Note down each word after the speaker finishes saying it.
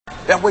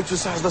That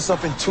waitress sized us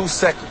up in 2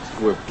 seconds.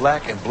 We're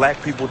black and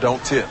black people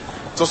don't tip.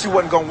 So she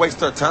wasn't gonna waste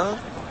her time.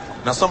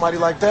 Now somebody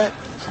like that,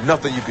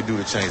 nothing you can do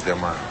to change their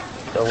mind.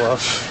 So,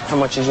 how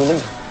much is you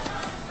leave?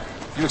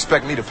 You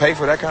expect me to pay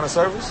for that kind of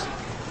service?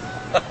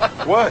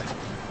 What?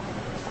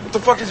 What the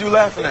fuck is you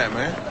laughing at,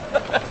 man?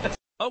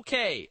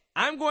 Okay,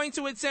 I'm going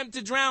to attempt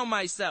to drown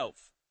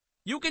myself.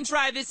 You can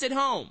try this at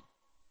home.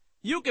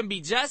 You can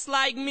be just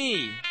like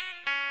me.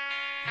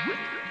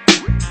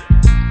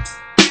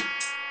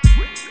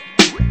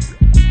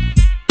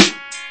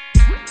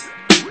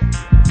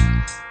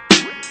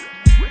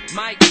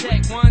 Mic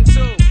check, 1,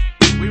 2.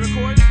 We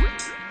recording?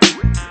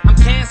 I'm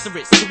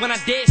cancerous, so when I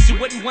dish, you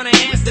wouldn't want to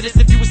answer this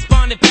if you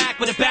responded back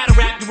with a battle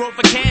rap you wrote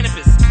for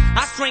cannabis.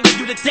 I strangle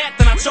you to death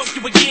and I choke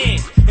you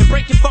again, and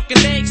break your fucking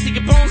legs till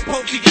your bones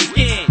poke through your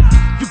skin.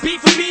 You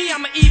beef with me,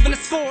 I'ma even the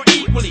score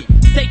equally.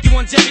 Take you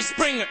on Jerry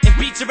Springer and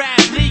beat your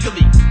ass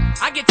legally.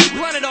 I get too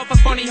blunted off a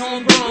funny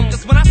homegrown,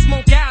 cause when I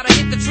smoke out, I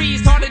hit the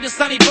trees harder than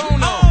Sonny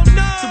Bono. Oh,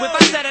 no. So if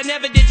I said I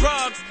never did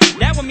drugs,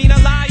 that would mean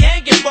I lie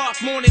and get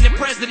fucked more than the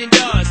president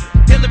does.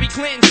 Hillary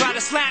Clinton tried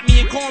to slap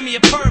me and call me a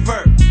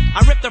pervert. I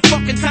ripped her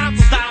fucking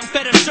tonsils out and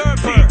fed her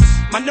sherbet.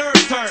 My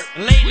nerves hurt,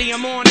 and lately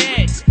I'm on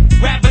edge.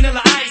 Grab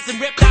Vanilla Ice and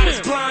ripped out his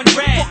blonde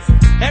dreads.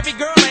 Every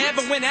girl I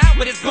ever went out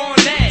with is gone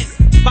lead.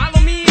 Follow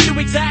me and do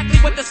exactly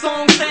what the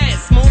song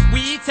says. Smoke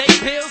weed,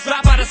 take pills,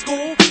 drop out of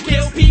school,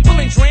 kill people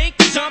and drink,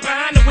 jump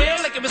behind the wheel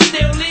like it was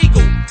still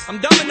legal. I'm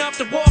dumb enough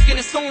to walk in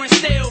a store and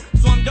steal,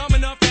 so I'm dumb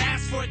enough to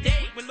ask for a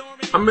date with Lauren.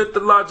 I'm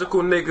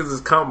mythological niggas is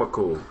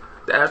comical.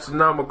 The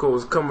astronomical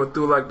is coming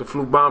through like the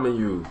flu bombing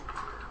you.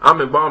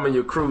 I'm embalming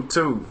your crew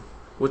too.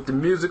 With the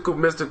musical,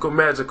 mystical,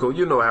 magical,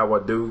 you know how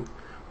I do.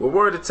 With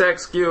word attack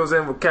skills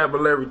and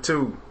vocabulary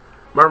too.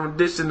 My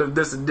rendition of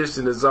this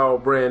edition is all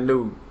brand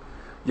new.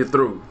 You're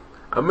through.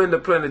 I'm in the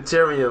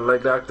planetarium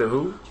like Doctor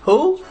Who.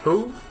 Who?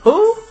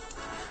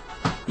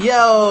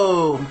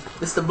 Yo,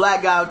 it's the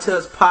Black Guy Who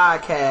Tips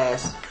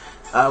podcast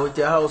with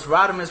your host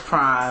Rodimus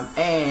Prime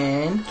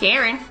and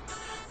Karen.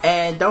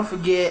 And don't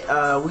forget,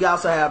 we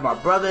also have my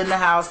brother in the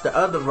house, the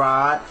other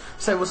Rod.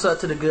 Say what's up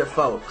to the good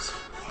folks.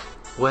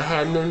 What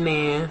happening,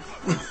 man?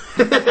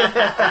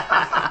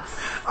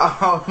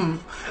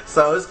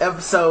 So it's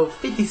episode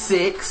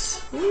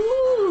 56.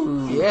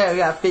 Ooh. Yeah, we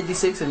got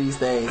 56 of these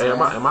things. Hey, am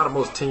I the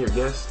most tenured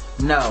guest?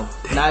 No,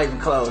 not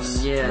even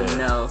close. Yeah,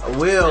 no.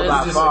 Will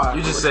by far.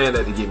 You just saying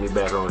that to get me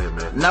back on here,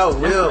 man. No,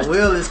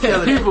 Will is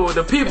killing it.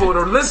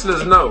 The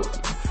listeners know.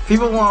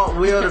 People want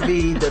Will to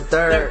be the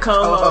third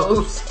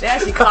co-host. They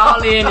actually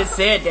called in and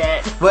said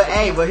that. But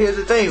here's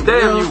the thing.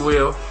 Damn you,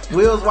 Will.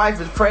 Will's wife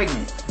is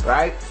pregnant,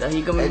 right? So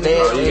he gonna be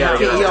he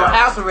on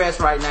house arrest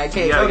right now.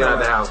 You gotta get out of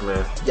the house,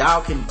 man.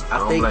 Y'all can.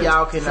 I think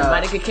y'all can.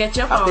 Somebody could catch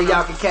up. I think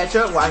y'all can catch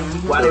up while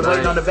they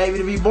waiting on the baby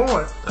to be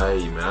born.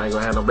 Hey man, I ain't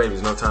gonna have no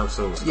babies no time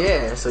soon. So.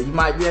 Yeah, so you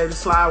might be able to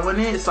slide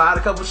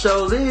a couple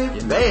shows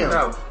in.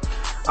 Bam.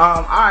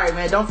 Alright,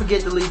 man. Don't forget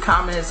to leave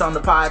comments on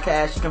the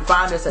podcast. You can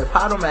find us at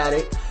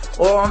Podomatic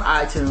or on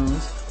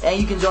iTunes,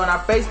 and you can join our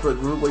Facebook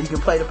group where you can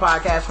play the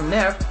podcast from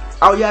there.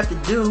 All you have to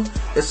do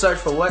is search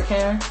for what,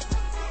 Karen?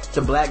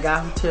 The Black Guy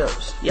Who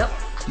Tips. Yep.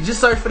 You just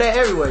search for that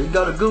everywhere. You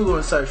go to Google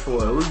and search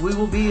for it. We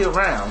will be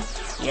around.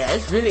 Yeah,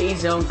 it's really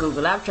easy on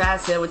Google. I've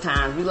tried several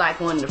times. We like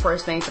one of the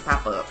first things to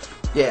pop up.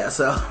 Yeah,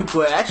 so,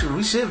 well, actually,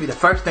 we should be the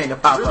first thing to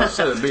pop up.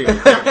 Should be.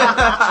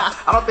 I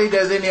don't think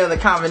there's any other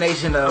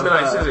combination of...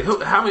 seriously,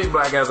 how many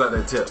black guys out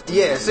there tip?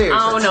 Yeah, seriously.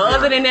 I don't know.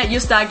 Other than that,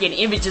 you start getting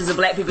images of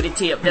black people to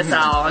tip. That's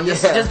all.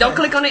 Just don't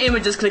click on the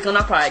images. Click on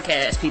our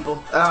podcast,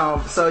 people.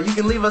 So you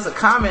can leave us a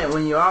comment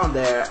when you're on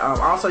there.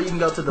 Also, you can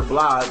go to the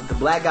blog,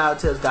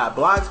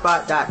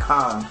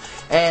 theblackguywhotips.blogspot.com.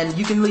 And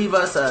you can leave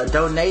us a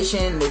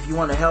donation if you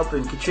want to help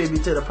and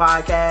contribute to the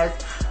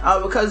podcast,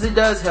 because it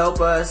does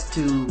help us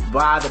to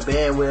buy the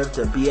bandwidth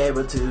to be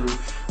able to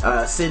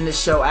send this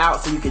show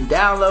out, so you can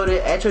download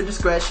it at your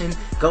discretion.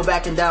 Go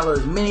back and download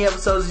as many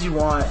episodes as you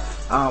want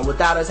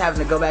without us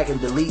having to go back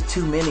and delete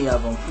too many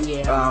of them.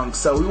 Yeah.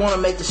 So we want to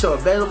make the show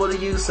available to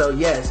you. So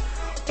yes,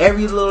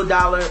 every little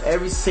dollar,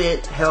 every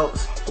cent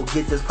helps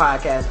get this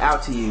podcast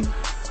out to you.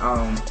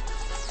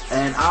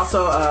 And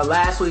also,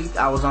 last week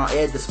I was on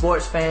Ed the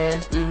Sports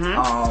Fan,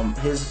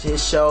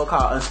 his show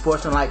called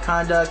Unsportsmanlike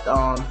Conduct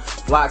on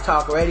Block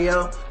Talk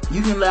Radio.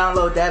 You can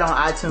download that on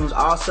iTunes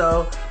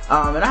also,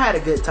 and I had a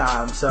good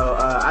time. So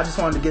I just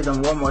wanted to give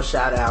them one more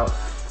shout out.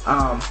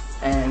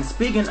 And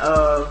speaking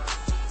of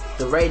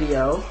the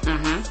radio,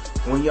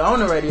 when you're on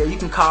the radio, you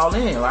can call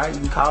in, right?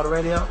 You can call the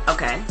radio.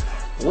 Okay.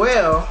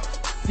 Well,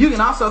 you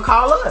can also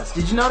call us.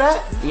 Did you know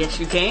that? Yes,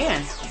 you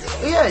can.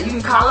 Yeah, you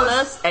can call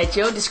us at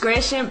your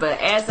discretion, but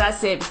as I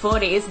said before,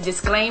 there is a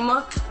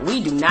disclaimer.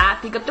 We do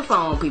not pick up the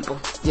phone, people.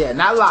 Yeah,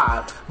 not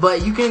live.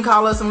 But you can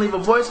call us and leave a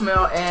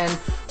voicemail, and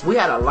we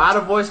had a lot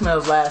of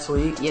voicemails last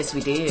week. Yes,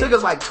 we did. It took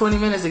us like 20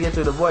 minutes to get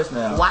through the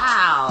voicemail.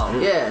 Wow.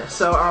 Yeah,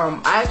 so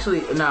I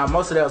actually,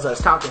 most of that was us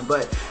talking,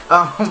 but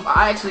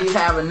I actually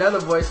have another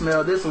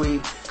voicemail this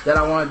week that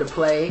I wanted to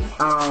play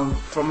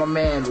from my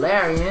man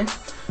Larian.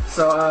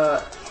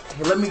 So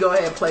let me go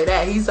ahead and play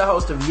that. He's the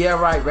host of Yeah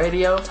Right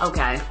Radio.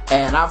 Okay.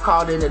 And I've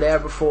called into there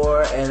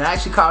before, and I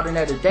actually called in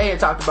there today and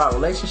talked about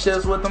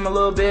relationships with him a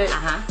little bit.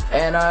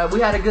 And we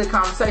had a good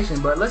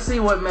conversation, but let's see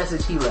what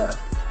message he left.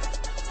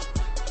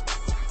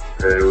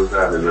 Hey, what's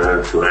happening, man?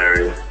 It's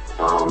Larry.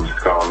 Just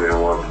calling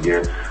in once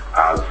again.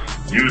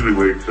 I usually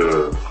wait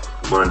till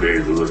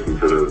Mondays to listen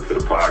to the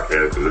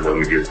podcast because it helped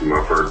me get through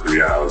my first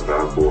 3 hours.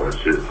 I was bored as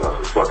shit, so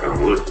I said, fuck it,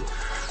 I'm listening.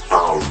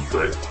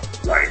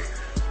 But, like,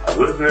 I was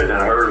listening and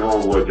I heard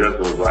homeboy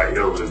Justin was like,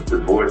 yo, this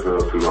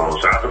voicemail too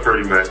long. Shout out to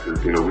Freddie Mac,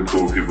 you know, we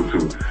cool people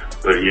too.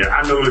 But yeah,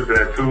 I noticed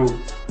that too.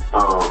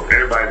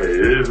 Everybody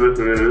that is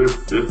listening to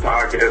this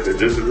podcast that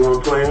this is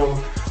going to play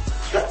on,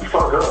 shut the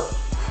fuck up.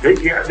 They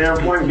get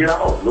goddamn point and get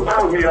off. Look, I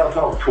don't hear y'all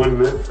talk 20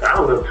 minutes. I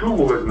don't have 2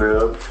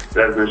 voicemails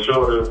that's been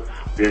shorter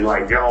than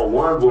like y'all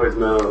 1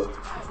 voicemail.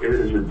 It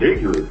is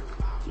ridiculous.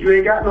 You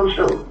ain't got no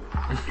show.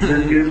 You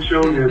didn't get a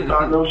show, you didn't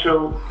start no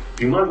show.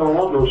 You must not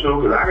want no show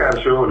because I got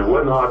a show and it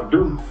wasn't hard to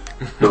do.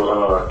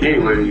 So,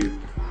 anyways,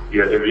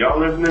 yeah, if y'all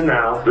listening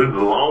now, this is the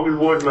longest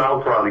voicemail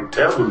I'll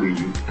probably ever leave.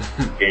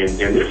 And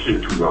this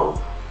shit too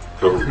long.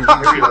 So,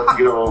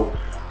 get on,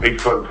 make your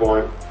fucking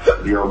point,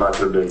 be on about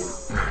your day.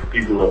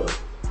 People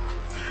love.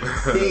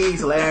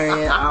 Peace,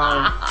 Larry.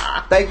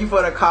 Thank you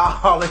for the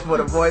call and for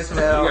the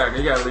voicemail.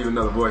 You gotta leave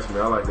another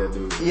voicemail. I like that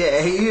dude.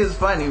 Yeah, he is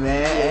funny,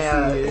 man.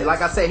 Yes, and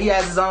like I said, he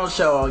has his own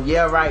show on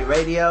Yeah Right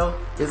Radio.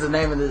 Is the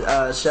name of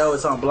the show.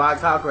 It's on Blog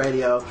Talk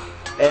Radio,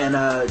 and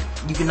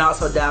you can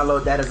also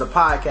download that as a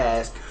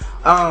podcast.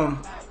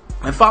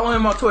 And follow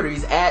him on Twitter.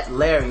 He's at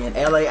Larion,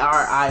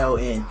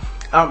 Larion.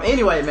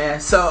 Anyway, man.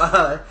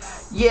 So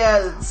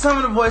yeah, some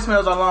of the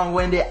voicemails are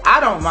long-winded.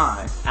 I don't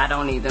mind. I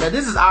don't either. Now,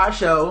 this is our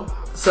show.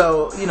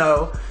 So, you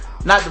know,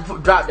 not to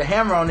drop the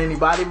hammer on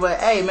anybody, but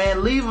hey,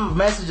 man, leave a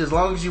message as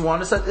long as you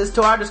want. It's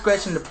to our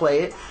discretion to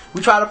play it.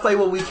 We try to play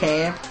what we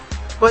can.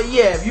 But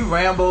yeah, if you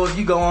ramble, if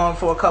you go on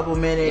for a couple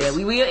minutes, yeah,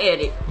 we will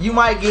edit. You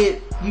might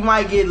get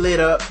lit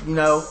up, you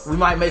know. We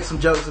might make some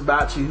jokes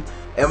about you.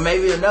 And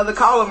maybe another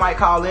caller might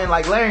call in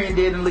like Larry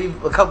did and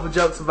leave a couple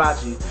jokes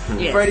about you.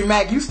 Yes. Freddie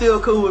Mac, you still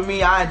cool with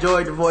me. I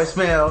enjoyed the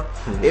voicemail.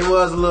 It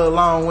was a little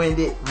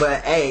long-winded,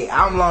 but hey,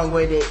 I'm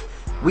long-winded.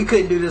 We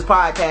couldn't do this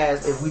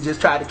podcast if we just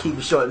tried to keep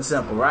it short and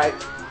simple, right?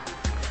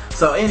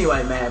 So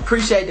anyway, man,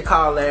 appreciate the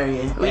call,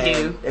 Larry. We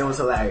do. It was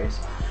hilarious.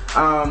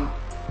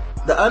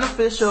 The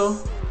unofficial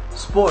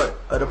sport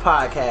of the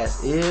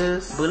podcast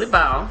is bullet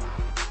ball.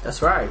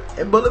 That's right.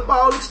 And bullet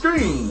ball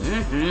extreme.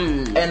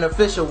 Mm-hmm. And the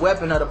official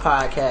weapon of the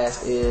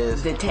podcast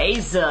is the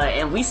taser.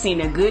 And we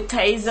seen a good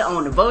taser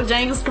on the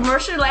Bojangles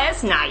commercial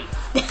last night.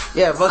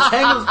 Yeah,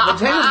 Bojangles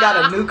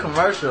got a new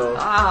commercial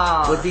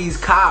with these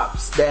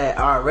cops that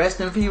are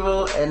arresting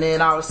people, and then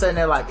all of a sudden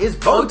they're like, it's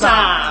bow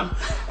time.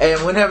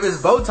 And whenever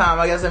it's bow time,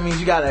 I guess that means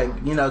you gotta,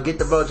 you know, get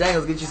the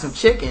Bojangles, get you some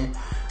chicken.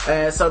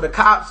 And so the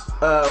cops,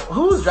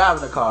 who was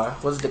driving the car?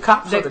 Was it the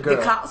cops or the girl?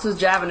 The cops was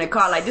driving the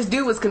car. Like, this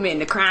dude was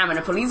committing a crime, and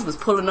the police was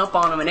pulling up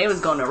on him, and they was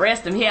gonna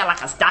arrest him. He had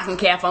like a stocking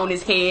cap on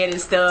his head and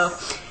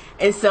stuff.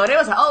 And so they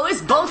was like, oh, it's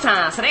bow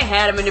time. So they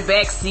had him in the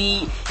back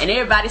seat, and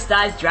everybody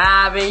starts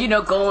driving, you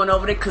know, going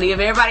over the cliff.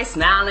 Everybody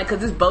smiling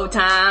because it's bow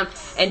time.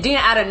 And then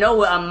out of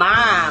nowhere, a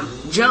mom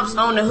jumps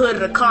on the hood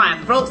of the car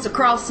and floats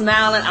across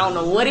smiling. I don't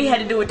know what he had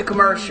to do with the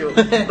commercial,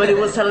 but it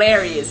was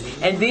hilarious.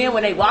 And then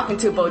when they walk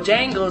into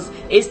Bojangles,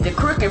 it's the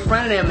crook in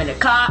front of them and the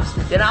cops.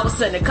 Then all of a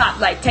sudden the cop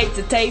like takes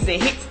the taser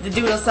and hits the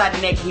dude upside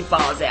the neck and he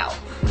falls out.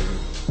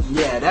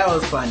 Yeah, that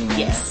was funny, man.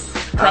 Yes.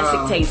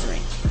 Classic tasering.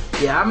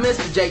 Yeah, I missed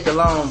the Jake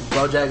DeLone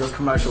Bojangles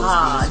commercial.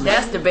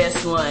 That's the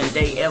best one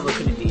they ever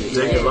could have did.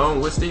 Jake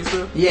DeLone with Steve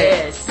Smith?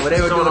 Yes. Where they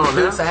were doing the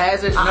Dukes of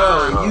Hazzard?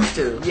 No, it used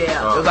to.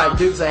 Yeah. It was like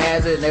Dukes of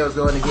Hazzard and they was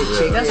going to get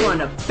chicken. That's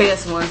one of the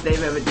best ones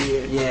they've ever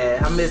did.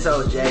 Yeah, I miss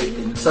old Jake.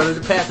 And so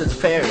did the Panthers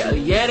apparently.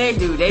 Yeah, they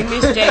do. They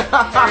miss Jake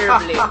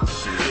terribly.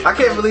 I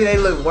can't believe they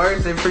look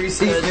worse in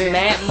preseason.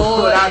 Matt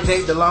Moore without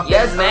Jake DeLone.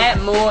 Yes,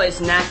 Matt Moore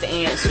is not the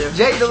answer.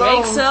 Jake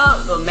DeLone. Jake's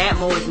up, but Matt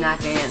Moore is not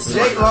the answer.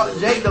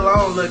 Jake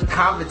DeLone looked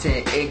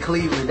competent in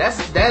Cleveland. That's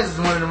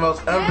one of the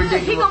most unpredictable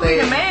things. He gonna be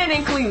the man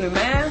in Cleveland,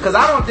 man. Because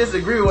I don't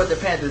disagree with what the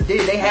Panthers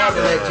did. They had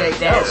to let Jake go.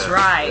 That's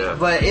right.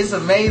 But it's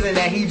amazing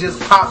that he just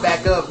popped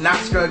back up, not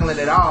struggling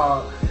at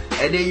all.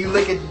 And then you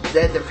look at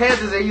the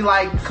Panthers and you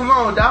like, come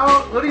on,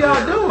 dog, what are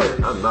y'all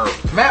doing? I know.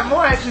 Matt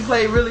Moore actually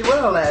played really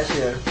well last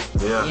year.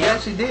 Yeah. He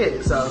actually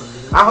did. So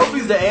I hope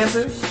he's the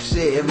answer.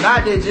 Shit, if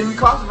not, then Jimmy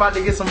Clark's about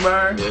to get some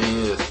burn. Yeah,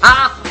 he is.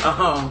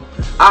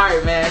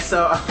 Alright, man.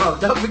 So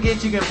don't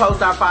forget you can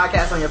post our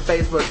podcast on your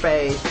Facebook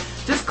page.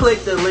 Just click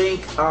the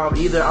link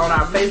either on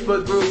our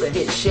Facebook group and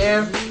hit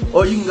share,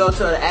 or you can go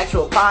to the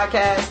actual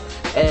podcast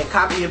and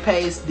copy and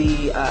paste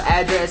the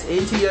address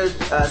into your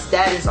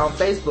status on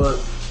Facebook,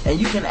 and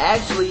you can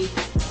actually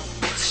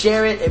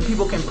share it and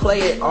people can play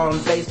it on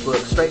Facebook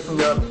straight from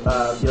your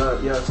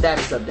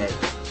status update.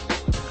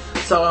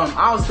 So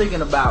I was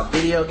thinking about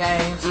video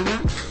games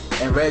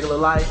and regular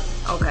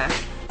life. Okay.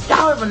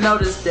 Y'all ever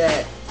notice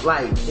that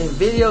like in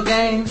video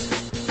games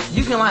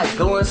you can like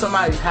go in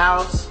somebody's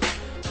house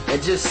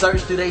and just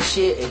search through their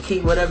shit and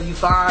keep whatever you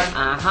find.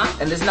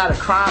 And it's not a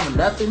crime or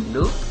nothing.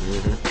 Nope.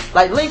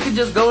 Like Link could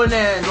just go in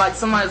there and like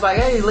somebody's like,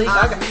 hey Link,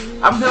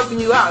 I'm helping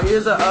you out.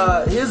 Here's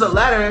a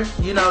letter.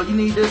 You know, you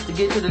need this to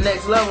get to the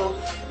next level.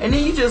 And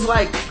then you just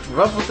like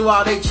ruffle through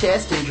all their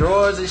chests and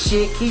drawers and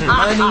shit, keep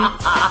money. You know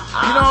what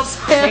I'm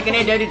saying? Taking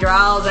their dirty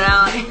drawers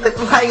out. Like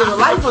if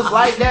life was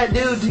like that,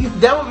 dude,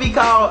 that would be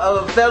called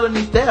a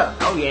felony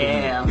theft. Oh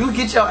yeah. You would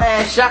get your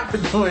ass shot for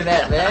doing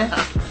that, man.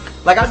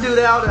 Like I do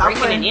that all the time.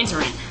 Breaking and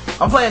entering.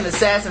 I'm playing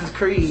Assassin's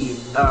Creed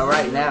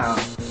right now,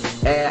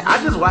 and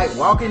I just like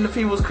walk into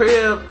people's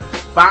crib,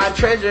 find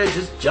treasure,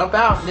 just jump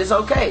out, and it's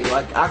okay.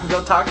 Like I can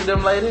go talk to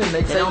them later, and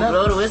they say don't nothing.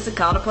 blow the whistle,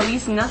 call the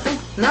police, and nothing.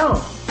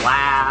 No.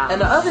 Wow. And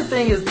the other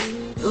thing is,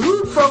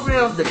 who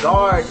programs the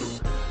guard?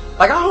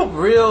 Like I hope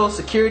real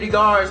security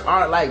guards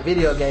aren't like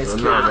video game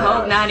security I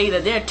hope not either.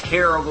 They're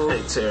terrible.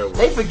 They're terrible.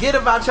 They forget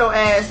about your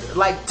ass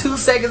like 2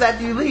 seconds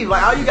after you leave.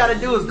 Like all you gotta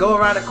do is go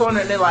around the corner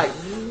and they're like,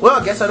 well,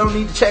 I guess I don't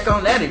need to check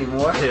on that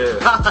anymore. Yeah.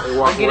 They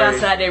walk Get away,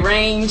 outside their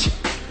range.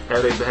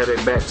 have their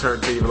back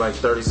turned to you for like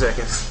 30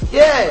 seconds.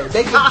 Yeah,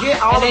 they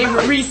forget all And they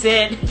about it.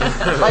 reset.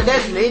 Like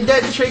that, it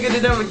doesn't trigger to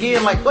them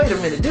again. Like, wait a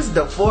minute, this is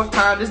the 4th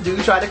time this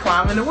dude tried to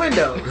climb in the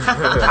window.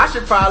 I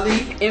should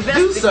probably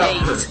do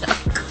something.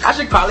 I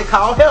should probably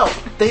call help.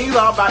 Things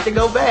are about to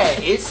go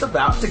bad. It's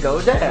about to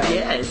go down.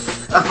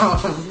 Yes.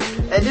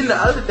 And then the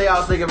other thing I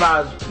was thinking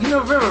about is, you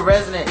know, remember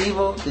Resident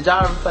Evil? Did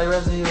y'all ever play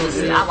Resident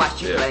Evil? I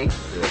watched you play.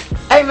 Yeah.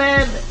 Hey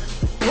man,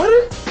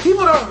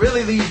 people don't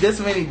really leave this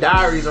many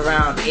diaries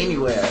around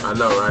anywhere. I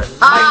know, right?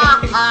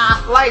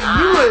 Like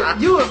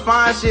you would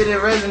find shit in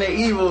Resident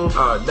Evil.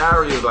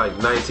 Diary is like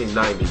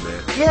 1990,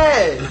 man.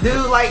 Yeah,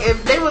 dude, like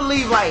if they would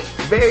leave like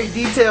very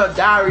detailed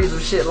diaries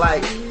of shit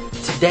like,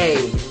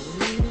 today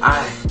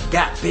I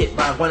got bit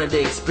by one of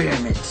the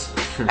experiments.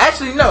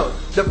 Actually, no.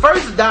 The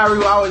first diary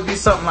will always be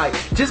something like,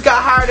 just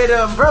got hired at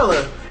an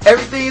umbrella.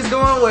 Everything's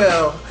going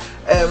well.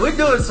 We're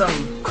doing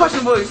some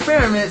questionable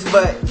experiments,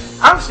 but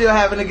I'm still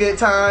having a good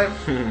time.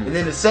 And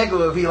then the second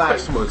will be like,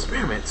 Questionable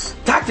experiments.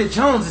 Dr.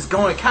 Jones is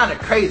going kind of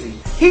crazy.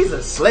 He's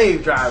a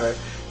slave driver.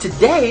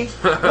 Today,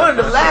 one of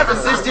the lab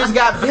assistants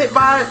got bit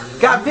by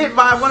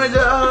one of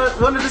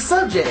the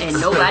subjects. And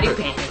nobody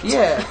panicked.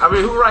 Yeah. I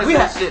mean, who writes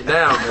that shit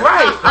down, man?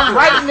 Right, I'm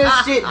writing this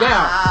shit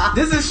down.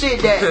 This is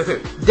shit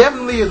that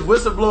definitely is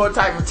whistleblower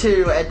type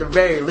material at the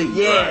very least.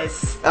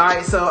 Yes. All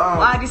right, so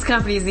Why are these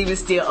companies even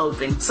still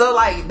open? so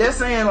like they're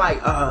saying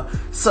like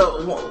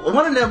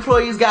one of the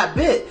employees got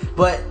bit,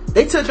 but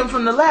they took him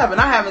from the lab, and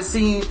I haven't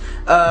seen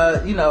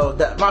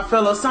my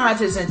fellow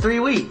scientists in 3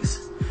 weeks.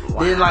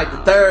 Wow. Then like the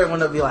third one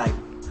will be like,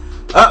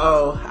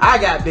 I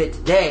got bit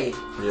today.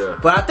 Yeah.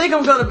 But I think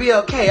I'm gonna be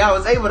okay. I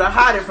was able to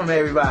hide it from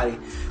everybody.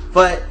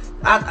 But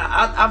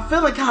I'm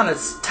feeling kind of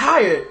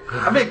tired.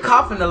 I've been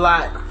coughing a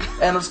lot,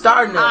 and I'm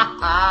starting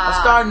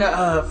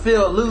to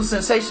feel a loose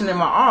sensation in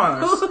my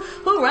arms.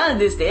 Who runs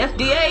this? The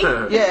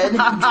FDA? Yeah.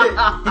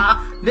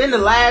 Then the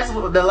last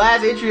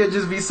entry will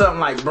just be something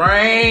like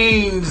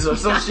brains or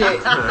some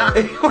shit.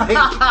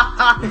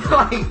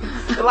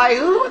 like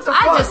who? What the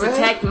fuck? I just man?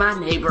 attacked my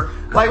neighbor.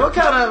 Like what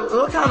kind of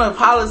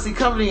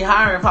company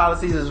hiring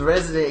policies does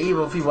Resident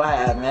Evil people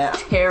have, man?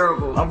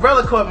 Terrible.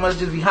 Umbrella Corp must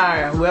just be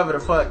hiring whoever the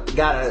fuck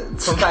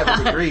got some type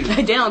of degree.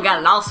 They don't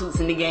got lawsuits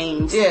in the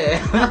games. Yeah.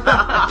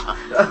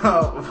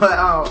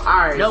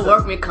 Alright. No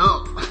workman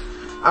comp.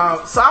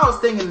 So I was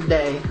thinking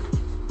today,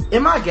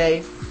 am I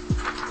gay?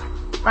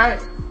 Right?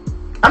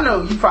 I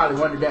know you probably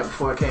wondered that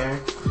before, Karen.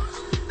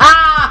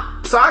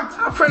 So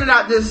I printed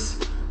out this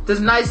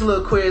nice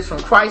little quiz from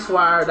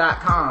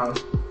ChristWire.com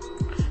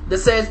that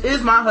says,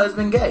 is my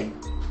husband gay?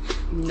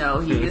 No,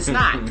 he is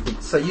not.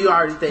 So you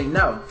already think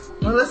no.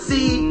 Well, let's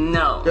see.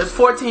 No. There's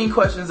 14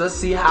 questions. Let's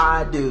see how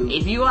I do.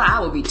 If you are,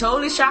 I would be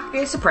totally shocked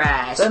and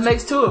surprised. That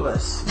makes 2 of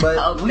us.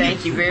 But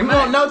thank you very we much.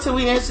 won't know till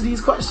we answer these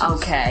questions.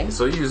 Okay.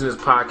 So you're using this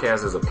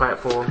podcast as a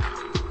platform?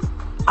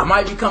 I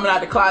might be coming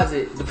out the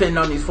closet depending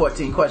on these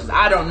 14 questions.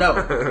 I don't know.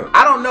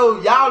 I don't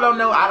know. Y'all don't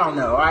know. I don't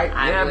know. All right.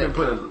 I haven't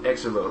put an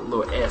extra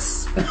little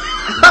S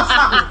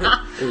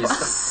in your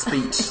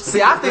speech.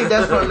 See, I think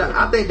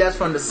that's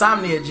from the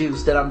Somnia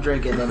juice that I'm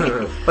drinking.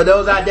 For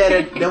those out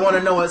there that want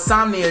to know what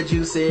Somnia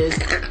juice is,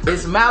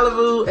 it's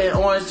Malibu and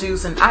orange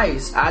juice and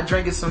ice. I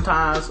drink it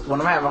sometimes when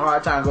I'm having a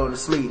hard time going to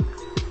sleep.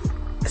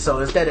 So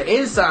instead of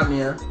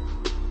insomnia,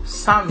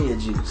 Somnia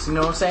juice. You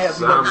know what I'm saying? Helps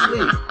you go to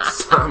sleep.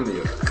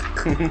 Somnia.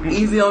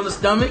 Easy on the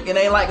stomach. It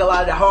ain't like a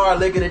lot of that hard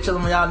liquor that y'all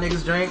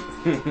niggas drink.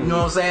 You know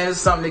what I'm saying? It's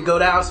something that go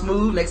down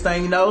smooth. Next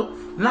thing you know,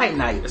 night.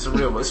 It's a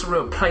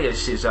real player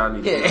shit y'all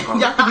need to get on.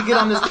 Y'all need to get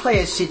on this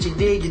player shit. You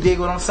dig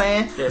what I'm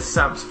saying?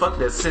 Fuck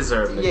that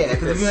scissor, nigga. Yeah,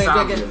 because if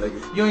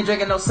you ain't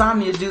drinking no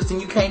Somnia juice, then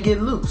you can't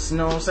get loose. You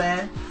know what I'm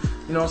saying?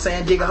 You know what I'm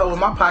saying? Dig a hole in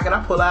my pocket,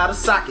 I pull out a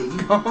socket. You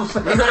know what I'm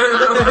saying? You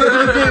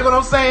dig what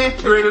I'm saying?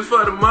 Green is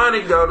for the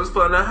money, gold is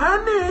for the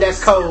honey.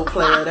 That's cold,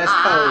 player. That's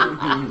cold.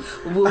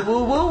 Woo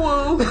woo woo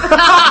woo.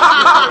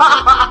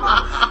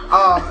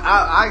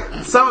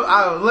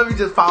 Let me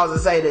just pause and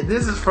say that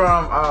this is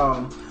from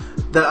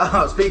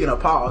speaking of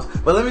pause,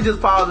 but let me just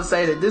pause and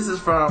say that this is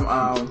from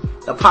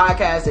a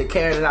podcast that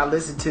Karen and I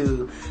listened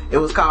to. It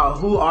was called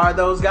 "Who Are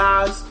Those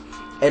Guys?"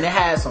 And it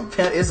has some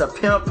pimp. It's a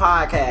pimp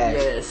podcast.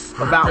 Yes.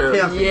 About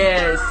pimping.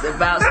 Yes,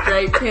 about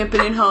straight pimping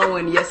and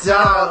hoeing. Yes,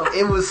 Dog, sir.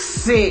 it was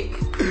sick.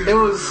 It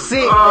was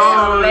sick,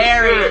 Oh,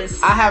 man.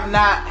 hilarious. I have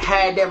not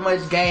had that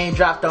much game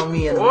dropped on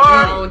me in a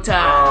Long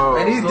time. Oh,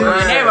 And these dudes-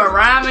 When they were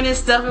rhyming and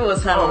stuff, it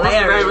was What's the name of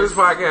hilarious. this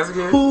podcast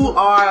again? Who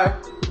are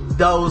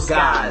those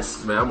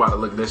guys? Man, I'm about to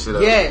look this shit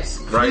up. Yes,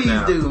 right please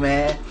now. do,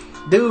 man.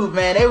 Dude,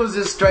 man, they was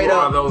just straight Who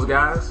are up. those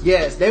guys?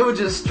 Yes, they were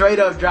just straight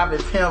up dropping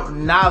pimp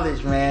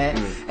knowledge, man.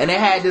 And they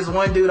had this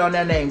one dude on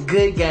there named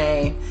Good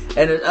Game,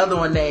 and the other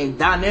one named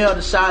Donnell,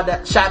 the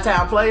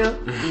Chi-Town player.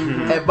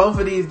 And both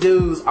of these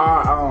dudes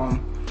are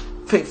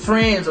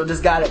friends of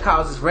this guy that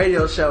calls this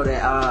radio show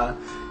that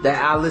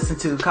I listen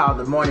to called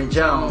The Morning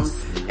Jones.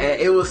 And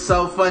it was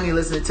so funny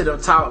listening to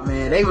them talk,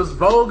 man. They was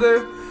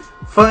vulgar,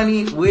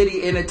 funny,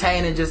 witty,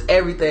 entertaining, just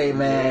everything,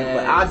 man.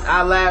 Yes. But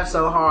I laughed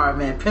so hard,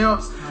 man.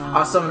 Pimps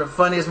are some of the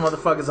funniest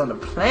motherfuckers on the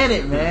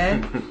planet,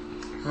 man.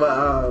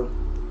 But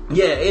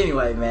yeah,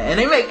 anyway, man. And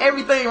they make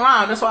everything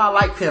rhyme. That's why I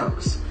like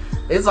pimps.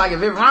 It's like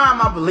if it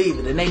rhyme, I believe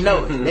it, and they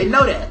know it. They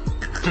know that.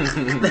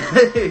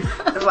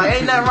 It's like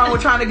ain't nothing wrong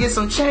with trying to get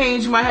some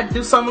change. You might have to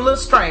do something a little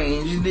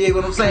strange. You dig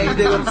what I'm saying? You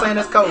dig what I'm saying?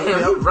 That's cold. Yeah, Man.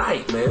 you're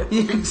right,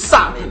 man.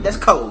 Solid. That's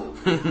cold.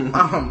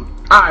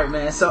 Alright,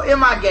 man. So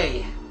am I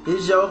gay?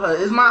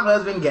 Is my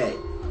husband gay?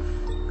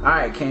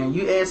 Alright, Karen,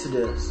 you answer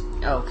this.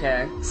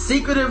 Okay.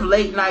 Secretive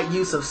late night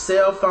use of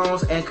cell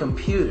phones and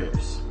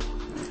computers.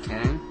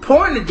 Okay.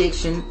 Porn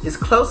addiction is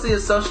closely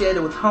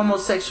associated with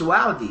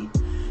homosexuality,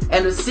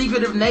 and the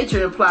secretive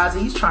nature implies that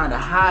he's trying to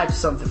hide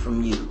something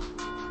from you.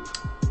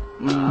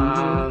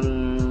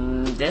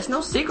 There's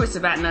no secrets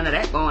about none of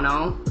that going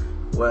on.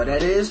 Well,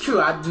 that is true.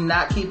 I do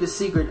not keep it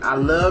secret. I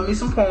love me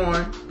some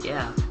porn,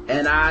 Yeah.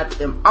 and I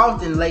am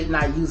often late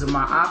night using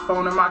my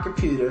iPhone and my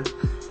computer.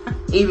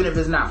 Even if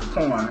it's not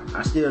for porn,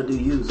 I still do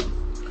use them.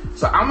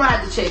 So I'm gonna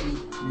have to check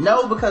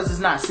no because it's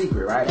not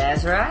secret, right?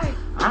 That's right.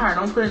 Alright,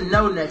 don't put a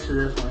no next to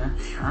this one.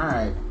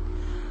 Alright.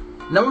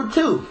 Number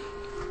 2.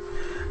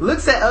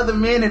 Looks at other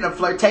men in a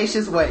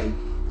flirtatious way.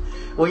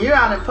 When you're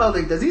out in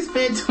public, does he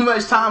spend too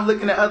much time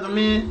looking at other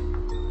men?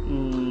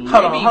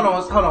 Hold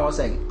on one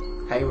second.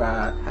 Hey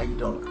Rod, how you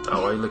doing?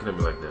 Oh, why are you looking at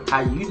me like that? How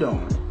you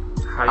doing?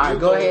 How Alright, you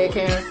go doing? ahead,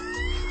 Karen.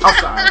 I'm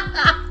sorry.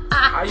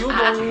 How you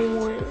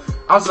doing?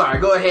 I'm sorry,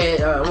 go ahead.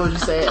 What would you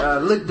say?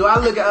 Do I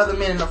look at other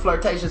men in a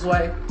flirtatious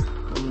way?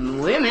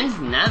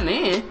 Women, not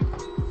men.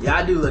 Yeah,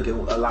 I do look at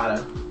a lot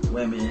of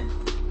women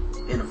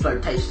in a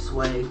flirtatious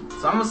way.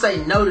 So I'm gonna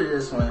say no to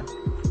this one.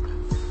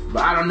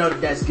 But I don't know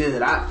that that's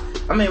good. I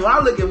mean, when I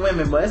look at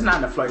women, but it's not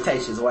in a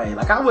flirtatious way.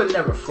 Like, I would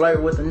never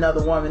flirt with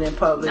another woman in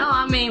public. No,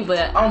 I mean,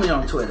 but Only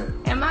on Twitter.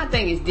 and my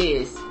thing is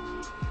this.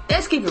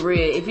 Let's keep it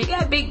real. If you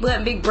got big butt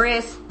and big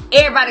breasts,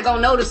 everybody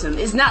gonna notice them.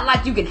 It's not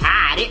like you can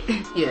hide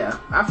it. Yeah,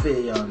 I feel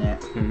you on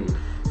that.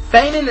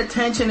 Feigning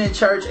attention in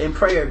church and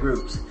prayer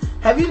groups.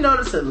 Have you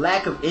noticed a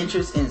lack of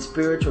interest in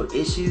spiritual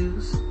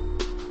issues?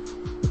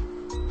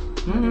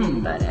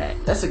 By that.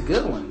 That's a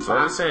good one. So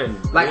you're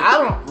saying, Like, I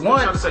don't you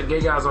trying want. to say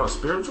gay guys aren't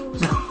spiritual?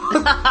 It's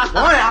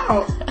I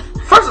don't.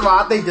 First of all,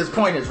 I think this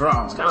point is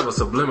wrong. kind of a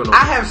subliminal. I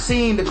have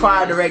seen the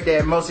choir director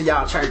at most of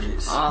y'all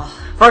churches. Oh,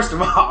 First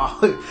of all,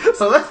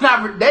 so let's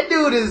not. That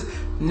dude is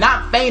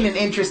not feigning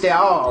interest at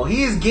all.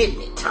 He is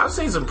getting it. I've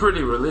seen some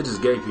pretty religious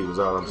gay people. Is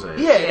all I'm saying.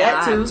 Yeah, Yeah,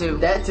 that I too. have too.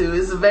 That too.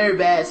 It's a very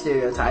bad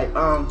stereotype.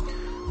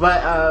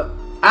 But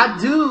I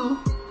do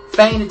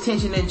feign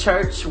attention in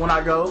church when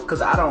I go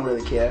because I don't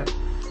really care.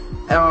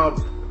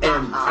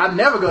 And I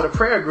never go to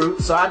prayer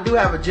groups, so I do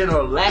have a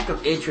general lack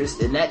of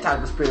interest in that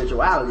type of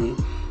spirituality.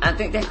 I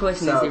think that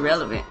question is So-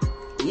 irrelevant.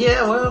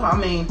 Yeah, well, I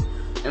mean,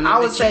 I would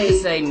but you could say,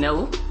 say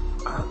no.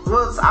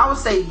 well, I would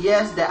say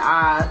yes that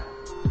I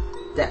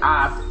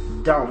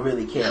don't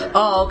really care.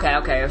 Oh, okay.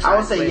 I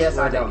would say yes,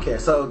 I don't care.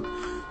 So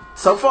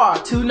far,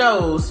 2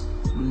 no's.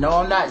 No,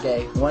 I'm not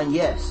gay. 1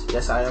 yes.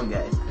 Yes, I am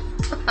gay.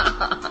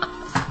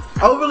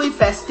 Overly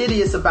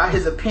fastidious about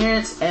his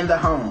appearance and the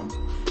home.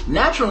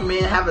 Natural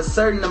men have a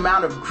certain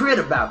amount of grit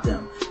about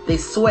them. They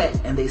sweat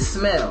and they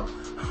smell.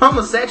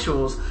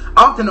 Homosexuals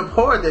often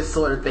abhor this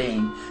sort of thing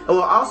and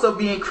will also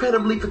be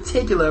incredibly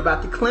particular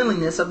about the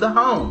cleanliness of the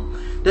home.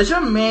 Does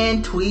your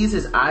man tweeze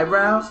his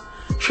eyebrows,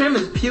 trim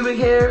his pubic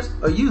hairs,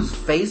 or use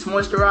face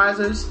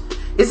moisturizers?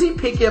 Is he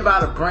picky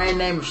about a brand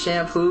name of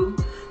shampoo?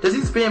 Does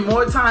he spend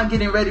more time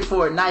getting ready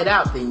for a night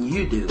out than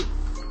you do?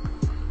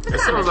 It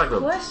sounds like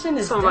question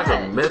is sounds like a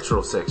that?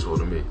 metrosexual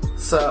to me.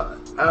 So,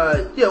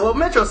 yeah, well,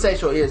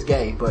 metrosexual is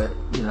gay, but,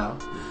 you know.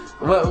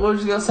 What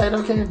was you gonna say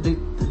though, Ken?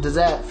 Does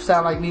that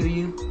sound like me to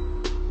you?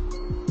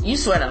 You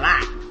sweat a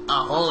lot, a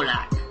whole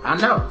lot. I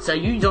know. So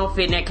you don't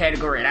fit in that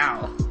category at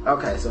all.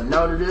 Okay, so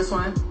no to this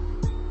one.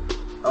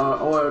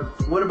 Or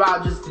what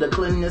about just the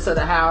cleanliness of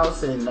the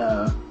house and,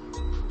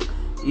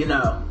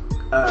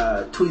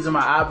 tweezing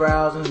my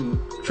eyebrows and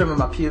trimming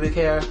my pubic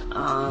hair?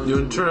 You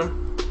and trim?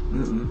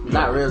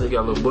 Not really. You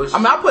got a little bush? I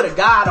mean, I put a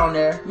guide on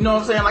there. You know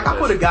what I'm saying? Like, I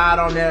put a guide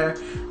on there,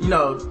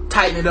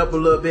 tighten it up a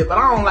little bit, but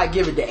I don't like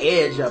give it the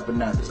edge up or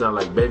nothing. It's not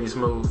like baby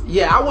smooth.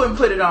 Yeah, I wouldn't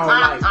put it on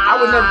like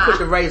I would never put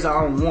the razor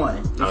on one.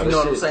 If you know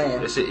what I'm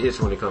saying? That shit itch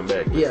when it come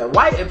back. Man.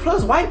 Yeah,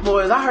 plus white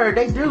boys, I heard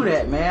they do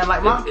that, man.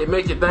 Like it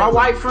make your thing. My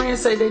white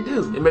friends say they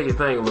do. It make your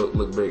thing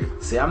look bigger.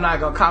 See, I'm not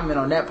gonna comment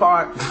on that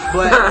part,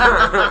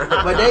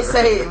 but they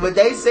said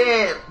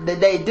that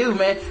they do,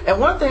 man. And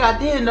one thing I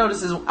did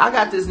notice is I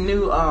got this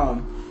new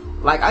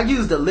like I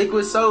use the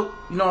liquid soap.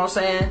 You know what I'm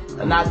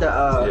saying? Not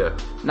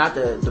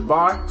the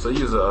bar. So you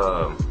use we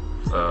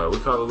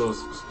call it a little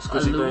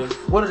squishy thing.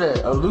 What are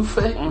they? A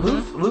loofah?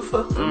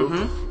 Loofah?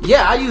 Mm-hmm.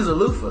 Yeah, I use a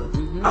loofah.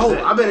 Mm-hmm.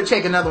 Oh, I better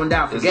check another one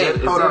down for Gabe.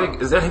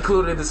 Is that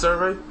included in the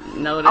survey?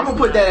 No, I'm gonna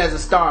put that as a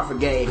star for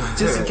Gabe,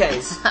 just in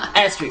case.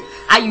 Asterisk.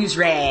 I use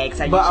rags.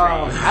 I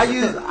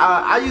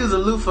use a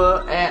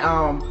loofah,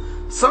 and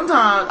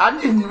sometimes I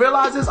didn't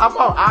realize this. I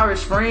bought Irish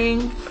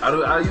Spring.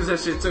 I use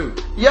that shit too.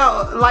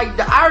 Yo, like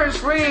the Irish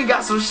Spring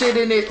got some shit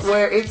in it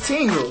where it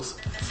tingles.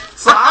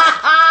 So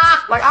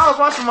I was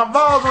washing my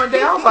balls one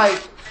day. I was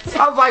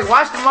like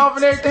washing them off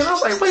and everything. I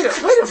was like, wait a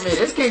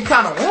minute, it's getting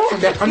kind of warm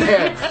down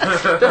there.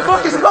 The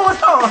fuck is going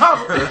on?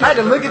 I had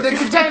to look at the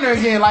container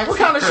again. Like, what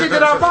kind of shit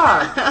did I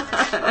buy?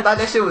 I thought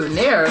that shit was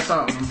Nair or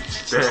something.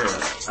 Damn.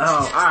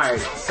 Alright,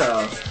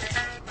 so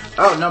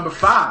number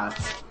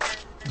 5.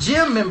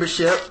 Gym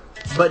membership,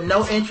 but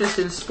no interest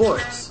in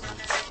sports.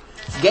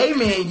 Gay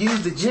men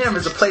use the gym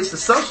as a place to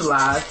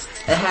socialize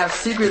and have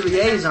secret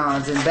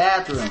liaisons in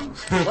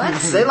bathrooms. What?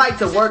 They like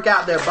to work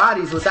out their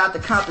bodies without the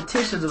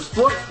competitions of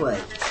sports play.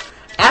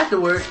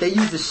 Afterward, they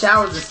use the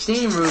showers and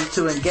steam rooms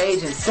to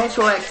engage in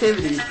sexual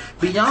activities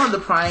beyond the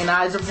prying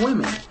eyes of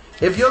women.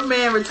 If your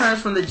man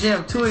returns from the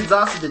gym too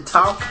exhausted to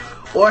talk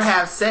or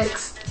have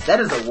sex, that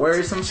is a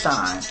worrisome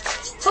sign.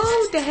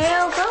 Who the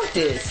hell wrote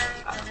this?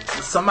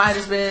 Somebody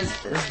that's been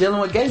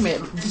dealing with gay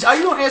men. Are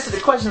you gonna answer the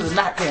questions or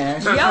not,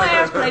 Karen? Your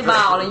ass play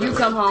ball and you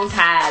come home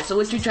tired. So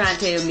what you trying to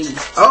tell me?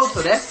 Oh,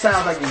 so that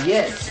sounds like a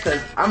yes.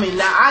 Because I mean,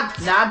 now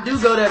I do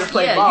go there to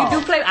play ball. Yeah, you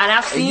do play, and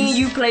I've seen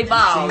you play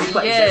ball.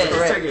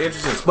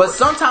 Yes, but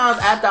sometimes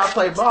after I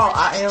play ball,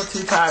 I am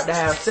too tired to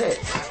have sex.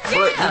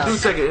 Yeah, but you do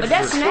take an interest but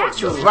that's in sports,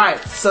 natural, though. Right?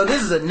 So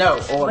this is a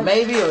no, or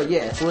maybe, or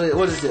yes.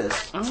 What is this?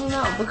 I don't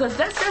know, because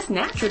that's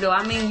natural though.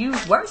 I mean, you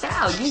worked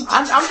out.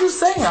 I'm just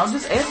saying. I'm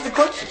just answering the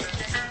question.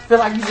 I feel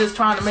like you're just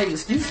trying to make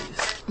excuses.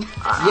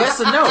 Yes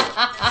or no?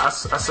 I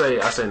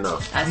say no.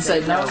 You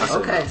say no?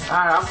 Okay. No.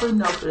 Alright, I'll put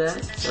no for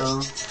that.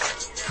 So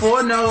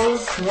 4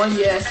 no's, 1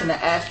 yes, and an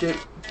asterisk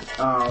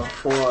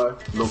for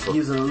loofah.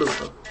 Using a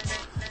loofah.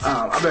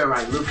 I better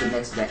write loofah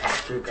next to that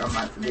asterisk. I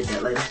might forget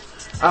that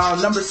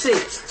later. Number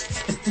 6.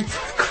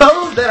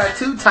 Clothes that are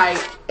too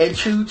tight and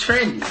too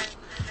trendy.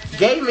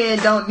 Gay men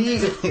don't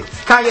need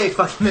Kanye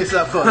fucking this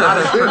up for a lot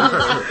of dudes.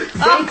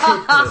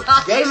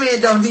 Gay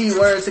men don't need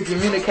words to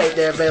communicate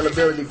their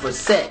availability for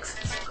sex,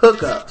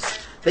 hookups.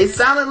 They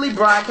silently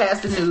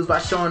broadcast the news by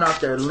showing off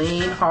their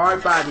lean,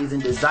 hard bodies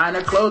and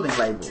designer clothing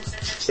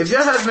labels. If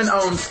your husband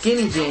owns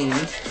skinny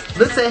jeans,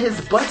 looks at his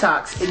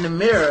buttocks in the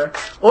mirror,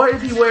 or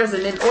if he wears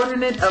an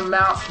inordinate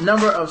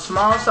number of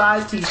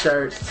small-sized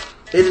t-shirts,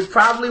 it is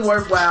probably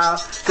worthwhile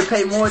to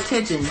pay more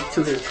attention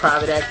to his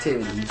private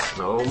activities.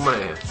 Oh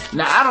man.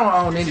 Now, I don't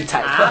own any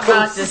type of I'm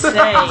about to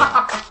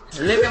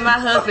say, look at my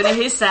husband and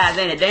his size.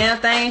 Ain't a damn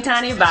thing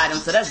tiny about him,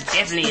 so that's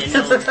definitely a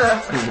no.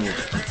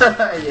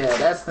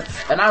 Yeah,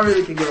 and I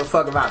really could give a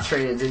fuck about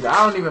trends either.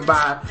 I don't even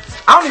buy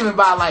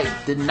like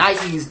the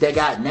Nikes that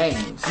got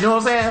names. You know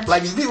what I'm saying?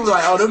 Like if people are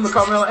like, oh, them the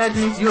Carmelo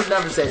Anthony's, you'll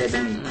never say that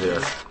to me.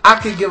 Yeah. I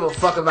could give a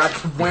fuck about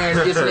wearing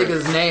this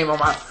nigga's name on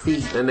my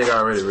feet. That nigga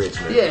already rich,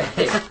 man.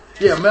 Yeah.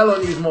 Yeah,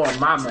 Melo needs more of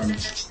my money.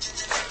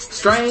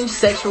 Strange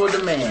sexual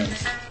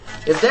demands.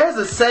 If there's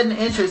a sudden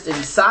interest in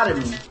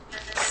sodomy,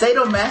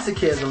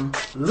 sadomasochism,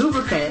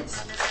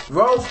 lubricants,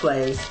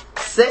 roleplay,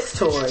 sex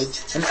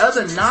toys, and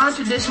other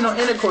non-traditional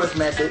intercourse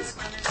methods,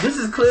 this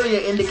is clearly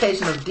an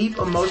indication of deep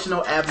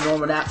emotional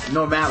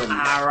abnormality.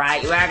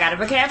 Alright, well I got a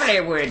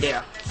vocabulary word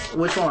there.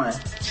 Which one?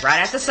 Right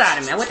after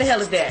sodomy. What the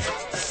hell is that?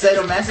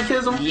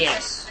 Sadomasochism?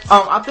 Yes.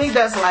 I think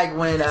that's like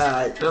when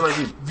they're like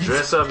you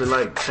dress up in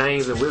like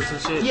chains and whips and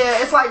shit.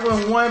 Yeah, it's like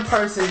when one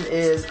person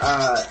is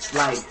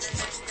like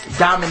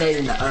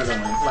dominating the other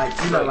one. Like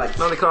you know, like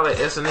no, they call it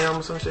S&M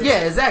or some shit.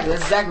 Yeah, exactly.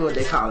 That's exactly what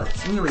they call it.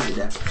 You can leave it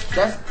there.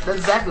 That's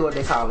exactly what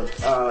they call it.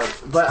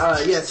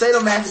 Yeah,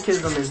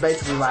 sadomasochism is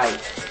basically like,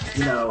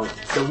 you know,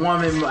 the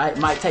woman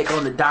might take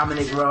on the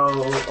dominant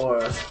role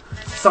or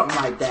something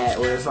like that,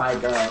 where it's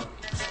like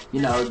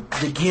you know,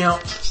 the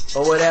gimp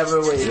or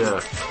whatever. Yeah,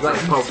 like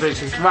Pulp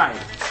Fiction. Right.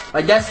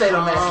 Like that's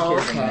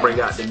sadomasochism. Okay.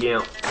 Bring out the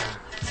gimp.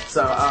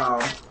 So,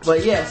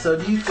 but yeah, so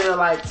do you feel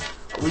like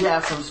we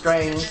have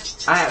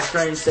I have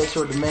strange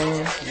sexual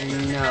demands?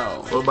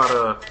 No. What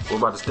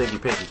about the stinky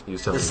pinky? You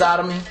was telling The me.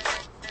 sodomy?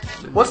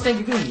 What's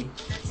stinky pinky?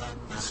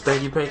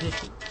 Stinky pinky?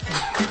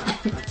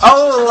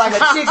 Oh, like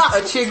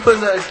a chick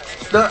puts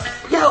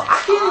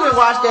I can't even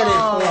watch that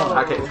in porn.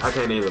 I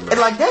can't either, man. And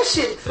like that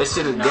shit. That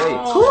shit is gay.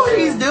 Who are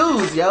these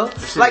dudes, yo?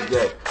 Like,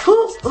 gay.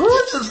 who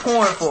is this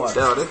porn for?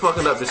 No, they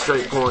fucking up the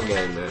straight porn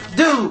game, man.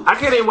 Dude, I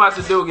can't even watch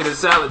a dude get his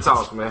salad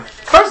tossed, man.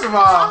 First of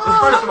all,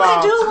 I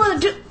do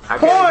want to do.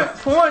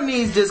 porn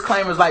needs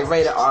disclaimers like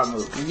rated R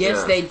movies. Yes,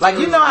 Yeah. they do. Like,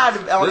 you know how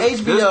on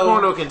This HBO,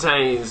 porno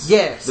contains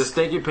Yes. the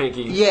stinky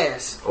pinky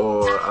yes,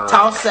 or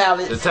toss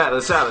salad. the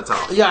salad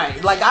toss. Yeah,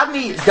 like I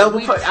need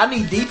I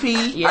need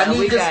DP. Yeah, I need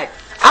we this. got-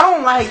 I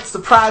don't like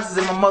surprises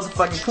in my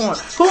motherfucking porn.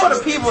 Who are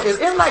the people? Is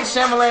M. Night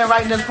Shyamalan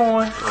writing this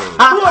porn? Who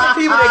are the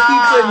people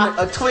that keep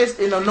putting a twist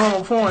in a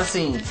normal porn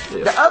scene?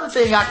 Yeah. The other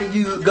thing I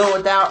can go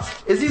without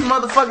is these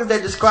motherfuckers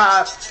that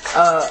describe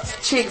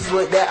chicks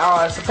that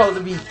are supposed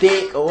to be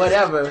thick or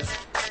whatever,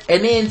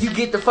 and then you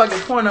get the fucking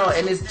porno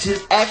and it's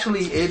just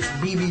it's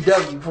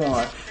BBW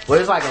porn. Where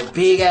it's like a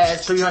big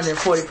ass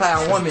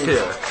 340-pound woman.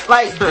 Yeah.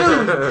 Like,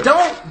 dude,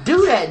 don't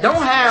do that.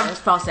 Don't have. That's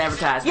false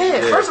advertisement.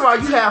 Yeah, first of all,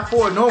 you have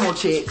 4 normal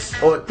chicks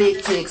or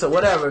thick chicks or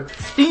whatever.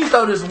 Then you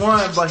throw this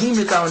one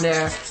behemoth on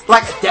there.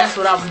 Like, that's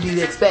what I would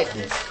be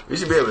expecting. You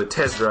should be able to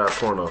test drive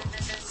porno.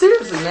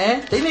 Seriously,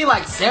 man. They need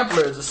like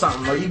samplers or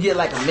something. Or you get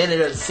like a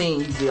minute of the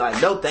scene. You be like,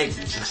 no, thank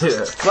you.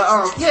 Yeah.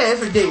 But, yeah,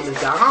 it's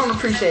ridiculous, dog. I don't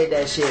appreciate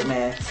that shit,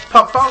 man.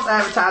 False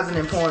advertising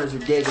in porn is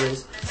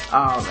ridiculous.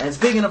 And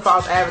speaking of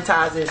false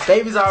advertising,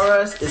 Babies R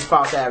Us is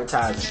false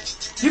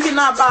advertising. You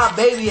cannot buy a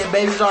baby at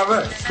Babies R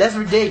Us. That's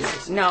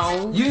ridiculous.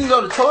 No. You can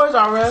go to Toys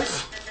R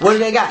Us. What do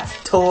they got?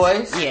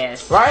 Toys.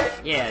 Yes. Right?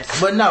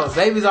 Yes. But no,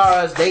 Babies R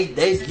Us,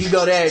 you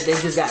go there, they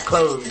just got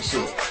clothes and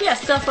shit. Yeah,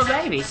 stuff for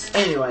babies.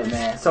 Anyway,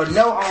 man. So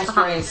no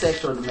on-screen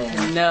sexual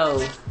demand.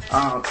 No.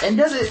 And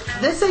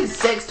they say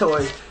sex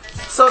toys.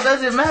 So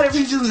does it matter if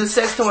he's using the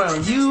sex toy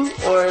on you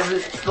or if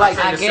it's like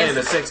I They're guess saying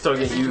the sex toy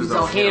getting used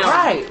on him.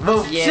 right?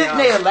 But Yeah. shouldn't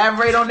they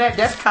elaborate on that?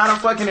 That's kind of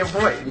fucking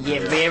important. Yeah,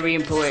 very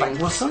Like, important.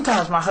 well,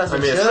 sometimes my I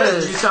husband mean, especially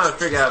does. if you're trying to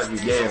figure out if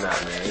you're gay or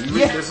not, man. You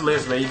Yeah. read this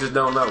list, man, you just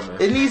don't know, man.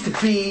 It needs to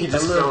be You a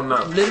just don't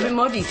know. little bit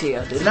more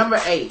detail.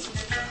 Number 8.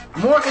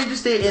 More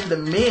interested in the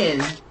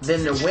men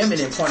than the women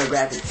in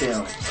pornographic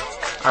films.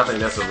 I think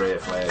that's a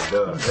red flag,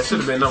 duh. That should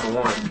have been number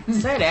 1.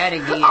 Say that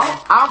again.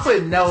 I'll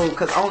put no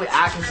because only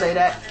I can say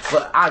that,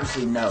 but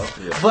obviously no.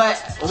 Yeah. But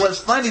what's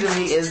funny to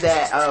me is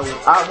that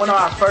one of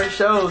our first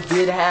shows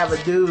did have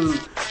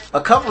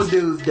a couple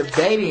dudes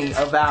debating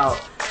about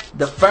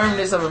the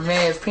firmness of a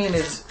man's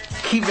penis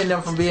keeping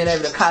them from being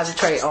able to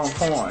concentrate on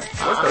porn.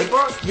 What the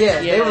fuck? Yeah,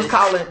 Yeah.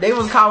 they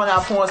was calling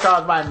out porn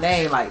stars by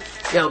name, like,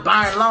 yo,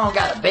 Byron Long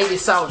got a baby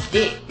soft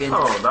dick, and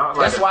Oh, dog.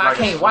 that's why I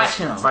can't watch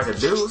him. Like a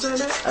dude saying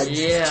that?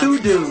 Yeah. 2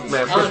 dudes.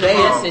 Man, Oh, first of the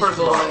all, message first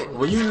of all, board.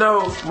 when you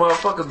know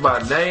motherfuckers by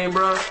name,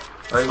 bro.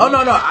 Like, Oh no,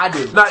 I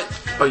do.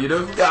 Oh, you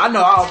do? Yeah, I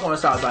know all porn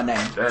stars by name,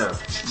 Damn.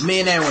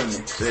 men and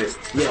women. Shit.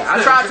 Yeah,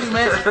 I try to,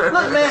 man.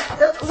 Look, man,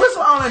 what's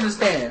what I don't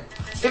understand?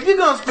 If you're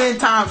gonna spend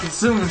time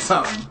consuming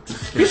something,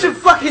 you should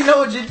fucking know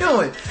what you're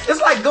doing.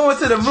 It's like going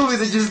to the movies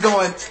and just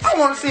going, I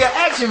want to see an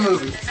action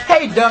movie.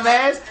 Hey,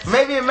 dumbass,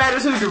 maybe it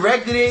matters who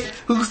directed it,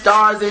 who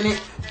stars in it.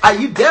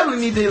 You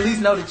definitely need to at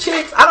least know the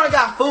chicks. I done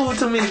got fooled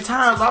too many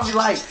times. I'll be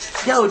like,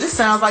 yo, this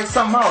sounds like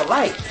something I would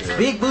like. Yeah.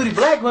 Big booty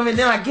black women.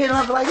 Then I get it and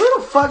I'll be like, who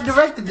the fuck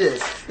directed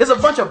this? It's a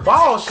bunch of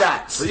ball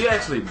shots. So you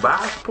actually buy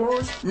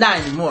porn? Not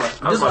anymore.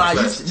 I was This about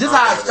to is say.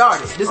 how I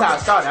started. This is how I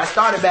started. I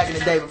started back in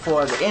the day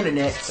before the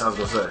internet. I was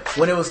gonna say.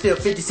 When it was still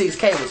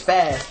 56K was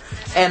fast.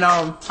 And so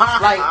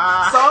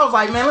I was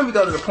like, man, let me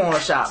go to the porn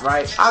shop,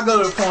 right? I'll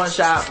go to the porn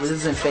shop. This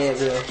is in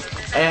Fayetteville.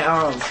 And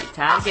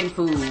Tired of getting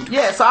food.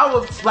 yeah, so I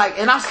was like,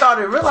 and I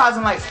started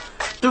realizing like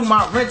through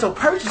my rental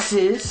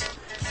purchases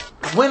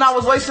when I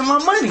was wasting my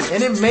money,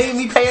 and it made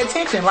me pay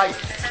attention. Like,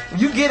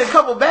 you get a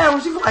couple bad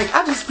ones, you be like,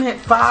 I just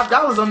spent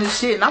 $5 on this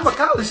shit, and I'm a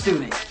college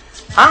student.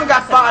 I don't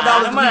got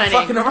 $5 to be money.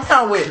 fucking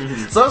around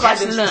with. So it's like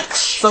That's this, lunch.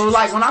 so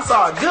like when I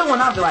saw a good one,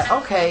 I'd be like,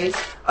 okay,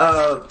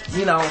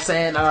 you know what I'm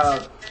saying,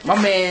 my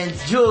man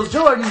Jules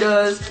Jordan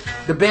does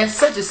the best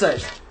such and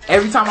such.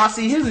 Every time I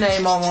see his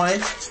name on one,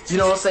 you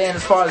know what I'm saying,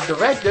 as far as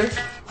director,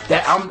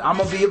 that I'm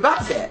gonna be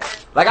about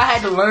that. Like, I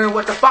had to learn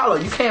what to follow.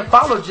 You can't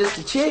follow just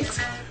the chicks,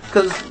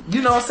 cause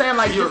you know what I'm saying,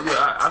 like,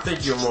 I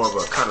think you're more of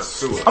a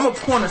connoisseur. I'm a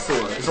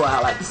pornosaur, is what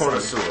I like to say.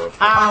 Connoisseur.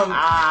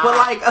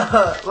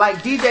 But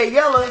like DJ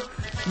Yella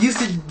used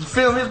to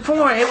film his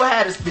porn, it would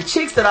have the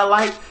chicks that I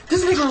like.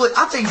 This nigga would,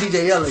 I think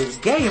DJ Yella is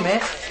gay,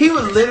 man. He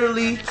would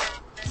literally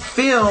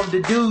film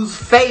the dude's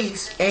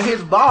face and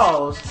his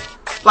balls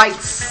like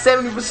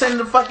 70% of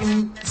the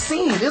fucking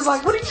scene. It's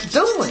like, what are you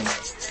doing?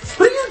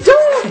 What are you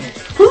doing?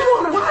 Who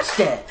wanna watch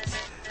that?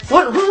 Who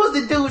was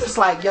the dude that's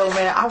like, yo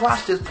man, I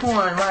watched this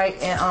porn, right?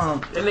 And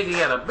That nigga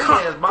got a big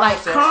ass ball like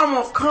sack.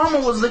 Karma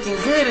was looking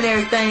good and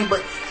everything,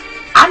 but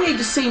I need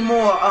to see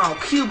more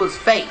Cuba's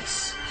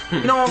face.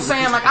 You know what I'm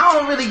saying? Like, I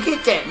don't really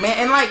get that, man.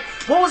 And like,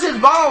 what was his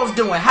balls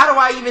doing? How do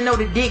I even know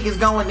the dick is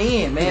going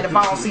in, man, if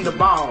I don't see the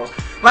balls?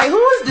 Like,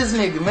 who is this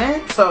nigga,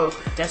 man? So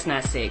That's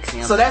not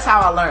sexy. so that's how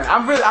I learned.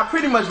 I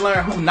pretty much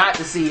learned who not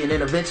to see, and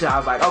then eventually I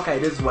was like, okay,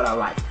 this is what I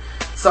like.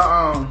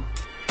 So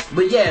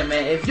but yeah,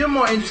 man, if you're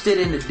more interested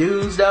in the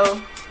dudes though,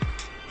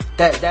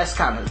 That's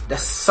something.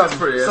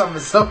 Something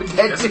so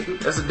that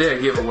That's a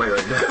dead giveaway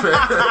right there.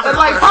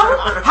 like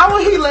how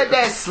would he let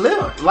that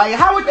slip? Like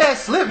how would that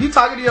slip? You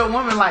talking to your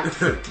woman like,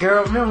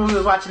 girl, remember we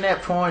was watching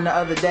that porn the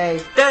other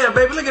day? Damn,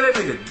 baby, look at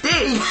that nigga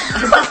dick.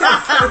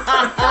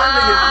 That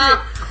nigga dick.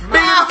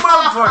 Big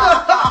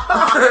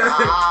motherfucker.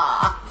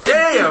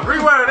 Damn,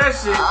 rewind that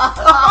shit.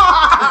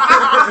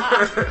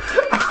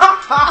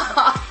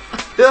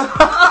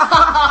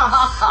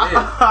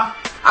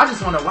 I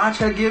just want to watch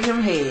her give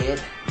him head.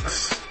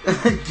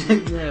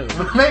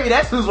 Maybe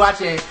that's who's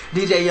watching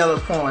DJ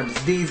Yellow's porn.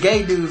 These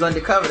gay dudes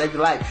undercover. They be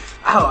like,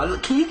 "Oh,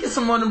 can you get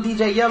some more of them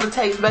DJ Yellow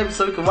tapes, baby,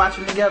 so we can watch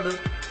them together?"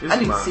 I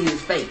need to see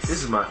his face.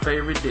 This is my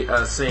favorite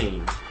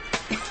scene.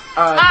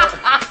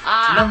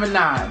 Number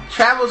 9,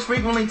 travels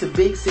frequently to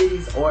big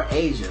cities or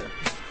Asia.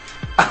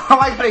 I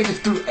like how they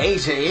just threw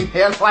Asia in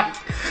there, like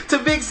to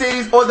big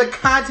cities or the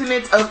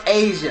continent of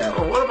Asia.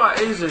 Oh, what about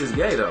Asia is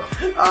gay though?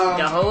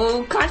 The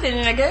whole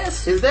continent, I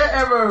guess. Is there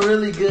ever a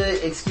really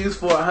good excuse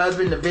for a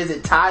husband to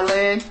visit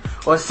Thailand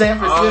or San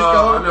Francisco?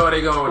 Oh, I know where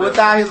they going with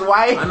without his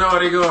wife? I know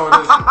where they going with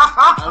this one.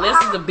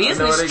 Unless it's a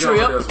business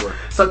trip.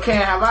 So, Ken,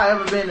 have I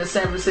ever been to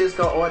San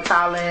Francisco or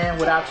Thailand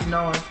without you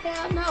knowing?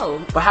 Yeah, I know.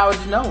 But how would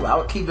you know? I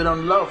would keep it on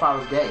the low if I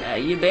was gay.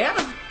 You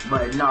better.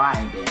 But no, I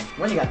ain't been.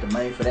 When you got the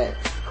money for that?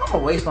 I'm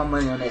gonna waste my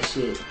money on that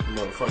shit.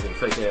 Motherfucking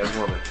fake ass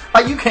woman.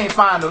 Like you can't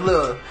find a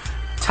little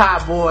Thai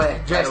boy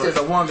dressed as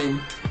a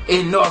woman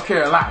in North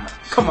Carolina.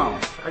 Come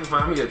on. I can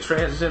find me a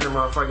transgender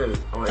motherfucker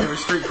on every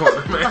street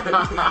corner, man.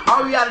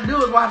 All you gotta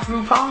do is watch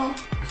RuPaul.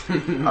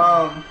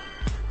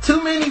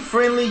 Too many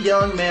friendly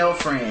young male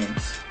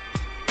friends.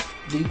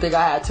 Do you think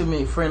I had too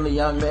many friendly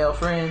young male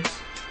friends?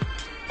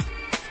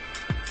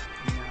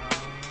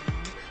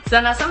 So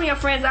now some of your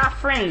friends are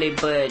friendly,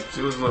 but she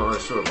was a little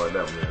unsure about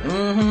that one.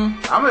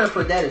 Mm-hmm. I'm gonna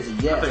put that as a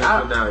yes. I think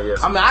I put down a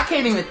yes. I mean, I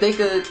can't even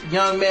think of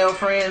young male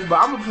friends, but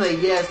I'm gonna play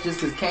yes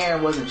just because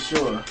Karen wasn't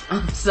sure.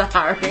 I'm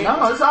sorry.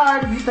 No, it's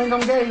alright if you think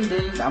I'm gay.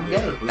 Then I'm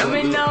gay. I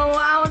mean, no,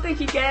 I don't think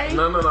you're gay.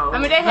 No. I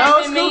mean, they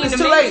have been mean to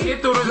me. Let's get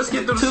through the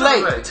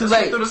survey. Too late. Let's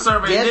get through the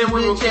survey, Yes, and then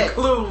we will check.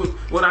 conclude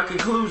with our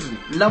conclusion.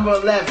 Number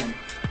 11.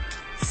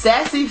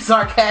 Sassy,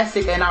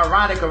 sarcastic, and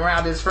ironic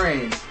around his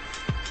friends.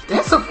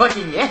 That's a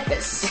fucking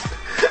yes.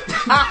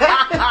 You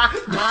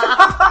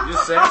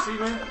sassy,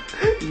 man?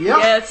 Yep.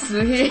 Yes,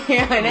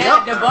 yeah, and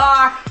at the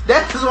bar.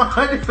 That's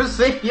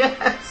 100%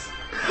 yes.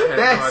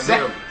 That's no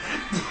idea.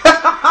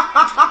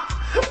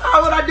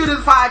 How would I do this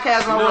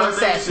podcast when I You know want what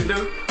to I think sassy? we should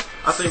do?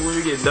 I think when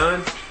we get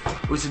done,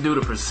 we should do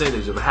the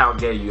percentage of how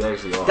gay you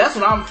actually are. That's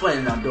what I'm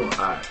planning on doing.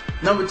 Alright.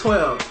 Number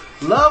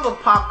 12. Love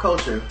of pop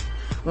culture.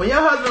 When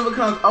your husband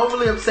becomes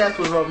overly obsessed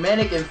with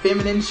romantic and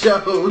feminine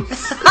shows,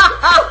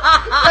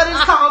 that is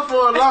called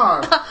for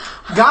alarm.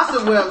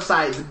 Gossip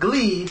websites,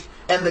 Glee,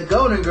 and The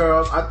Golden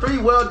Girls are 3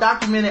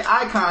 well-documented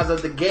icons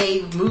of the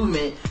gay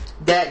movement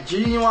that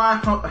genuine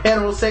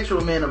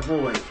heterosexual men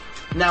avoid.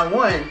 Now,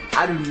 1,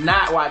 I do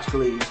not watch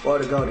Glee or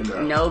The Golden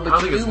Girls. No,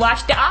 but you do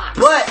watch the ops.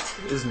 But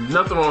there's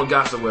nothing on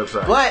gossip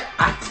website. But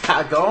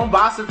I go on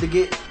Gossip to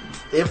get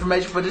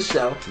information for the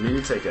show. Me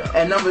to take out.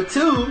 And number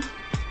 2,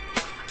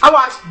 I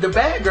watched The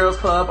Bad Girls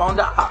Club on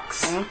the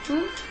Ox.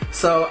 Mm-hmm.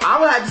 So I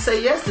would have to say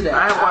yes to that.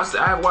 I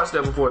have watched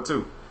that before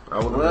too.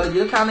 Well,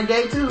 you're kind of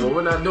gay too. Well,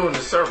 we're not doing the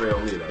survey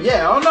on me though.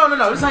 Yeah. Oh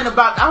no. This ain't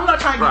about. I'm not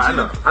trying to get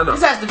you. I know.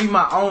 This has to be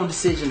my own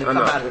decision to come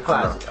out of the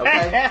closet.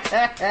 Okay.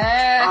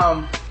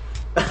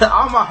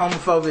 All my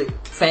homophobic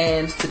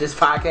fans to this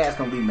podcast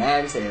gonna be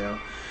mad as hell.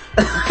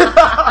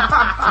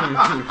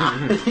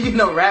 You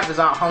know, rappers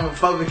are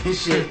homophobic and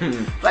shit.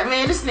 Like,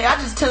 man, this nigga, I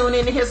just tuned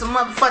in to hear some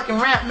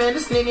motherfucking rap, man.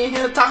 This nigga in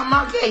here talking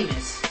about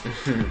gayness.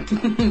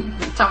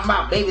 Talking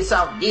about baby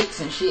soft dicks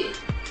and shit.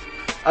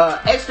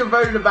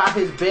 Extroverted about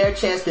his bare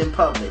chest in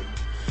public.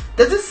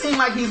 Does it seem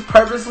like he's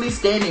purposely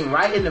standing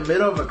right in the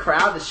middle of a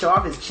crowd to show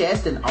off his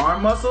chest and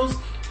arm muscles,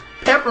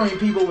 peppering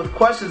people with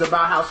questions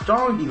about how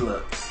strong he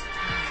looks?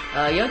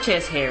 Your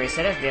chest hairy,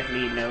 so that's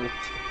definitely a no.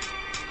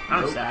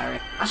 I'm sorry.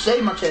 I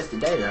shaved my chest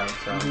today though,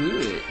 so.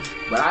 Good.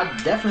 But I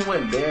definitely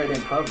wouldn't bear it in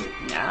public.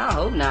 Nah, I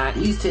hope not.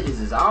 These titties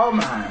is all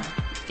mine.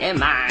 And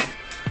mine.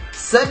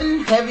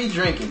 Sudden heavy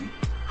drinking.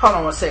 Hold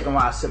on 1 second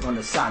while I sip on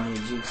the Samia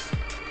juice.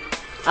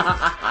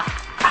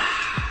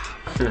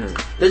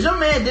 Does your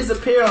man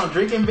disappear on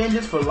drinking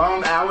binges for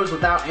long hours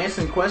without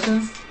answering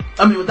questions?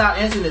 Without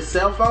answering his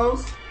cell phone?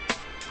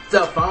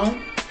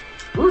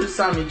 Ooh, the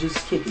Samia juice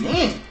is kicking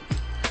in.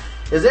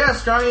 Is there a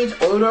strange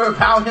odor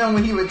about him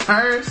when he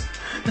returns?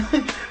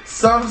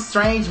 Some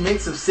strange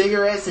mix of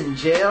cigarettes and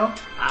gel?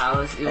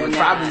 And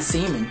probably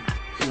semen.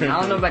 I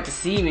don't know about the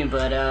semen,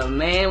 but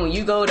man, when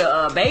you go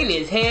to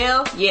Bailey's,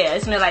 hell yeah,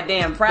 it smells like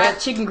damn fried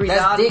chicken grease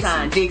all the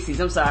time.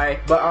 Dixie's, I'm sorry.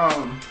 But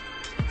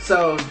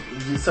so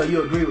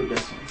you agree with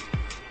this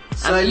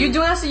one? You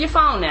do answer your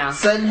phone now.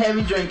 Sudden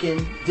heavy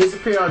drinking,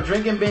 disappear on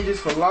drinking binges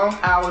for long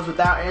hours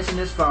without answering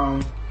his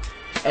phone,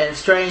 and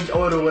strange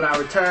odor when I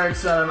returned,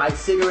 smelling like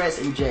cigarettes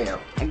in jail.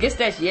 I guess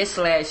that's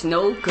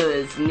yes/no,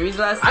 because the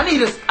reason I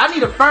need a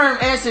firm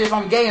answer if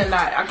I'm gay or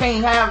not. I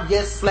can't have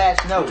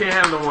yes/no. You can't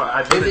have no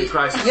identity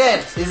crisis.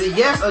 Yes. Is it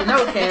yes or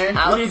no, Karen?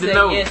 I We would need say to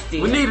know. yes,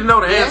 dear. We need to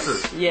know the Yes?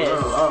 answers. Yes.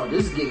 Oh,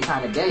 this is getting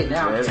kind of gay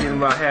now. Yeah, it's getting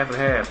about half and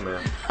half,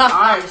 man.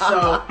 Alright,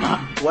 so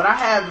what I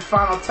have the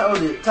final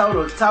tally.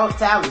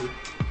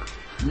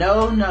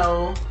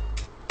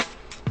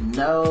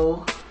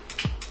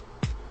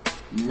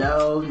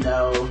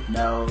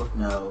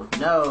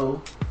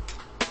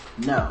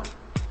 No.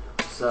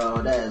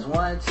 So that is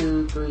 1,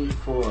 2, 3,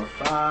 4,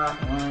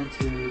 5. 1,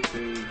 2,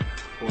 3,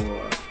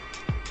 4.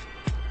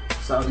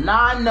 So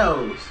 9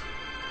 no's.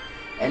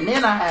 And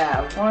then I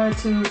have 1,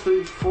 2,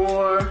 3,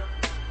 4,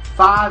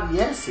 5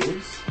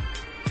 yeses.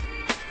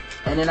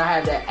 And then I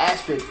have that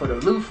asterisk for the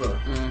loofah.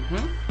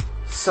 Mm-hmm.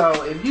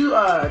 So if you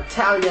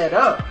tally that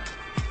up,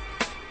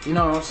 you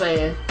know what I'm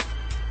saying,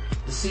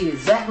 to see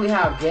exactly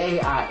how gay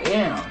I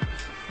am.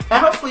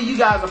 And hopefully you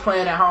guys are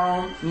playing at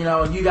home, you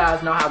know, you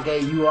guys know how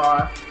gay you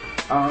are.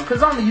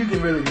 Because only you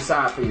can really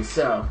decide for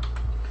yourself.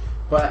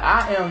 But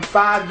I am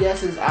 5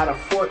 yeses out of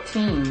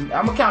 14.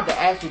 I'm going to count the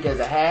asterisk as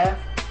a half.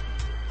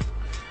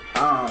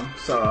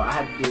 So I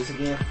have to do this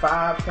again.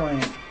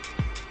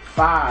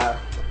 5.5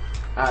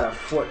 out of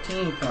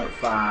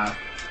 14.5.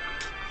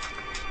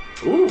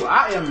 Ooh,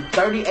 I am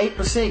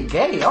 38%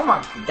 gay. Oh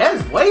my, that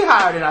is way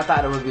higher than I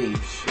thought it would be.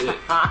 Shit.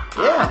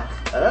 Yeah.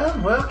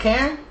 Well,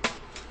 Karen,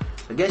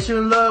 I guess you're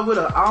in love with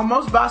an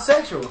almost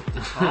bisexual.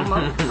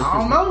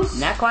 Almost.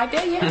 Not quite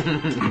there yet.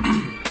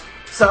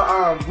 So,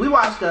 we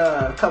watched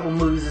a couple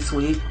movies this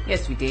week.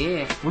 Yes, we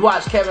did. We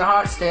watched Kevin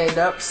Hart stand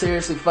up,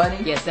 Seriously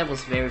Funny. Yes, that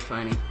was very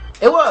funny.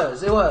 It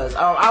was.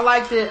 I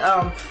liked it.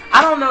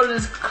 I don't know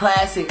this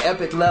classic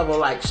epic level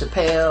like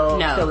Chappelle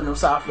killing him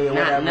softly or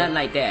whatever. Nothing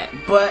like that.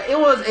 But it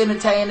was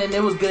entertaining.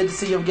 It was good to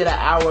see him get an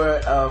hour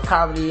of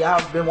comedy.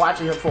 I've been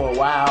watching him for a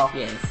while.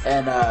 Yes.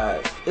 And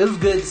it was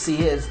good to see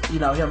him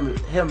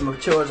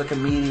mature as a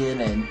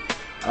comedian, and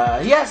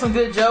he had some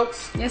good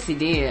jokes. Yes, he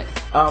did.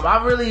 What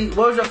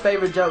was your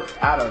favorite joke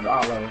out of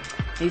all of them?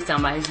 He's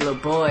talking about his little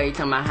boy. He's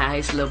talking about how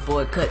his little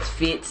boy cuts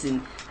fits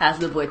and how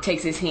his little boy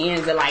takes his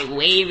hands and like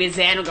wave his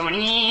hand and going.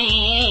 Yeah,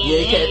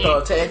 he can't throw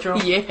a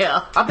tantrum.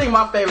 Yeah. I think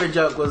my favorite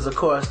joke was, of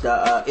course,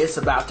 the "It's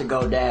About to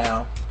Go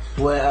Down."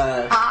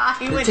 Where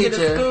he the went teacher, to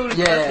the school to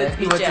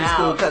he went to the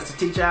school to cuss the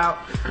teacher out.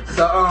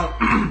 So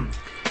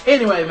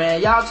anyway, man,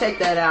 y'all check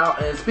that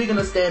out. And speaking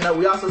of stand up,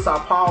 we also saw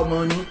Paul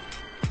Mooney.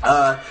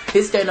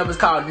 His stand up is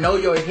called Know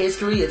Your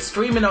History. It's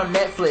streaming on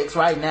Netflix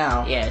right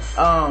now. Yes.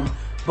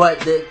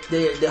 But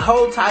the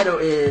whole title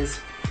is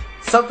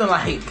something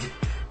like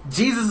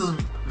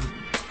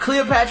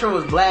Cleopatra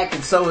was black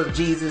and so was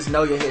Jesus.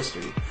 Know Your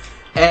History.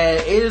 And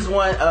it is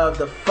one of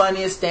the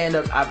funniest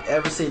stand-ups I've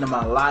ever seen in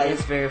my life.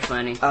 It's very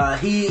funny.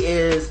 He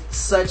is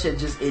such a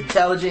just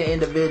intelligent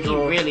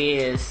individual. He really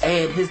is.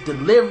 And his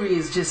delivery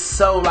is just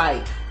so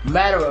like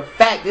matter of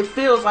fact. It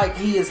feels like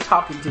he is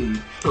talking to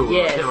you.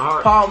 Yes. Kevin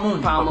Hart. Paul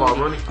Mooney. Paul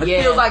Mooney. It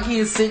Yeah. feels like he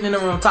is sitting in the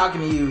room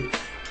talking to you,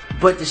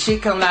 but the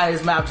shit coming out of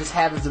his mouth just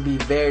happens to be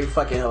very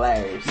fucking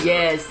hilarious.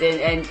 Yes,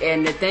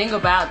 and the thing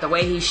about the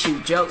way he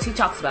shoot jokes, he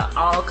talks about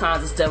all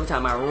kinds of stuff. We're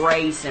talking about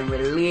race and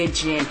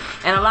religion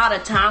and a lot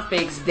of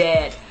topics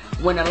that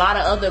when a lot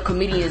of other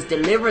comedians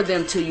deliver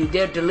them to you,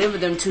 they'll deliver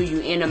them to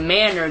you in a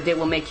manner that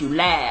will make you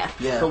laugh.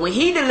 Yeah. But when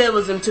he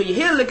delivers them to you,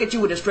 he'll look at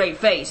you with a straight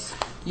face.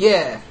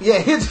 Yeah,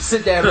 he'll just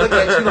sit there and look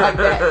at you like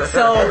that.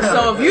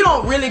 So if you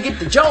don't really get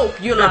the joke,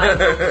 you're like,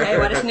 okay,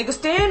 why this nigga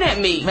staring at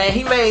me? Man,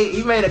 he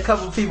made a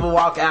couple people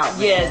walk out.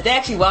 Man. Yes, they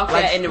actually walk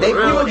out in the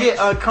people room. get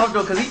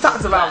uncomfortable because he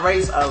talks about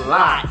race a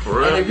lot.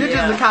 And if you're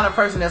just the kind of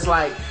person that's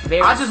like,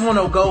 I just want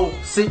to go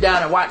sit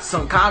down and watch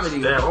some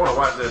comedy. Damn, I want to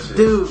watch that shit.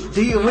 Dude,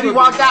 when he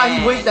walked out,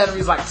 he winked at him.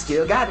 He's like,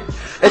 still got it.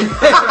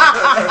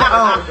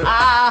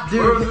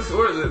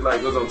 Where is it?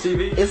 Like, it was on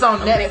TV? It's on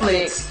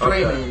Netflix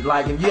streaming. Okay.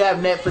 Like, if you have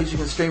Netflix, you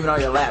can stream it on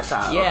your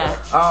laptop. Yeah.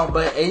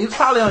 But it's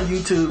probably on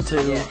YouTube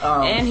too.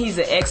 Yeah. And he's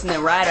an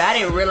excellent writer. I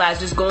didn't realize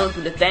just going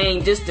through the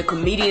thing, just the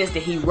comedians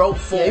that he wrote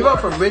for. Yeah, he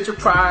wrote for Richard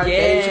Pryor,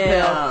 Dave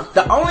Yeah. Chappelle.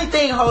 The only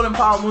thing holding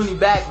Paul Mooney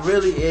back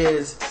really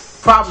is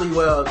probably,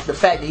 the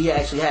fact that he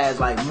actually has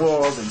like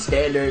morals and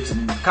standards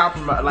and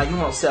compromise. Like, he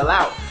won't sell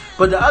out.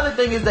 But the other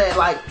thing is that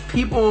like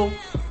people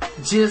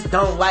just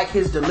don't like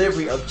his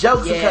delivery of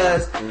jokes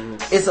because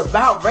it's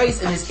about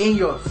race and it's in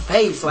your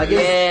face. Like,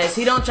 yes,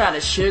 he don't try to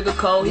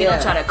sugarcoat. He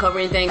don't try to cover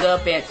anything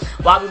up. And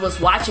while we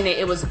was watching it,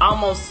 it was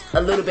almost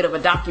a little bit of a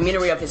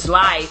documentary of his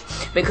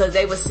life, because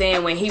they were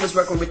saying when he was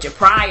working with Richard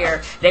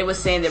Pryor, they were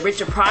saying that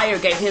Richard Pryor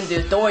gave him the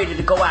authority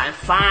to go out and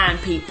find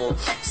people.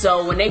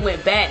 So when they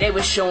went back, they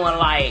were showing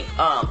like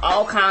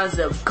all kinds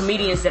of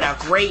comedians that are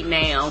great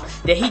now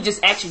that he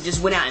just actually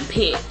just went out and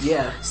picked.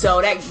 Yeah.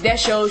 So that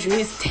shows you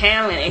his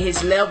talent and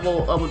his level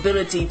level of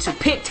ability to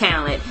pick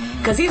talent,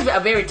 because he's a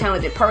very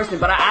talented person.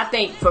 But I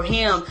think for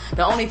him,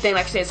 the only thing,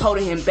 like I said, is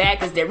holding him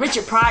back is that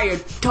Richard Pryor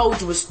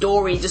told you a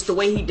story, just the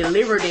way he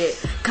delivered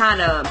it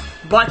kind of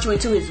brought you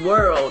into his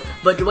world.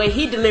 But the way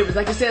he delivers,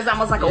 like I said, it's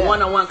almost like a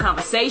one-on-one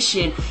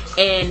conversation,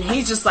 and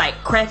he's just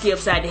like crack you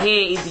upside the head.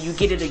 Either you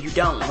get it or you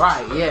don't.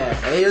 Right, yeah.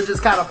 And he'll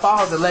just kind of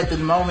pause and let the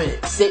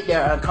moment sit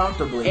there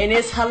uncomfortably. And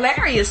it's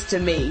hilarious to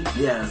me.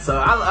 Yeah, so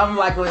I'm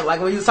like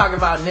when you was talking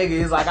about nigga,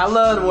 he's like, I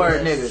love the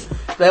word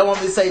nigga. They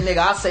want me to say nigga,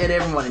 I say it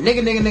every morning.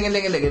 Nigga, nigga, nigga,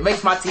 nigga, nigga. It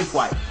makes my teeth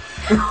white.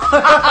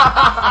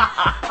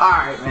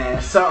 Alright,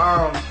 man.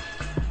 So,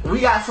 we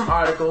got some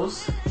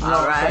articles. You know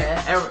what I'm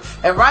saying?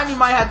 And Rodney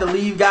might have to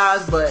leave,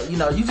 guys, but, you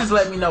know, you just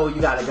let me know where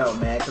you gotta go,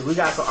 man, because we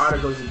got some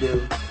articles to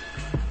do.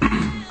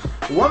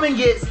 Woman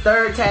gets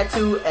third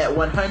tattoo at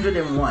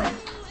 101.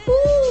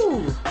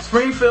 Ooh.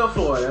 Springfield,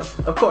 Florida.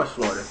 Of course,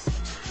 Florida.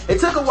 It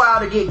took a while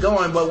to get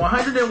going, but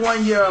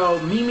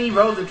 101-year-old Mimi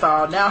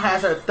Rosenthal now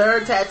has her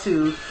third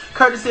tattoo,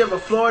 courtesy of a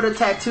Florida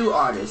tattoo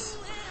artist.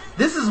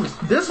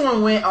 This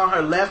one went on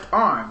her left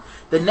arm.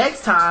 The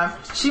next time,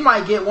 she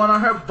might get one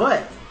on her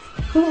butt.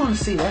 Who wants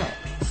to see that?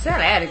 Say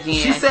that again.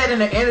 She said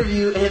in an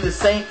interview in the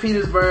St.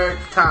 Petersburg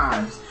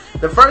Times,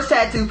 the first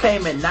tattoo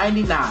came in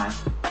 99.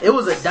 It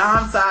was a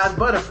dime-sized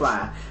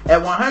butterfly.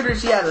 At 100,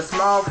 she has a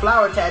small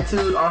flower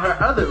tattooed on her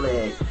other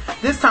leg.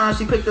 This time,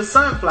 she picked a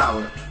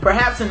sunflower,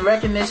 perhaps in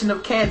recognition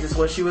of Kansas,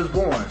 where she was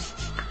born.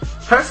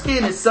 Her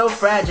skin is so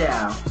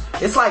fragile.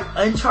 It's like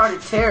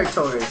uncharted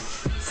territory,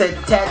 said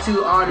the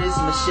tattoo artist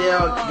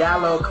Michelle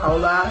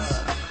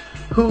Gallo-Colas,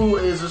 who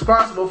is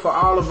responsible for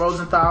all of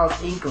Rosenthal's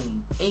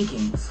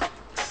inkings.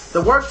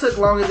 The work took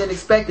longer than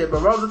expected,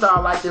 but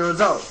Rosenthal liked the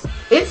results.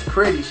 It's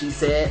pretty, she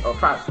said,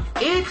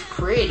 it's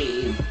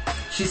pretty,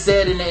 she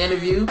said in the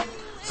interview.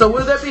 So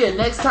will there be a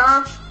next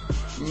time?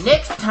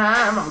 Next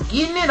time, I'm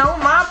getting it on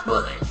my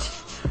butt,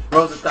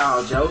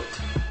 Rosenthal joked.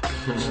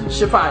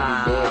 She'll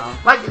probably be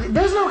dead. Like,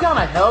 there's no kind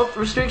of health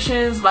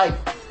restrictions. Like,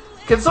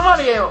 can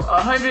somebody at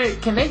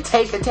 100, can they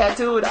take a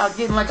tattoo without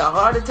getting like a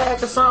heart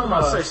attack or something?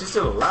 I say she's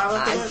still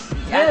alive after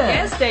that? I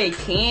guess they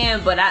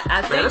can, but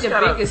I think the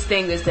biggest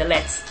thing is the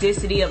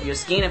elasticity of your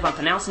skin, if I'm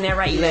pronouncing that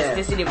right,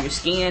 elasticity of your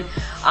skin,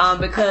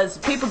 because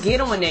people get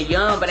them when they're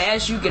young, but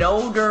as you get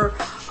older,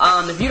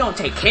 if you don't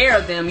take care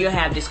of them, you'll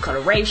have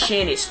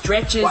discoloration, it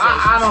stretches. Well,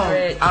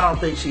 I don't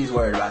think she's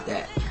worried about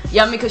that.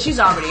 Yeah, I mean, because she's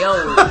already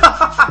old.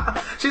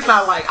 She's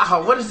not like,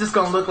 oh, what is this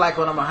going to look like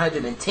when I'm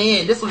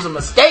 110? This was a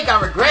mistake.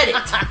 I regret it.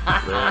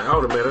 Man, I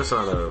would have made her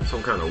sign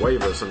some kind of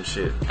waiver or some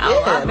shit.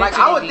 Yeah, like,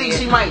 I would think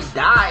she might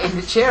die in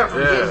the chair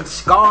from getting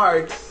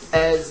scarred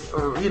as,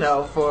 you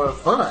know, for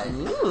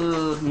fun.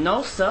 Ooh,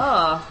 no, sir.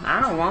 I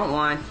don't want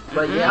one.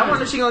 But yeah, I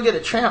wonder if she's going to get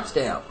a tramp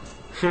stamp.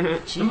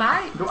 She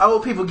might. The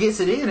old people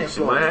gets it in She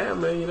might have,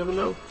 man. You never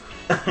know.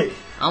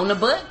 On the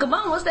butt? Come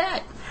on, what's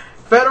that?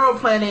 Federal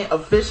planning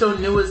official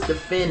newest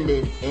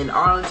defendant in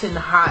Arlington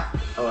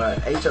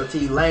HOT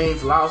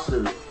Lane's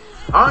lawsuit.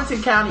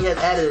 Arlington County has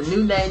added a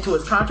new name to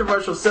its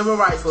controversial civil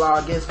rights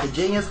law against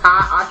Virginia's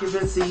high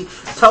occupancy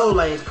toll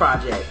lanes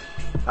project.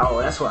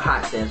 Oh, that's what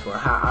HOT stands for,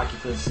 high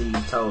occupancy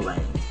toll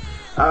lanes.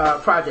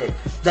 Project.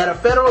 That a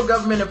federal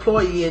government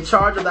employee in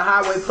charge of the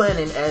highway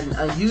planning an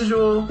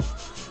unusual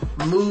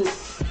move,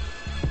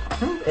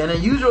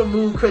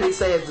 critics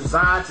say is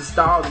designed to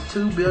stall the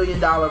 $2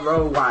 billion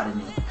road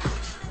widening.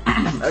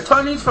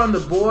 Attorneys from the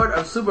Board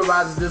of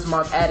Supervisors this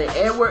month added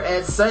Edward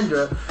S.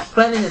 Sundra,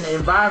 planning and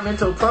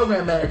environmental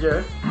program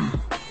manager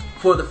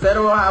for the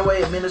Federal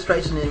Highway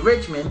Administration in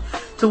Richmond,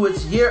 to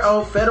its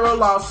year-old federal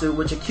lawsuit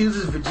which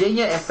accuses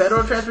Virginia and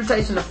federal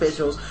transportation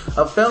officials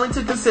of failing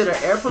to consider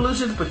air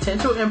pollution's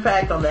potential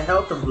impact on the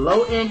health of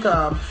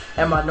low-income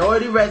and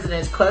minority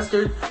residents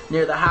clustered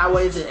near the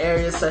highways in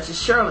areas such as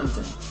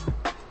Shirlington.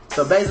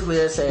 So basically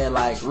they're saying,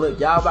 like, look,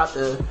 y'all about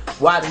to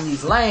widen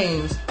these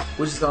lanes,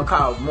 which is going to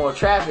cause more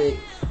traffic,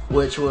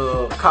 which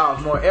will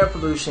cause more air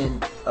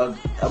pollution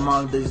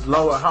among these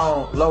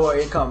lower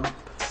income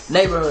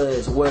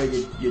neighborhoods where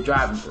you're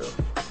driving through.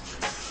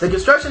 The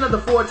construction of the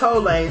 4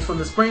 toll lanes from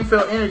the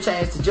Springfield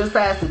interchange to just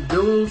past the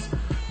Duels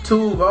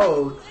Tool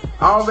Road,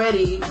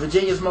 already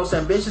Virginia's most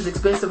ambitious,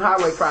 expensive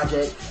highway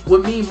project,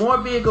 would mean more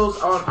vehicles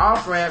on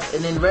off-ramps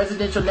and in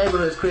residential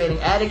neighborhoods, creating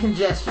added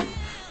congestion.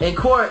 In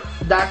court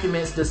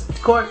documents,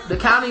 the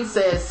county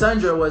says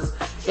Sundra was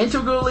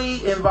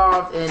integrally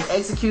involved and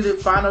executed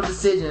final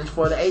decisions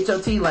for the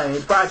HOT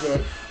Lanes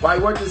project while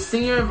he worked as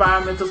senior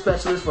environmental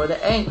specialist for the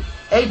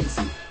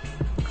agency.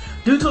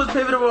 Due to his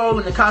pivotal role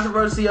in the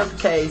controversy of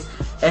the case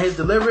and his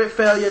deliberate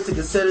failure to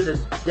consider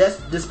the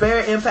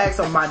disparate impacts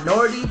on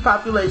minority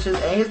populations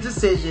and his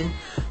decision,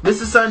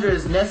 Mr. Sundra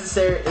is a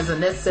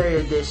necessary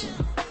addition.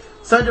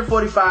 Sundra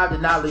 45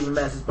 did not leave a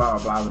message, blah,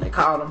 blah, blah, when they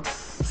called him.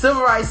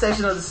 Civil rights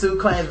section of the suit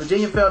claims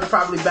Virginia failed to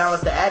properly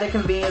balance the added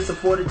convenience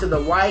afforded to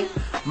the white,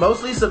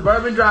 mostly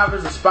suburban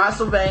drivers of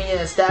Spotsylvania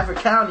and Stafford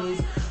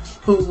counties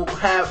who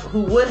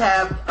would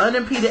have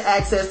unimpeded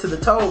access to the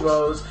toll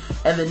roads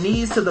and the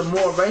needs to the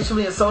more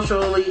racially and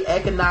socially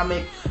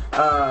economic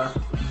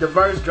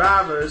diverse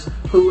drivers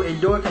who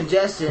endure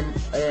congestion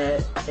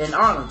in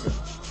Arlington.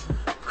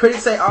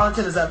 Critics say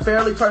Arlington is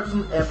unfairly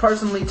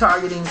personally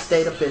targeting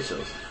state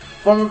officials.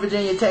 Former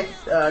Virginia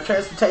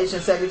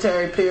Transportation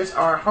Secretary Pierce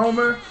R.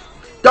 Homer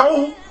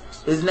Dole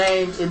is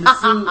named in the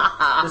suit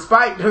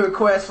despite the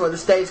request for the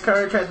state's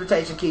current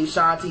transportation chief,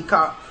 Sean T.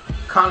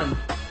 Connaughton,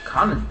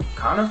 I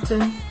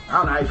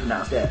don't know how you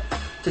pronounce that,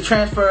 to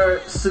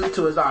transfer suit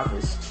to his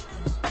office.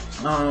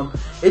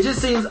 It just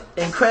seems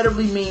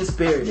incredibly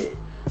mean-spirited,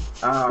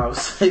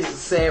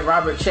 said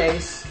Robert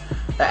Chase,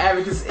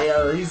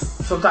 he's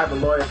some type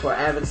of lawyer for an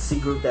advocacy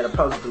group that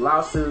opposes the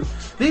lawsuit.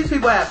 These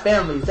people have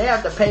families. They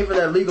have to pay for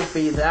their legal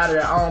fees out of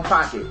their own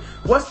pocket.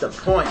 What's the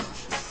point?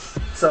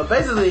 So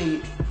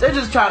basically,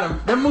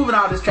 they're moving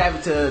all this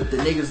traffic to the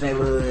niggas'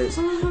 neighborhoods.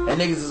 And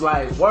niggas is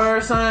like,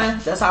 word, son,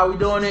 that's how we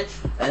doing it.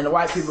 And the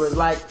white people is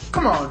like,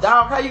 come on,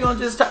 dog, how you gonna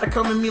just try to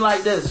come at me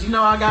like this? You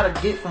know I gotta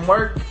get from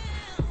work,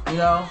 you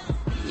know?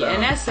 So. Yeah,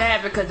 and that's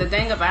sad because the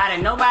thing about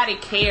it, nobody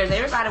cares.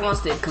 Everybody wants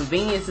the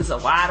conveniences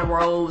of wider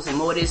roads and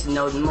more this and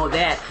more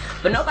that.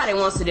 But nobody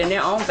wants it in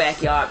their own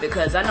backyard,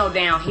 because I know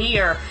down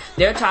here,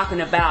 they're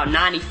talking about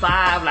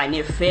 95, like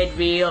near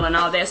Fayetteville and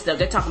all that stuff.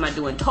 They're talking about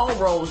doing toll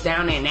roads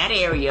down there in that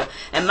area.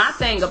 And my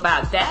thing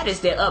about that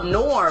is that up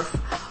north,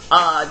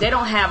 they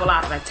don't have a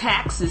lot of the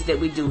taxes that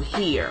we do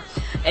here.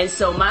 And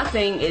so my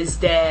thing is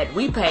that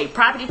we pay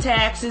property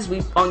taxes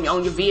on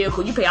your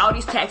vehicle. You pay all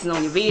these taxes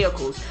on your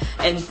vehicles,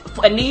 and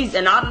a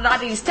lot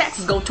of these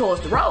taxes go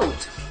towards the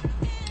roads.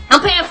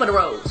 I'm paying for the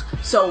roads,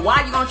 so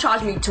why are you gonna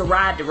charge me to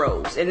ride the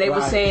roads? And they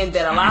were saying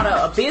that a lot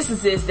of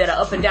businesses that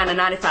are up and down the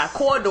 95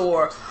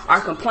 corridor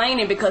are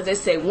complaining because they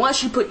say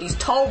once you put these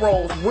toll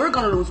roads, we're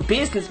gonna lose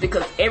business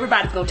because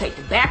everybody's gonna take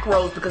the back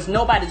roads because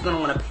nobody's gonna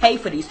want to pay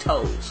for these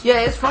tolls. Yeah,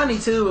 it's funny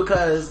too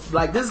because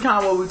like this is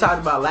kind of what we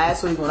talked about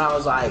last week when I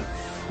was like,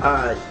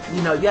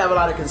 you have a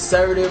lot of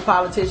conservative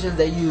politicians,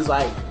 they use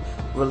like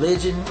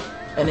religion,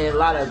 and then a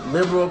lot of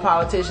liberal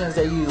politicians,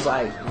 they use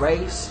like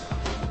race.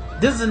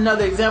 This is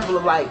another example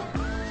of like,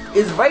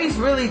 is race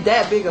really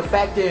that big a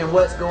factor in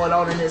what's going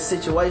on in this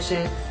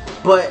situation?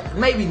 But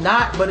maybe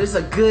not, but it's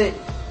a good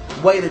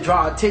way to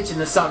draw attention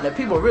to something that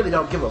people really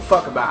don't give a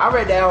fuck about. I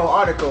read that whole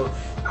article.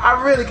 I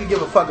really could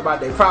give a fuck about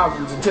their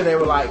problems until they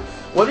were like,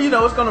 well,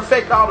 it's going to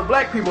affect all the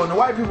black people and the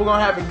white people going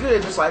to have it good.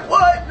 And it's like,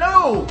 what?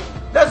 No!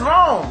 That's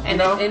wrong. And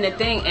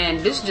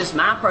this is just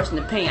my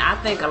personal opinion. I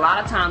think a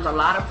lot of times a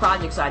lot of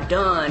projects are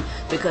done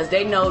because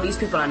they know these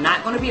people are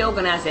not going to be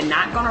organized, they're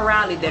not going to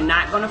rally, they're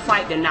not going to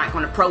fight, they're not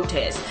going to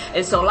protest.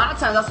 And so a lot of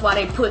times that's why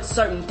they put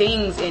certain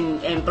things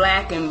in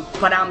black and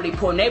predominantly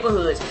poor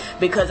neighborhoods,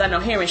 because I know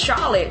here in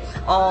Charlotte,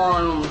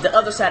 on the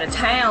other side of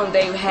town,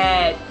 they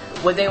had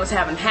where they was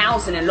having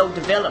housing and low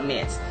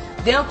developments.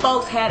 Them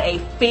folks had a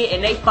fit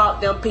and they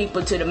fought them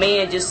people till the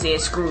man just said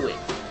screw it.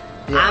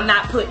 Yeah. I'm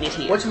not putting it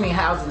here. What you mean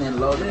housing and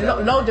low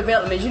development? Low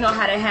development. You know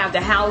how they have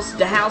the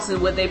houses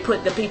where they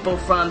put the people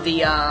from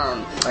the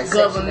like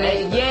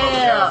government.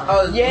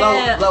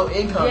 Low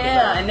income.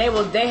 Yeah, and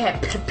they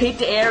had picked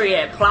the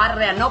area and plotted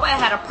it out. Nobody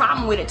had a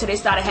problem with it till they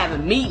started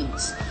having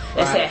meetings.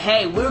 They said,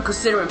 hey, we're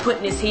considering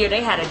putting this here. They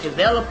had a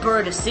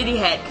developer. The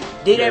city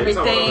did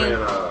everything.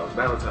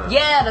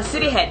 Yeah, the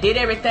city did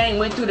everything,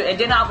 went through and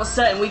then all of a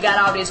sudden we got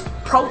all this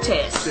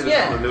protest. On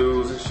the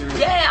news and shit.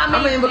 Yeah,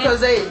 I mean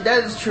because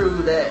that is true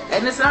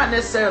and it's not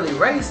necessarily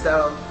race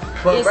though,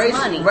 but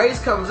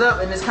race comes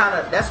up and it's kind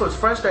of, that's what's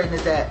frustrating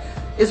is that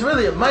it's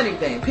really a money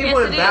thing. People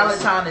in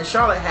Valentine and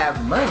Charlotte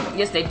have money.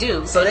 Yes, they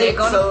do. So they're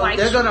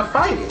gonna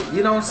fight it.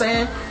 You know what I'm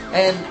saying?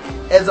 And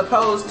as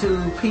opposed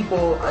to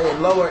people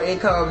in lower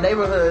income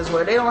neighborhoods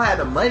where they don't have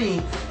the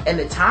money and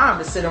the time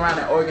to sit around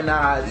and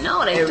organize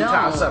every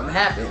time something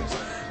happens.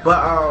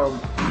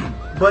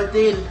 But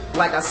then,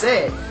 like I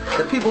said,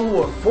 the people who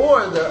were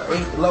for the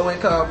low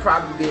income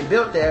property being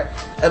built there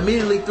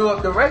immediately threw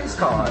up the race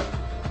card.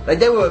 Like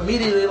they were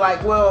immediately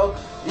like, well,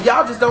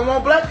 y'all just don't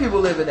want black people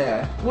living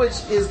there,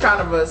 which is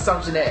kind of an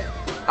assumption that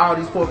all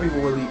these poor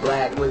people will be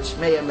black, which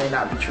may or may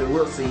not be true.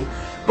 We'll see.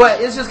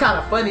 But it's just kind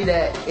of funny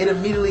that it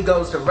immediately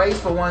goes to race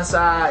for one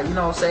side. You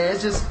know what I'm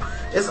saying?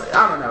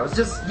 I don't know. It's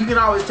just, you can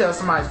always tell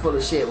somebody's full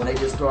of shit when they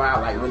just throw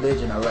out like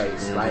religion or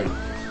race. Mm-hmm. Like,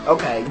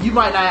 okay, you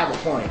might not have a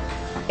point.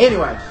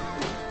 Anyway,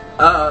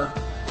 I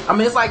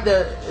mean,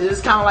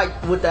 it's kind of like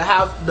with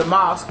the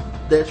mosque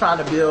they're trying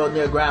to build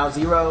near Ground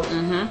Zero,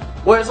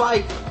 where it's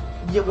like,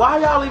 why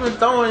y'all even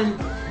throwing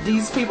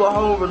these people's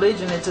whole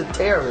religion into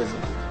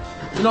terrorism?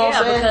 You know what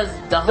I'm saying?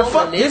 Because the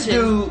whole religion. This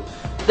dude.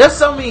 There's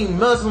so many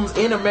Muslims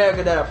in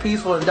America that are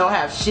peaceful and don't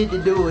have shit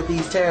to do with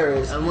these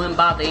terrorists. And wouldn't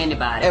bother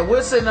anybody. And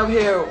we're sitting up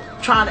here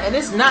and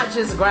it's not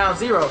just Ground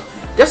Zero.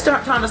 They're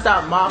trying to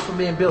stop mosques from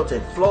being built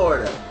in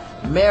Florida,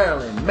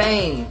 Maryland,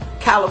 Maine,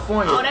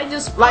 California. Oh, they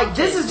just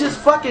this is just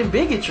fucking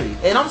bigotry.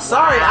 And I'm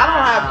sorry,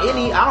 I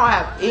don't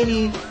have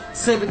any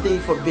sympathy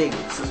for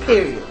bigots.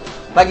 Period.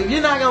 Like if you're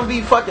not gonna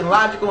be fucking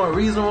logical and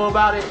reasonable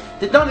about it,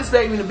 then don't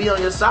expect me to be on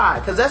your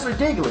side, because that's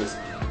ridiculous.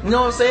 You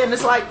know what I'm saying?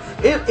 It's like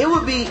it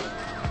would be.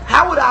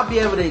 How would I be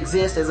able to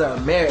exist as an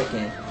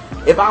American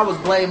if I was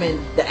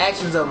blaming the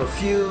actions of a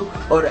few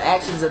or the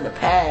actions in the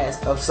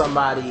past of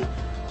somebody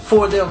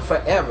for them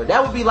forever.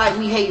 That would be like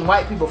me hating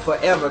white people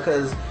forever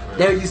because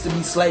there used to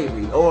be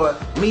slavery, or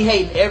me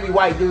hating every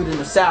white dude in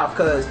the South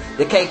because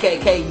the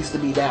KKK used to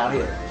be down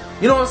here.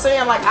 You know what I'm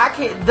saying? Like, I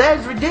can't,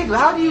 that's ridiculous.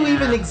 How do you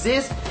even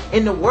exist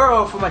in the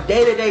world from a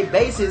day-to-day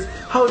basis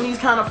holding these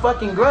kind of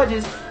fucking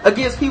grudges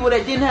against people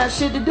that didn't have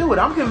shit to do with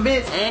it? I'm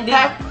convinced And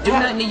didn't do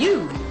nothing to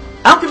you.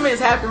 I'm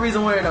convinced half the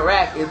reason we're in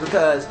Iraq is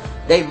because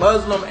they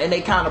Muslim and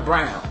they kind of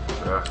brown.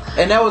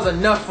 And that was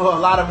enough for a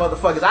lot of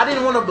motherfuckers. I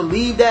didn't want to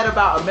believe that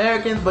about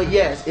Americans, but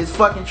yes, it's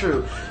fucking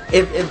true.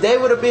 If they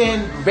would have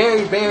been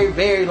very, very,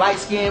 very light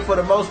skinned for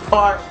the most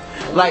part,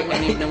 like We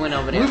wouldn't even went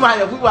over there. we might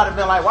have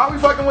been like, why are we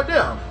fucking with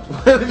them?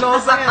 You know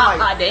what I'm saying?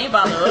 Like, They ain't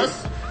bother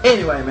us.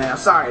 anyway, man, I'm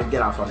sorry to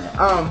get off on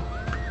that.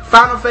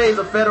 Final phase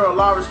of federal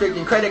law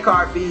restricting credit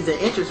card fees and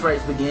interest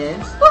rates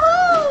begins.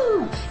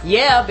 Woohoo!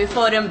 Yeah,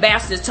 before them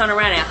bastards turn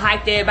around and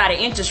hike everybody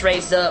interest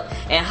rates up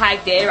and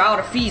hike all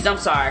the fees,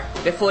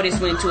 before this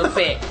went into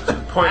effect.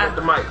 Point at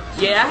the mic.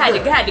 Yeah, I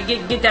had to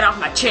get that off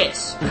my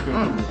chest.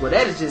 Well,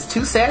 that is just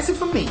too sassy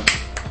for me.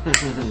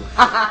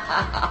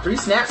 3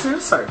 snaps in a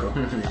circle.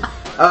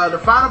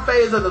 The final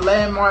phase of the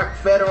landmark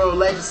federal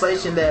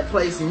legislation that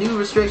placed new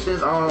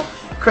restrictions on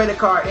credit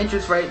card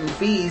interest rate and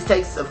fees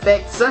takes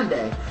effect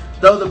Sunday.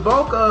 Though the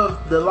bulk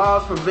of the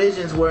law's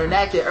provisions were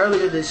enacted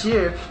earlier this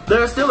year,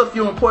 there are still a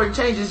few important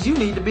changes you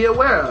need to be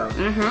aware of.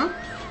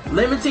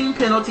 Limiting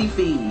penalty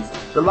fees.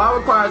 The law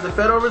requires the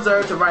Federal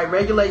Reserve to write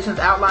regulations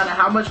outlining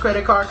how much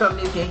credit card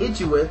companies can hit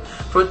you with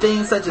for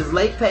things such as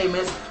late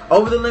payments,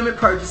 over-the-limit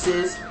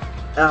purchases,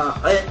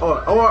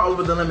 or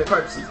over-the-limit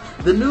purchases.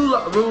 The new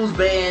rules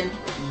ban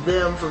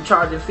them from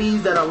charging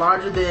fees that are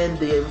larger than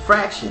the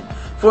infraction.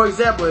 For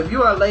example, if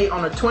you are late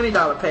on a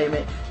 $20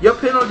 payment, your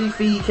penalty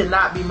fee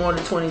cannot be more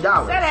than $20. Say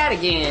that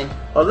again.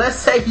 Or let's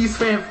say you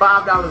spend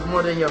 $5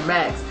 more than your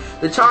max.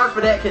 The charge for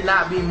that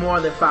cannot be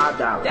more than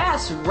 $5.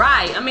 That's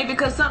right. I mean,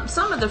 because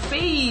some of the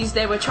fees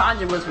they were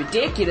charging was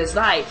ridiculous.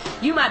 Like,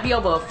 you might be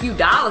over a few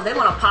dollars. They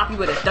want to pop you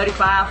with a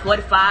 35,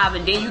 45,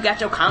 and then you got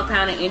your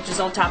compounding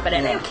interest on top of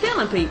that. They're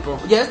killing people.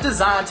 Yeah, it's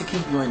designed to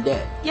keep you in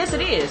debt. Yes,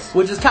 it is.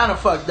 Which is kind of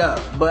fucked up.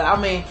 But, I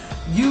mean,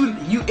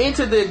 you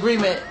enter the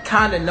agreement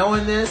kind of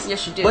knowing this.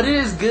 Yes, you do. But it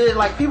is good.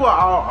 Like, people are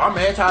all, I'm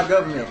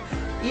anti-government.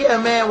 Yeah,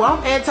 man, well,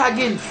 I'm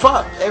anti-getting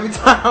fucked every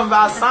time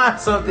I sign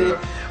something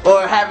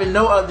or having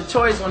no other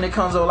choice when it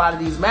comes to a lot of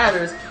these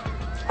matters,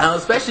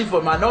 especially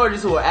for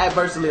minorities who are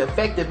adversely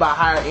affected by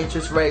higher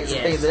interest rates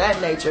and things of that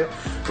nature.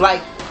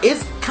 Like,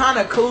 it's kind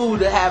of cool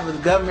to have the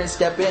government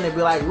step in and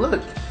be like,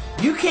 look,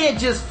 you can't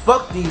just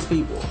fuck these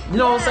people. You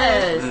know what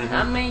I'm saying?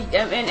 I mean,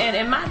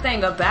 and my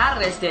thing about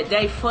it is that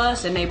they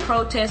fuss and they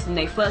protest and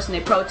they fuss and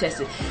they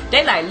protest.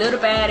 They like little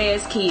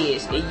badass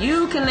kids.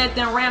 You can let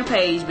them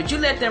rampage, but you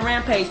let them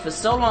rampage for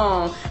so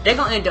long, they're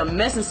going to end up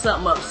messing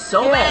something up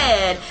so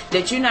bad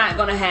that you're not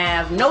going to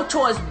have no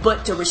choice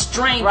but to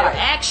restrain their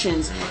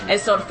actions. And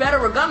so the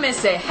federal government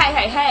said,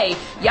 hey,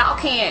 y'all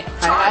can't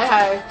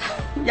charge.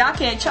 Y'all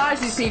can't charge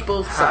these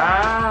people. Sorry,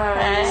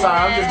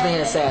 I'm just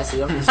being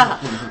sassy.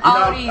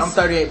 I'm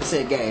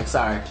 38% gay.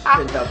 Sorry,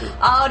 couldn't help it.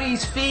 All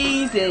these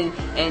fees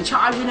and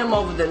charging them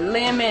over the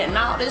limit and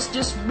all this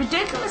just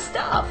ridiculous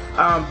stuff.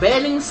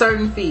 Banning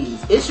certain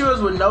fees.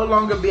 Issuers will no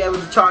longer be able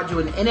to charge you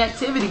an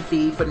inactivity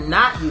fee for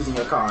not using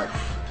your card.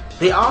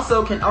 They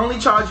also can only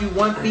charge you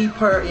one fee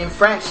per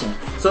infraction.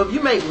 So if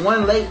you make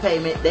one late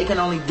payment, they can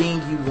only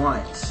ding you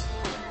once.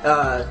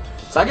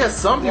 So I guess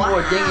some people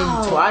are dinging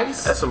you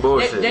twice. That's some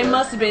bullshit. They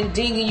must have been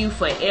dinging you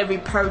for every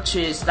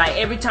purchase, like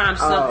every time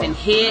something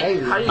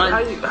hit. How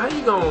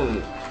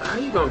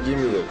you gonna give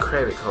me a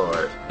credit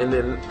card and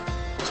then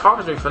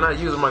charge me for not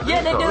using my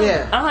credit card? They do.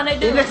 Yeah. They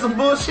do. Isn't that some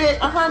bullshit?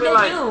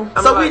 They do.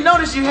 So we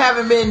noticed you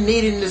haven't been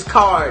needing this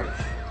card.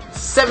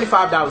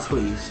 $75,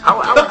 please. I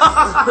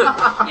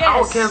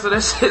would cancel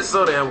that shit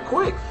so damn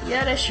quick.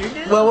 Yeah, that sure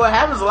do. Well, what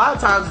happens a lot of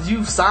times is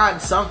you've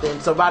signed something,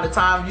 so by the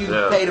time you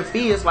pay the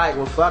fee, it's like,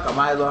 well, fuck, I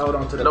might as well hold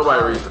on to the Nobody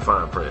card. reads the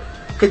fine print.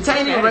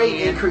 Containing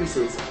rate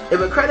increases. If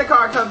a credit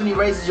card company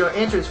raises your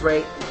interest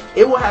rate,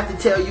 it will have to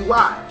tell you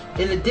why.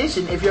 In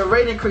addition, if your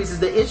rate increases,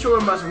 the issuer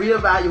must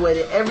reevaluate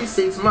it every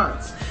 6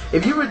 months.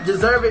 If you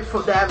deserve it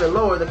to have it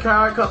lower, the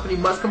card company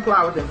must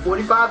comply within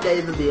 45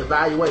 days of the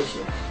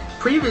evaluation.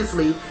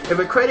 Previously, if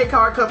a credit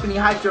card company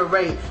hiked your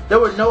rate, there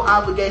were no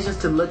obligations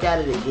to look at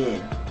it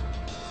again.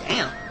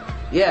 Damn.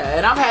 Yeah,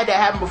 and I've had that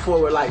happen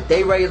before where, like,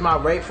 they raised my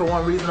rate for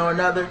one reason or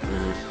another,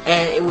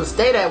 and it would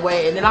stay that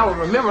way, and then I would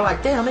remember,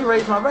 like, damn, they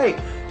raised my rate.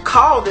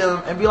 Call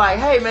them and be like,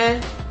 hey,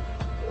 man,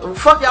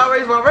 fuck y'all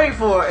raised my rate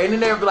for? And then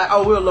they would be like,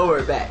 oh, we'll lower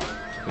it back.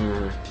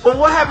 Well,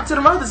 what happened to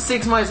them other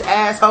 6 months,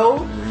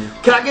 asshole?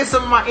 Can I get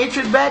some of my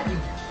interest back, you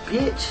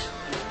bitch?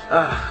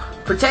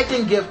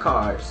 Protecting gift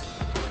cards.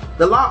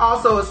 The law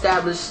also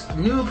established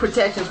new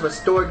protections for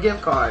stored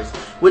gift cards,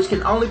 which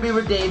can only be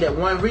redeemed at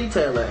one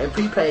retailer, and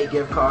prepaid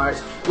gift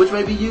cards, which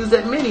may be used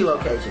at many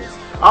locations.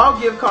 All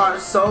gift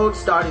cards sold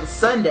starting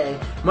Sunday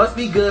must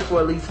be good for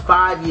at least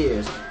 5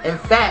 years. In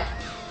fact,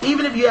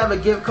 Even if you have a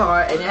gift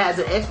card and it has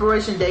an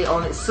expiration date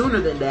on it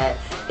sooner than that,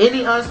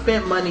 any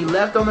unspent money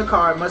left on the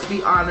card must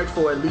be honored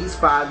for at least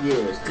 5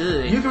 years.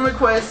 Good. You can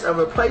request a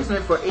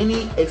replacement for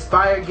any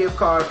expired gift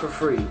card for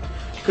free.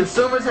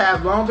 Consumers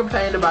have long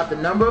complained about the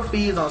number of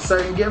fees on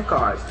certain gift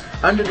cards.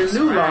 Under the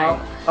new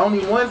law,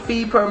 only one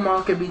fee per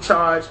month can be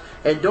charged,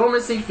 and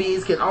dormancy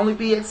fees can only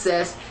be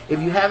accessed if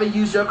you haven't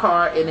used your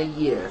card in a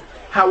year.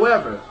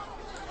 However,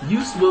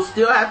 you will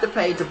still have to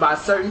pay to buy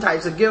certain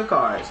types of gift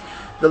cards.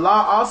 The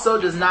law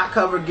also does not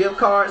cover gift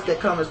cards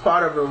that come as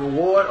part of a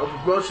reward or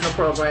promotional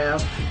program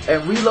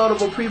and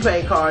reloadable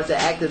prepaid cards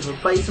that act as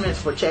replacements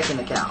for checking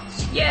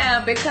accounts. Yeah,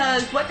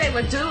 because what they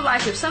would do,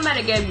 like if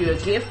somebody gave you a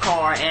gift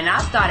card and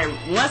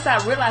once I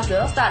realized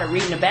that, I started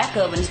reading the back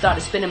of it and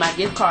started spending my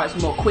gift cards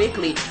more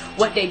quickly.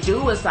 What they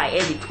do is like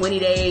every 20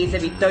 days,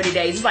 every 30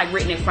 days, it's like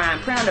written in fine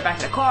print on the back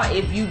of the card.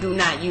 If you do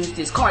not use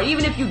this card,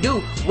 even if you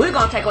do, we're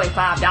going to take away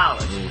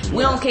 $5.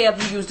 We don't care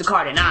if you use the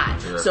card or not.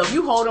 Yeah. So if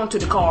you hold on to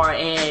the card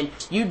and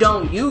you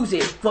don't use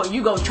it,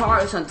 you go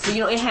charge something,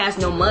 so it has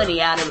no money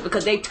out of it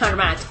because they turn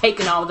around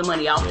taking all the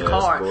money off the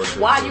card.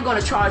 Why are you going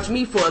to charge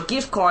me for a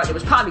gift card that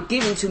was probably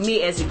given to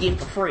me as a gift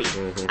for free?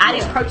 I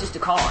didn't purchase the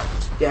card.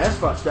 Yeah, that's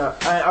fucked up.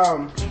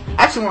 I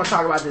actually want to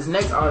talk about this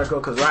next article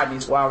because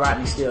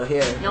Rodney's still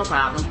here. No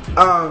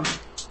problem.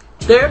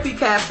 Therapy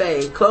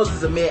Cafe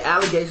closes amid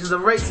allegations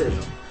of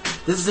racism.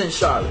 This is in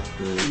Charlotte.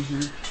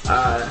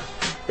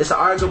 It's an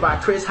article by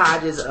Chris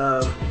Hodges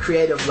of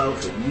Creative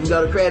Loafing. You can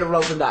go to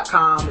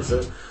creativeloafing.com.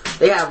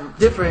 They have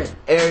different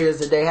areas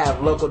that they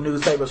have local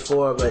newspapers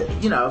for, but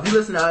if you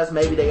listen to us,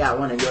 maybe they got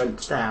one in your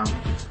town.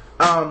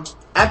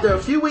 After a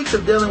few weeks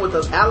of dealing with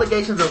the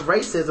allegations of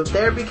racism,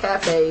 Therapy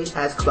Cafe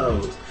has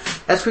closed.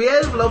 As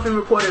Creative Loafing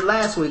reported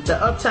last week,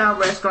 the Uptown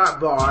Restaurant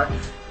Bar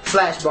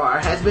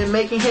has been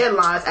making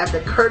headlines after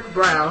Kirk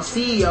Brown,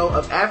 CEO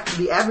of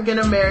the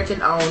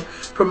African-American owned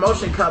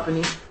promotion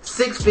company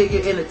Six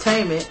Figure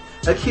Entertainment,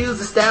 accused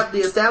the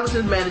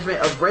establishment's management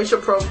of racial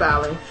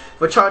profiling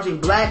for charging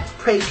black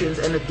patrons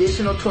an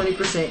additional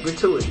 20%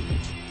 gratuity.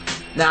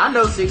 Now, I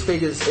know Six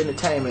Figures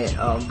Entertainment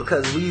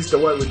because we used to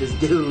work with this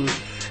dude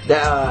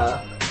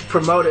that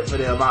promoted for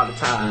them all the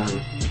time.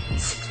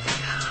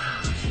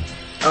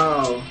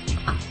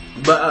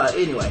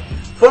 Anyway,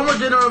 former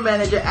general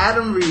manager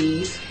Adam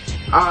Rees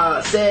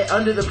said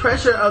under the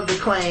pressure of the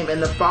claim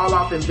and the fall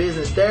off in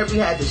business, Therapy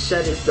had to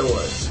shut its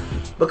doors.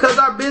 Because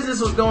our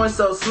business was going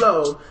so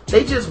slow,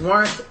 they just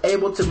weren't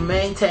able to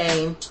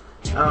maintain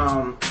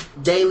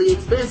daily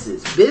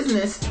expenses.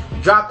 Business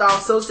dropped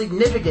off so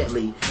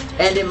significantly,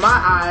 and in my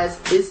eyes,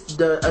 it's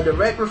a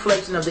direct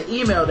reflection of the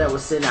email that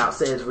was sent out,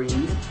 says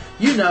Reeves.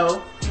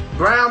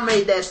 Brown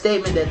made that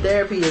statement that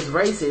Therapy is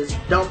racist,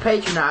 don't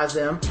patronize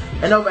them,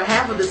 and over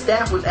half of the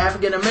staff was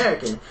African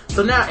American.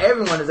 So now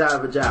everyone is out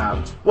of a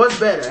job. What's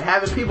better,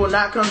 having people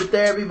not come to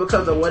Therapy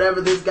because of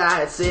whatever this guy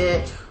has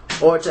said,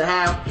 or to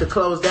have to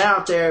close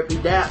down Therapy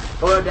down,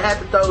 or to have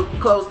to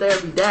close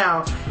Therapy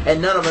down,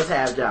 and none of us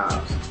have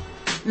jobs?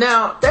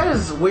 Now,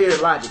 there's weird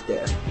logic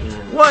there.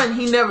 One,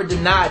 he never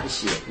denied the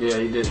shit. Yeah,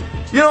 he didn't.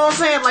 You know what I'm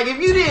saying? Like, if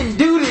you didn't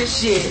do this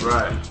shit,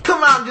 right,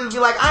 come out and just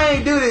be like, I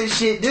ain't do this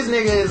shit, this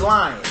nigga is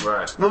lying.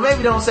 Right. Well,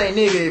 maybe don't say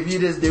nigga if you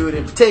just do it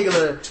in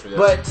particular,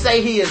 but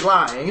say he is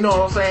lying. You know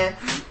what I'm saying?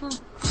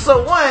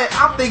 So one,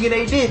 I'm thinking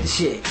they did the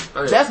shit.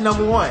 Oh, yeah. That's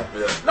number one.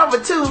 Yeah. Number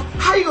two,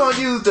 how you gonna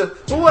use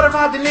what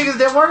about the niggas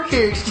that work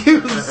here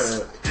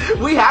excuse?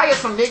 We hired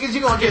some niggas,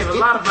 you gonna get a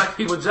lot of black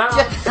people jobs.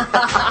 They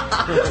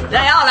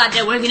all out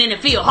there working in the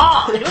field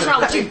hard. What's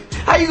wrong with you?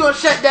 How you gonna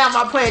shut down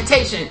my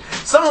plantation?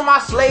 Some of my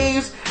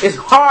slaves is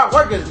hard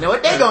workers. Know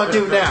what they gonna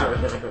do now?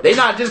 They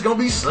not just gonna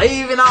be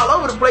slaving all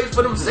over the place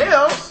for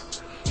themselves.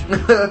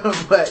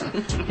 But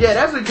yeah,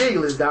 that's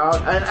ridiculous,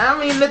 dog. And I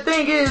mean, the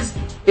thing is,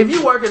 if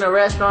you work in a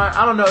restaurant,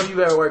 I don't know if you've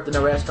ever worked in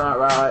a restaurant,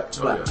 Rod,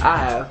 but I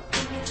have.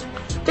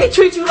 They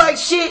treat you like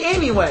shit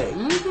anyway.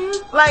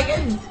 Like,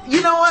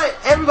 you know what?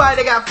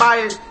 Everybody that got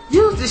fired,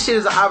 use this shit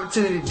as an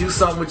opportunity to do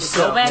something with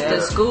yourself. Go back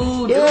to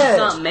school, do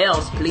something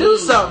else, please. Do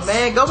something,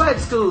 man. Go back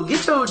to school.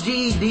 Get your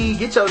GED,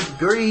 get your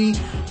degree,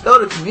 go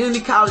to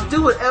community college,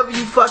 do whatever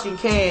you fucking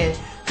can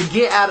to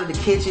get out of the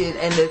kitchen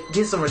and to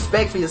get some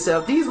respect for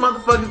yourself. These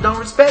motherfuckers don't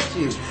respect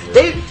you.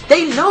 They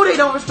know they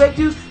don't respect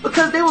you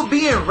because they were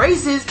being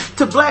racist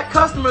to black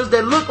customers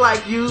that look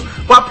like you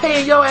while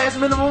paying your ass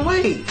minimum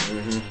wage.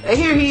 And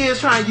here he is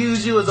trying to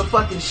use you as a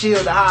fucking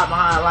shield to hide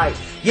behind, like,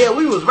 yeah,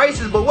 we was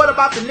racist, but what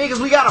about the niggas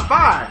we gotta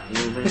fire?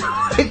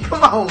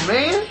 Come on,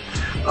 man.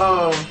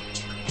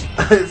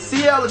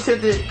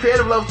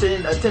 Creative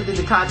Loafing attempted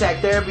to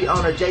contact Therapy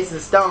owner Jason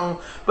Stone,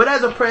 but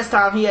as of press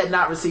time, he had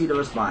not received a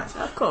response.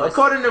 Of course.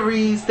 According to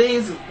Reeves,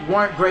 things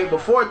weren't great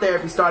before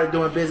Therapy started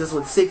doing business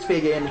with Six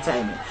Figure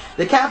Entertainment.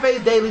 The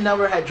cafe's daily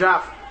number had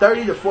dropped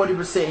 30 to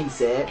 40%, he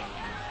said.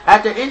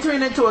 After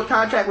entering into a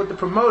contract with the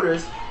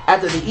promoters,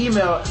 after the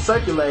email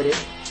circulated,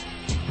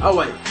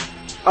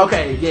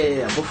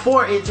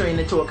 before entering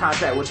into a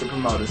contract with the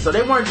promoters. So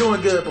they weren't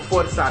doing good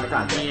before they signed the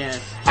contract.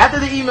 Yes. After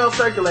the email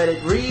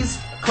circulated, Reeves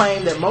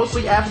claimed that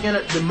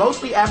the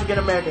mostly African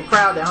American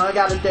crowd that hung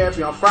out at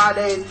therapy on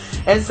Fridays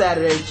and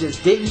Saturdays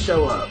just didn't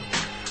show up.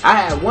 I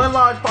had one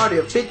large party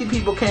of 50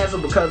 people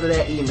canceled because of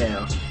that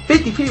email.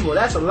 50 people,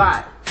 that's a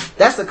lot.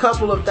 That's a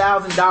couple of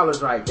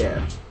 $1,000 right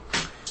there.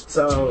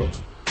 So,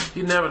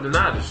 You never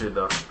denied this shit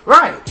though.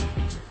 right.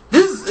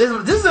 This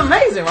is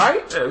amazing,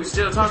 right? Yeah, we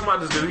still talking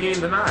about this dude. He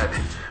ain't denied.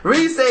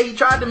 Reed said he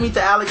tried to meet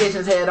the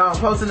allegations head on,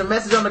 posting a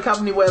message on the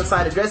company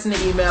website addressing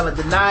the email and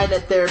denying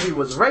that therapy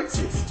was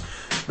racist.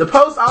 The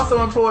post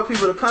also implored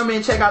people to come in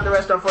and check out the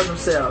restaurant for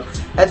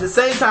themselves. At the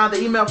same time,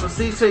 the email from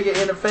Six Figure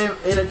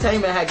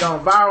Entertainment had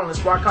gone viral and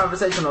sparked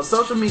conversation on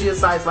social media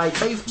sites like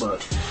Facebook.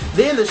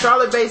 Then the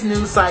Charlotte-based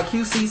news site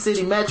QC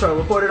City Metro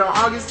reported on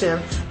August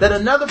 10th that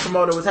another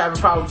promoter was having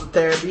problems with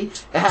therapy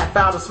and had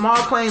filed a small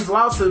claims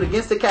lawsuit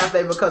against the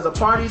cafe because a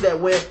party that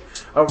went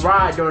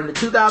awry during the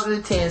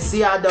 2010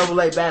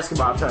 CIAA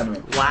basketball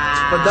tournament.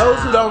 Wow. For those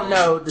who don't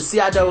know, the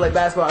CIAA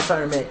basketball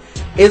tournament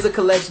is a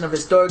collection of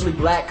historically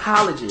black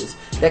colleges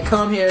that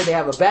come here. They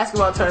have a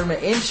basketball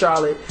tournament in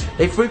Charlotte.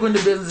 They frequent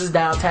the businesses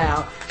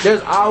downtown.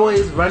 There's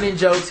always running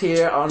jokes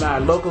here on our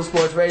local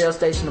sports radio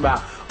station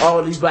about,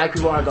 oh, these black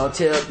people aren't going to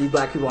tip. These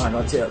black people aren't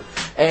going to tip.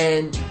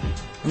 And,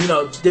 you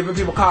know, different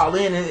people call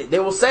in and they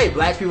will say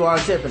black people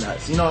aren't tipping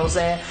us. You know what I'm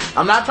saying?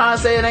 I'm not trying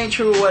to say it ain't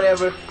true or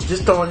whatever.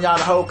 Just throwing y'all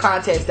the whole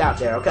context out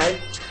there, okay?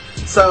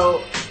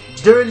 So,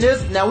 during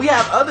this, now we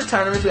have other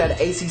tournaments. We had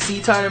the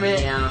ACC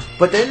tournament,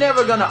 but they're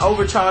never going to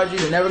overcharge you.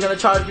 They're never going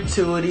to charge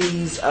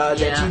gratuities that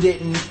you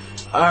didn't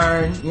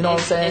earn. You know what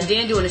I'm saying? And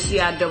then during the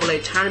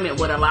CIAA tournament,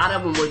 what a lot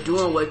of them were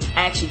doing was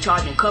actually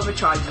charging cover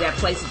charges at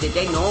places that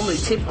they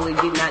typically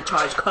did not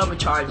charge cover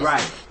charges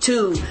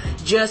to,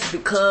 just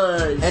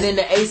because. And in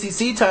the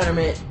ACC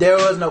tournament, there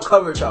was no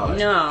cover charge.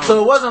 No.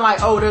 So it wasn't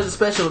like, oh, there's a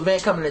special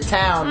event coming to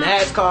town,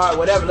 NASCAR,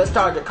 whatever, let's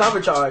charge a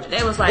cover charge.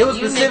 They was like, it was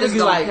you specifically niggas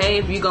gonna like, pay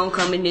if you gonna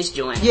come in this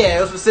joint. Yeah,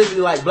 it was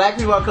specifically like, black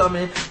people are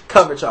coming,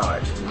 cover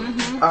charge.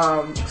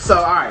 So,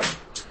 alright.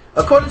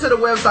 According to the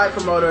website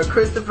promoter,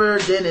 Christopher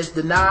Dennis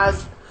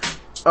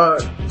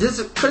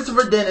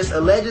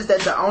alleges that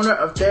the owner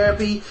of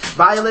therapy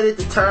violated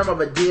the term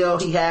of a deal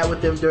he had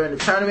with them during the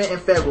tournament in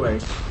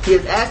February. He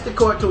has asked the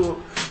court to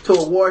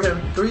award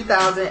him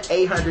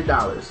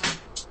 $3,800.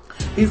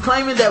 He's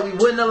claiming that we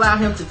wouldn't allow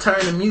him to turn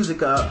the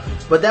music up,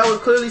 but that was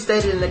clearly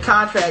stated in the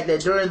contract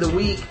that during the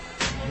week,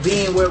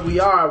 being where we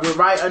are, we're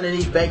right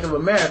underneath Bank of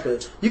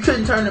America. You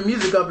couldn't turn the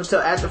music up until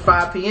after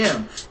 5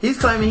 p.m. He's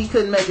claiming he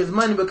couldn't make his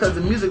money because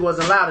the music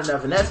wasn't loud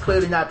enough, and that's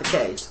clearly not the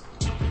case.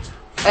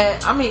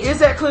 And, I mean, is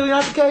that clearly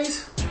not the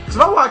case? Because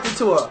if I walked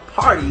into a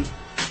party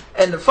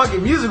and the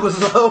fucking music was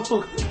low,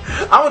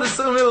 I would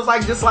assume it was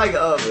like just like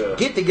a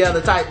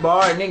get-together type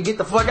bar and then get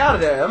the fuck out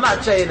of there. I'm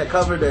not changing the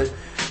cover to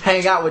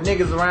hang out with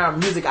niggas around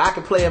music I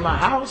could play in my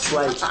house.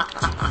 Like,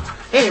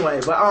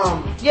 anyway, but,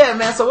 yeah,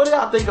 man, so what do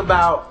y'all think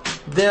about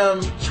them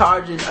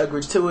charging a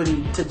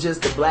gratuity to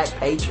just the black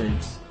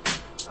patrons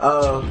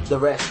of the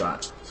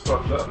restaurant? It's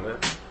fucked up, man.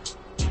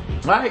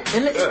 Right?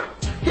 And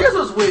here's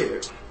what's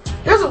weird.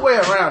 There's a way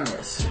around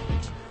this.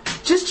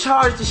 Just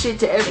charge the shit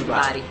to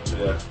everybody.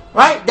 Yeah.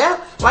 Right? That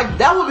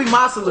would be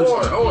my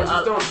solution. Or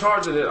just don't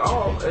charge it at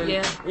all. And,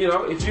 you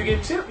know, if you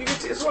get tipped, you get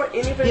tipped. It's like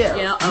anything.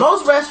 Yeah.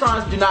 Most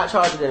restaurants do not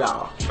charge it at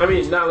all. I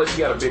mean, not unless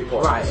you got a big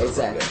party. Right,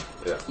 exactly.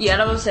 Yeah,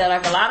 that was said.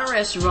 Like a lot of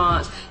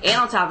restaurants, and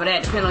on top of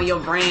that, depending on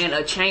your brand,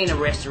 a chain of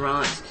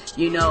restaurants,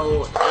 you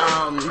know,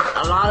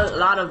 a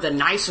lot of the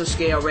nicer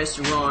scale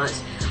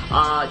restaurants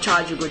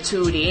charge you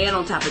gratuity, and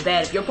on top of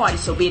that, if your party's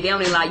so big, they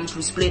only allow you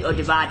to split or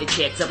divide the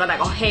checks. So if I'm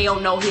like, oh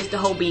hell no, here's the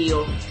whole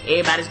bill,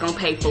 everybody's gonna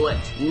pay for it.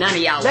 None of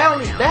y'all.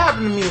 That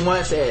happened to me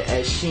once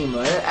at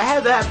Shima. It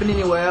had to happen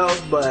anywhere else,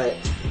 but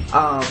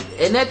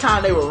in that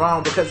time they were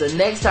wrong because the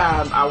next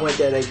time I went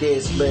there they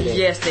did split it.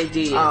 Yes, they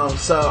did.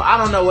 So I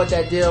don't know what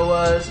that deal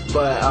was,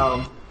 but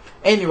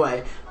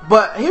anyway.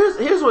 But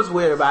here's what's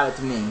weird about it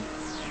to me.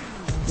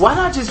 Why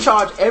not just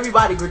charge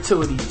everybody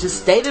gratuity?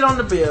 Just state it on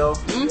the bill.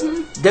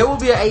 There will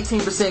be an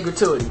 18%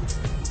 gratuity.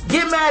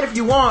 Get mad if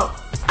you want.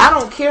 I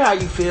don't care how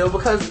you feel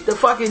because the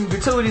fucking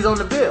gratuity's on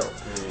the bill.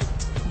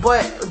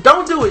 But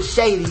don't do it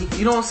shady.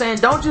 You know what I'm saying?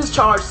 Don't just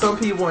charge some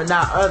people and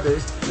not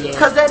others.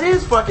 Because that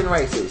is fucking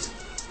racist.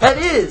 That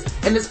is.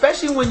 And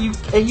especially when you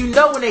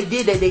know when they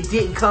did that, they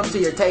didn't come to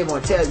your table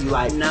and tell you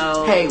like,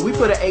 no, hey, we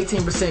put an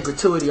 18%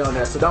 gratuity on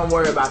there, so don't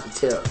worry about the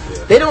tip.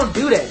 They don't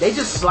do that. They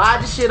just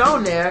slide the shit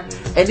on there,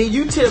 and then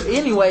you tip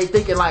anyway,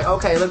 thinking like,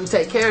 okay, let me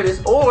take care of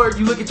this. Or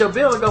you look at your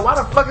bill and go, why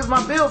the fuck is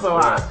my bill so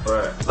high?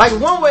 Right. Like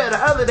one way or the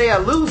other, they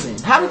are losing.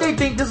 How do they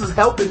think this is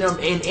helping them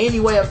in any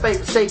way or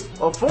shape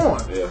or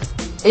form?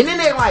 And then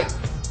they're like,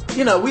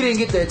 you know, we didn't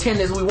get the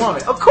attendance we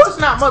wanted. Of course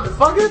not,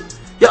 motherfucker.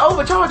 You're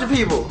overcharging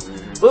people.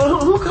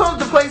 Well, who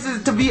comes to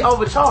places to be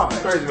overcharged?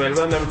 Crazy, man, because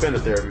I've never been to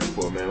therapy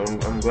before, man.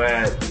 I'm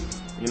glad,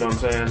 you know what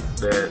I'm saying,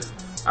 that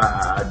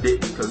I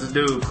didn't. Because this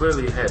dude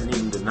clearly hadn't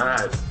even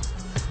denied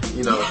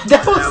you know,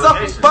 That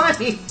was so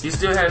funny. He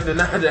still hadn't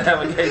denied the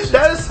allegation.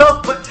 That is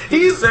so funny.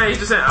 He's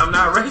just saying, I'm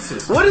not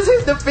racist. What is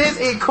his defense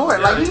in court?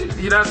 Yeah, Like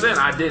he's not saying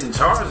I didn't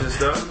charge and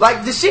stuff.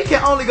 Like, the shit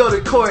can only go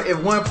to court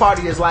if one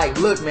party is like,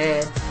 look,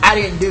 man, I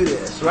didn't do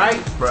this,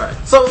 right? Right.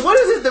 So what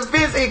is his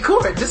defense in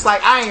court? Just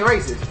like, I ain't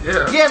racist.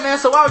 Yeah. Yeah, man,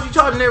 so why was you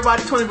charging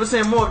everybody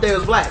 20% more if they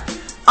was black?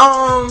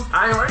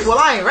 I ain't racist. Well,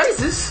 I ain't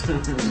racist.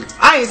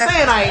 I ain't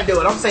saying I ain't do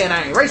it. I'm saying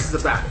I ain't racist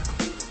about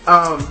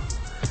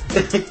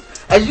it.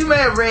 As you may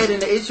have read in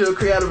the issue of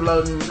Creative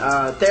Loading,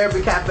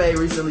 Therapy Cafe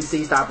recently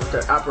ceased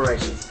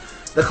operations.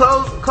 The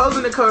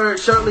closing occurred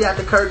shortly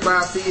after Kirk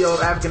Brown, CEO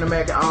of African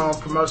American owned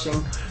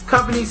promotion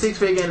company Six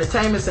Figure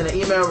Entertainment, sent an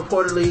email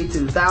reportedly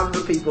to thousands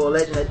of people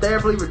alleging that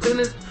Therapy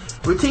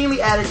routinely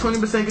added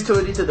 20%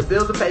 gratuity to the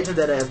bills of patrons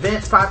at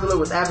events popular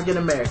with African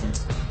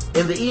Americans.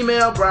 In the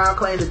email, Brown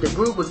claimed that the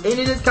group was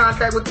ending its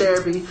contract with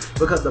Therapy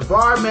because the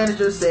bar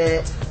manager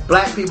said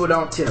black people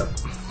don't tip.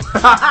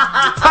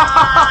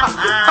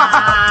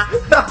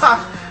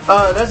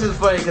 That's just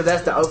funny because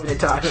that's the opening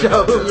to our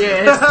show.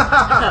 Yes.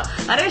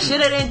 That shit,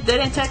 they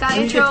didn't take our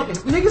intro.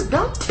 Niggas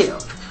don't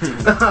tip.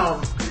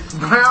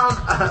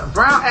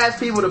 Brown asked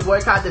people to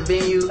boycott the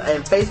venue,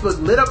 and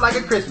Facebook lit up like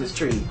a Christmas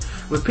tree,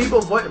 with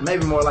people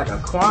maybe more like a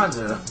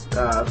Kwanzaa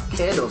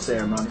candle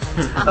ceremony.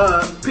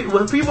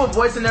 With people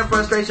voicing their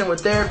frustration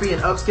with Therapy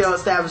and upscale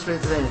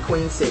establishments in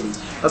Queen City.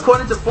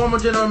 According to former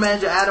general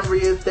manager Adam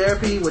Reed,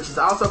 Therapy, which is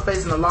also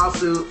facing a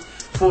lawsuit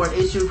for an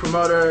issue with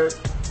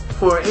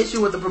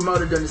the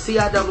promoter during the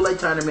CIAA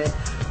tournament,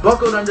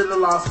 buckled under the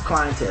loss of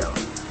clientele.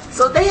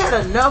 So they had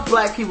enough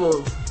black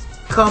people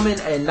coming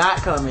and not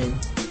coming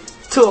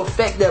to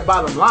affect their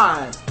bottom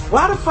line.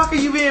 Why the fuck are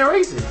you being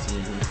racist?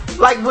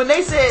 Mm-hmm. Like, when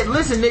they said,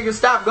 listen, niggas,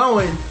 stop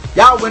going,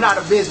 y'all went out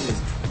of business.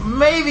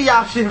 Maybe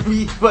y'all shouldn't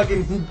be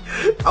fucking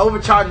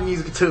overcharging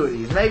these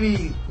gratuities.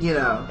 Maybe,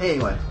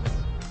 anyway.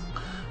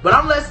 But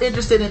I'm less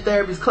interested in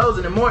Therapy's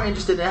closing and more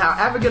interested in how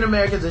African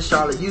Americans in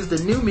Charlotte use the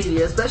new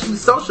media, especially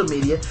social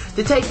media,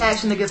 to take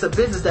action against a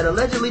business that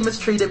allegedly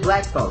mistreated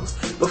black folks.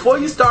 Before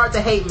you start the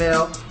hate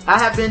mail, I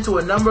have been to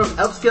a number of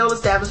upscale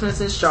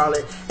establishments in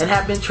Charlotte and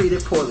have been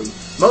treated poorly.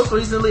 Most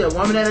recently, a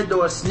woman at a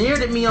door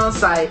sneered at me on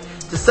site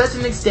to such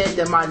an extent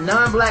that my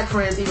non-black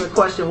friends even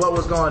questioned what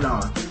was going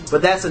on.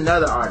 But that's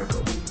another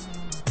article.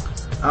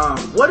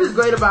 What is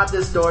great about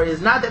this story is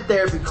not that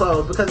Therapy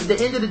closed, because at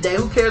the end of the day,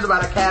 who cares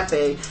about a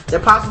cafe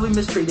that possibly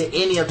mistreated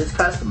any of its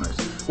customers?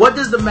 What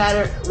does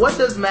matter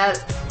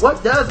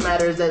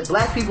is that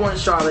black people in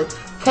Charlotte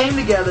came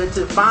together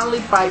to finally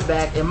fight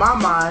back. In my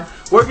mind,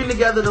 working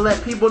together to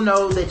let people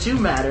know that you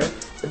matter,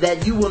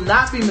 that you will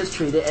not be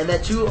mistreated, and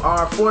that you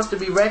are forced to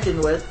be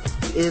reckoned with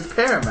is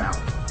paramount.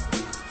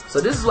 So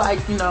this is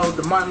like,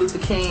 the Martin Luther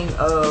King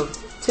of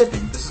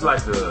tipping. This is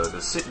like the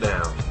sit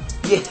down.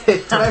 Yeah,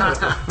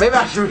 maybe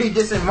I should read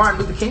this in Martin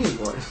Luther King's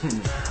voice.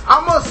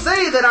 I must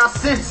say that I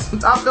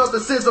felt a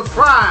sense of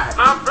pride.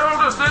 I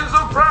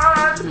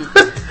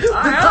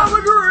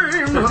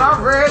am when I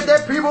read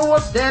that people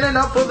were standing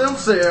up for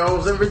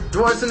themselves and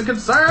rejoicing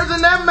concerns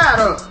in that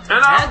matter.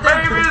 And our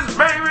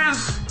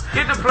babies,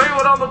 get to play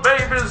with all the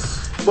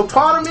babies. But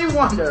part of me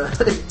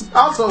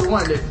also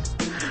wondered,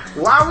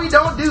 why we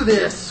don't do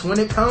this when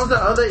it comes to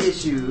other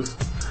issues.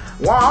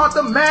 Why aren't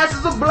the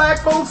masses of black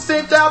folks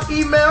sent out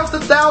emails to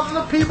thousands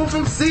of people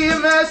from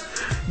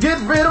CMS, get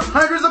rid of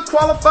hundreds of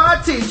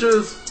qualified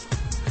teachers?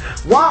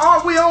 Why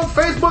aren't we on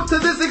Facebook to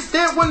this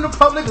extent when the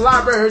public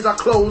libraries are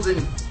closing?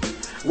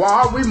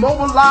 Why are we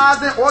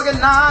mobilizing,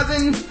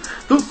 organizing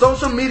through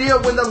social media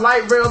when the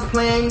light rail's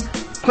playing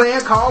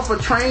calls for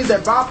trains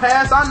that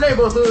bypass our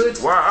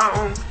neighborhoods?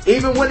 Wow.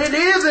 Even when it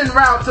is en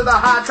route to the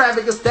high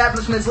traffic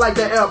establishments like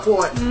the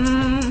airport.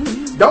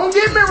 Don't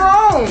get me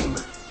wrong.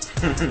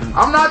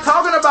 I'm not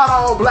talking about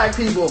all black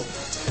people.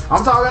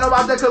 I'm talking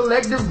about the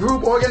collective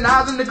group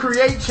organizing to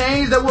create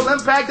change that will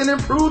impact and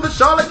improve the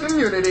Charlotte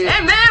community.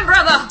 Amen,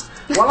 brother.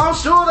 While I'm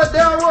sure that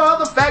there were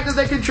other factors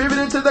that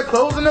contributed to the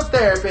closing of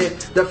Therapy,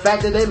 the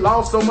fact that they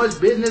lost so much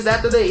business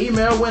after the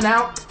email went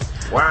out.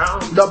 Wow.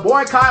 The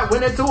boycott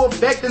went into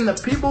effect and the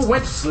people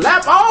went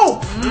slap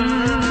off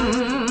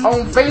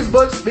on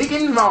Facebook,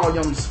 speaking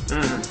volumes.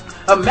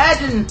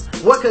 Imagine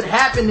what could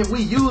happen if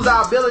we use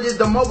our abilities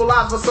to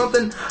mobilize for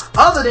something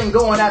other than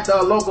going after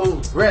a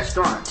local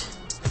restaurant.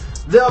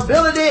 The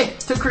ability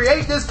to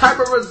create this type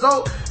of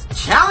result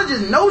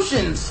challenges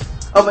notions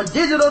of a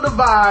digital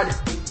divide.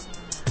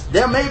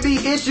 There may be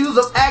issues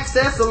of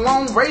access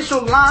along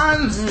racial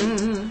lines,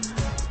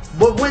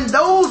 but when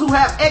those who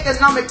have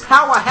economic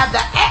power have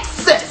the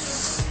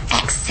access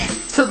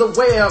to the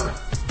web,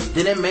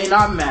 then it may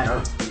not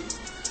matter.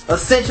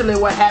 Essentially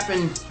what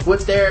happened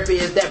with Therapy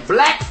is that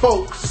black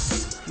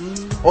folks,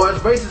 or as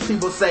racist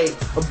people say,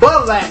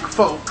 black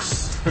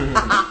folks,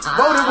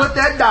 voted with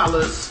their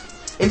dollars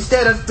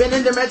instead of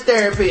spending them at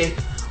Therapy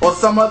or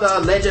some other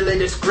allegedly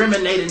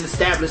discriminating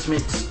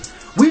establishments.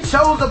 We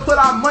chose to put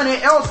our money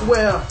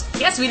elsewhere.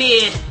 Yes, we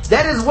did.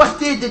 That is what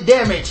did the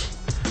damage.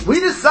 We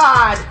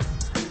decide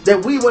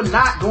that we were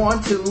not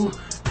going to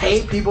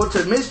pay people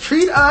to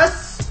mistreat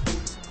us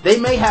They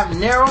may have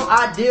narrow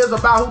ideas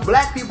about who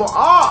black people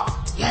are.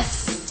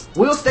 Yes.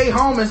 We'll stay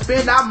home and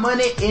spend our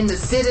money in the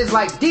cities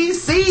like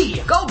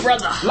DC, Go,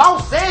 brother.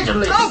 Los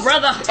Angeles, Go,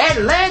 brother.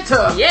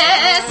 Atlanta,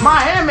 Yes.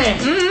 Miami,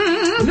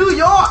 New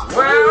York,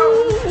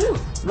 Well,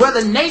 where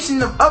the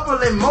nation of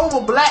upperly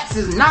mobile blacks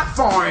is not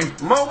foreign.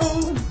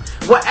 mobile.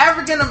 What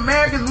African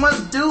Americans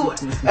must do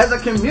as a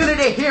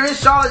community here in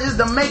Charlotte is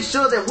to make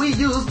sure that we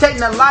use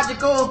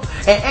technological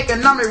and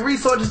economic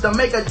resources to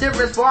make a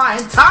difference for our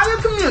entire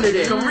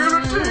community.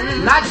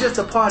 Not just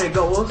the party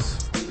goers.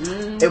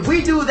 If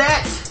we do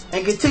that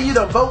and continue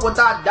to vote with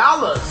our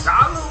dollars,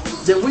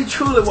 then we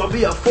truly will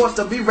be a force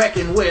to be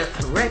reckoned with.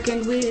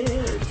 Reckon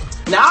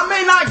with. Now I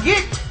may not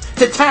get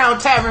to Town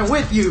Tavern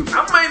with you,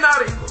 I may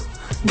not even.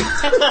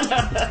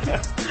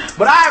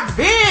 but I have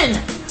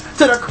been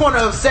to the corner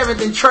of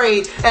 7th and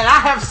Trade, and I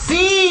have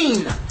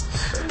seen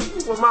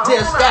With my the own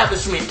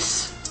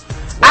establishments.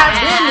 I've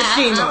been to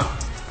Shima,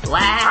 Wow.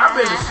 I've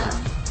been to Shima.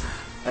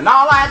 and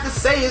all I have to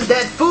say is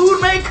that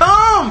food may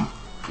come.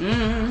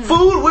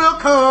 Food will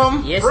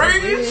come. Yes,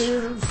 Bring it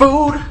it. will.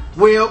 Food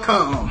will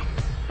come.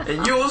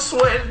 And you're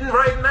sweating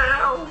right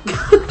now.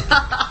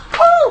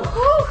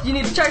 You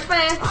need a church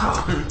fan?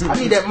 I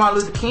need that Martin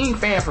Luther King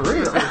fan for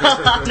real.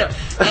 No.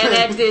 And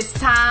at this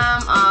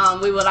time,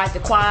 we would like the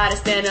choir to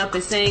stand up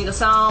and sing a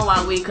song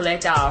while we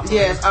collect our.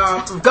 Yes,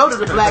 go to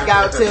the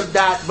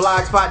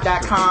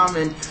blackouttips.blogspot.com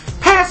and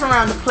pass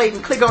around the plate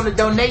and click on the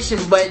donation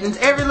buttons.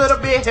 Every little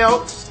bit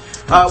helps.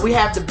 We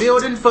have the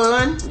building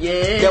fund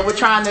Yes. that we're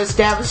trying to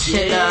establish.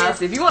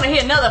 Yes. If you want to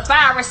hear another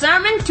fiery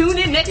sermon, tune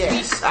in next week.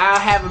 Yes, I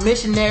have a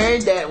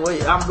missionary that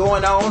I'm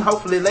going on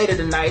hopefully later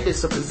tonight.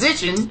 It's a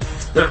position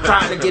that I'm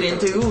trying to get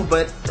into,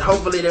 but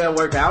hopefully that'll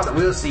work out.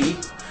 We'll see.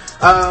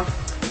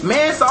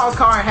 Man saw his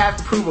car and have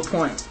to prove a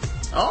point.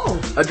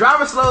 Oh. A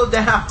driver slowed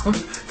down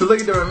to look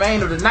at the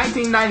remainder of the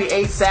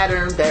 1998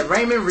 Saturn that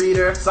Raymond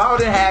Reeder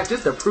sawed in half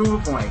just to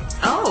prove a point.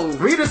 Oh.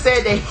 Reeder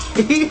said that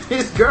he and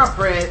his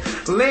girlfriend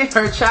lent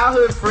her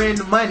childhood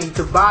friend money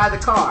to buy the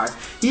car.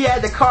 He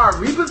had the car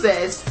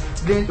repossessed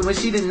when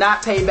she did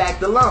not pay back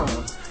the loan.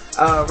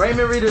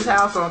 Raymond Reeder's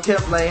house on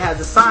Kemp Lane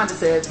has a sign that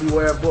says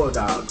 "Beware of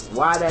Bulldogs."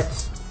 Why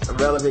that's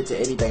relevant to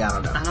anything, I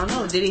don't know. I don't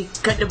know. Did he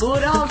cut the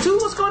bulldog too?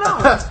 What's going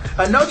on?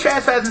 A no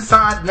trespassing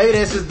sign, maybe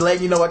that's just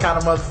letting you know what kind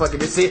of motherfucker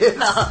this is.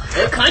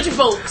 They're country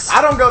folks.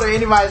 I don't go to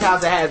anybody's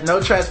house that has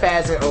no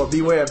trespassing or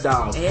beware of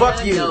dogs.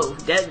 Fuck you. No.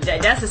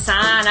 That's a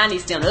sign I need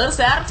to stay on the other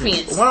side of the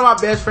fence. One of my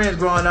best friends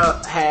growing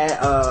up had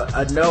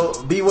a no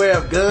beware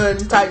of gun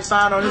type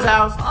sign on his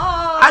house.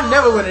 Oh. I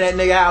never went to that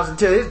nigga house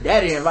until his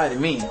daddy invited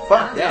me.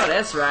 Fuck Yeah, that.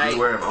 that's right.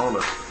 Beware of owner.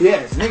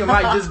 Yes, nigga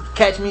might just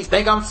catch me,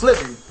 think I'm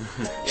slipping.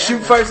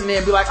 Shoot first and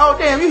then be like, oh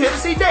damn, you here to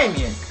see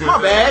Damien. My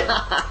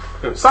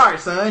bad. Sorry,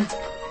 son.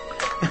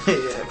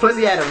 Plus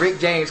he had a Rick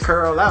James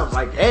curl. I was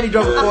like, and he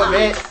drove a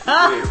Corvette.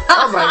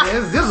 I was like,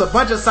 man, this is a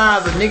bunch of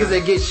signs of niggas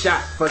that get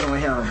shot fucking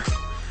with him.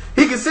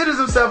 He considers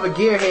himself a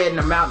gearhead and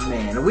a mountain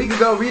man. A week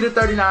ago, Reeder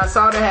 39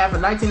 sawed in half a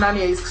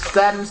 1998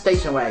 Saturn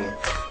station wagon.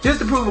 Just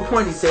to prove a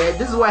point, he said,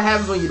 this is what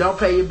happens when you don't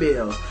pay your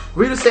bills.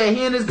 Reeder said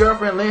he and his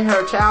girlfriend lent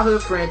her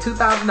childhood friend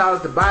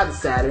 $2,000 to buy the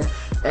Saturn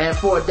and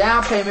for a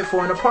down payment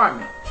for an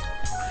apartment.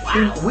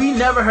 Wow. We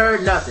never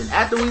heard nothing.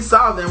 After we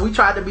saw them, we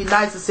tried to be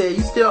nice and said,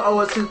 you still owe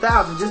us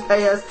 $2,000. Just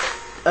pay us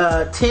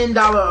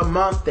 $10 a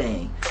month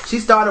thing. She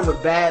started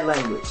with bad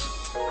language.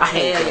 I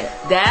hate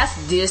that.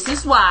 This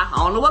is why. I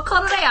don't know what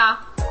color they are,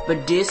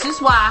 but this is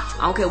why.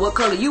 I don't care what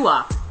color you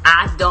are.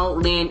 I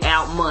don't lend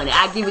out money.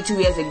 I give it to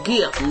you as a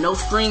gift, no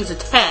strings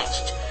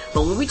attached.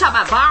 But when we talk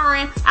about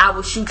borrowing, I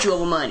will shoot you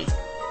over money.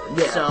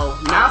 Yeah. So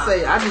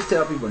I just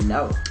tell people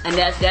no. And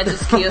that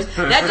just kills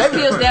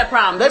that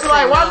problem. They be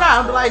like, why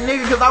not? I be like,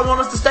 nigga, because I want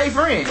us to stay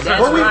friends.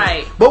 That's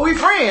right. But we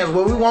friends.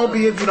 Well, we won't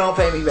be if you don't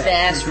pay me back.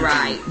 That's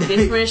right.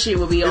 This friendship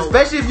will be over.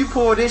 Especially if you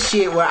pull this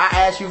shit where I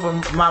ask you for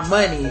my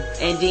money.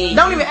 And then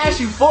don't even ask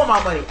you for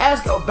my money.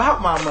 Ask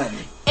about my money.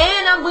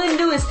 And I'm going to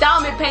do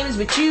installment payments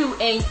with you.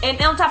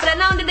 And on top of that,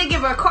 not only did they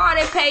give her a car,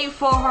 they paid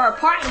for her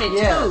apartment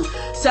too.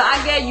 So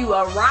I gave you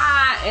a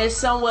ride and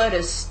somewhere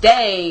to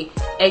stay.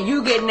 And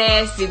you get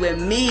nasty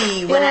with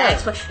me when I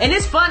explain. And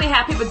it's funny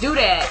how people do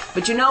that.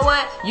 But you know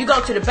what? You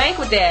go to the bank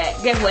with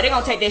that. Guess what? They're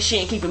going to take that shit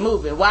and keep it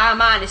moving. Why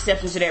am I an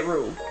exception to that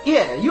rule?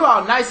 Yeah, you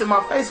all nice in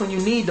my face when you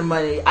need the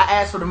money.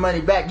 I ask for the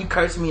money back. You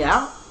curse me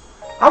out.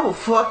 I will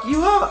fuck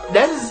you up. So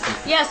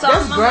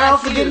that's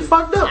grounds for getting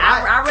fucked up.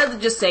 I'd rather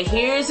just say,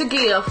 here's a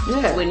gift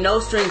with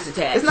no strings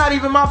attached. It's not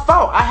even my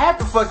fault. I have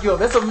to fuck you up.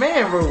 That's a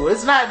man rule.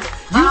 It's not you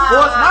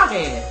force my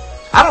hand.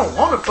 I don't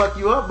want to fuck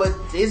you up, but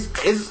it's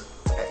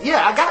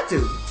I got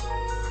to.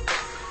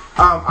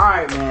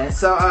 Alright, man.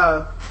 So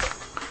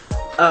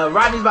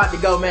Rodney's about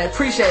to go, man.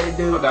 Appreciate it,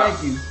 dude.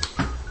 Thank you.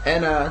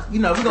 And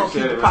we're gonna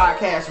keep the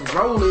podcast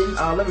rolling.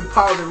 Let me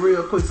pause it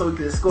real quick so we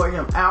can escort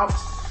him out.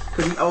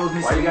 Cause he owes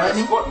me some money. Why you gotta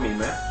escort me,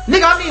 man?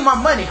 Nigga, I need my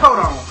money. Hold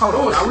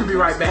on. We'll be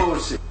right back.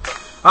 Bullshit.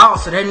 Oh,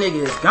 so that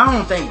nigga is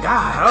gone, thank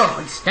God.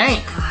 Oh, he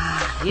stank.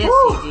 Yes,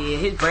 Woo. He did.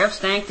 His breath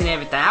stank and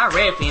everything. I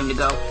ready for him to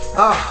go.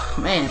 Oh,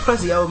 man.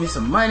 Plus he owed me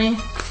some money.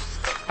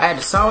 I had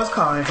to saw his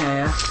car in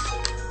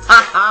half.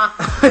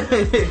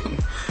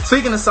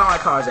 Speaking of sawing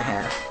cars in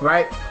half,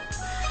 right?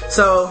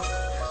 So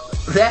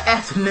that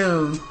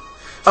afternoon,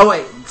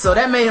 so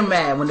that made him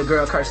mad when the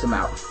girl cursed him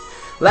out.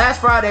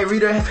 Last Friday,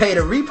 Rita had paid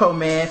a repo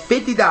man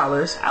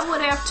 $50. I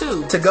would have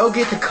too. To go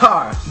get the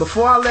car.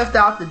 Before I left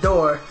out the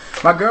door,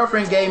 my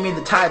girlfriend gave me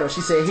the title.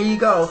 She said, "Here you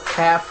go,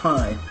 have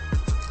fun."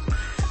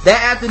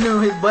 That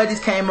afternoon, his buddies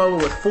came over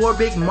with 4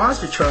 big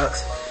monster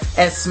trucks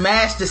and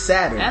smashed the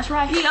Saturn. That's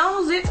right, he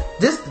owns it.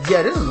 This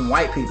is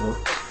white people.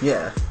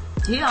 Yeah.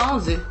 He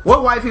owns it.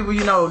 What white people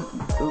you know,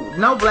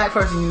 no black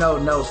person you know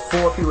knows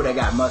 4 people that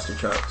got monster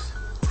trucks?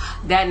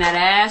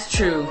 That's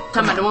true.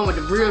 Talking about the one with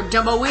the real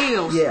jumbo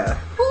wheels. Yeah.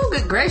 Ooh,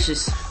 good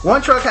gracious.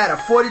 One truck had a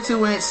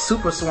 42-inch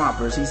Super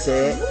Swampers, he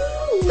said.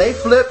 Ooh. They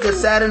flipped the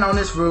Saturn on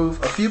its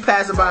roof. A few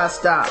passersby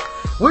stopped.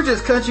 "We're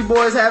just country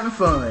boys having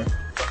fun,"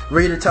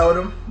 Rita told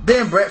him.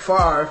 Then Brett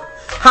Favre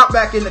hopped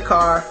back in the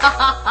car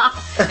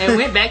and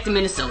went back to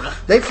Minnesota.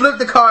 They flipped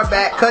the car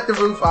back, cut the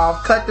roof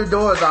off, cut the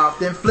doors off,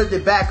 then flipped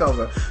it back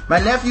over. "My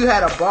nephew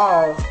had a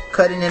ball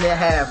cutting it in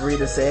half,"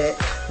 Rita said.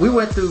 "We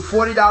went through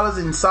 $40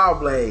 in saw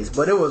blades,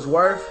 but it was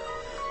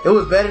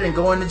better than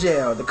going to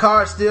jail. The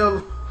car is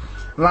still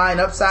lying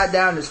upside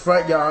down in his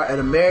front yard. An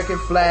American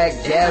flag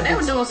jammed They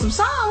were doing some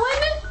song,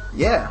 wasn't it?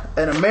 Yeah,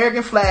 an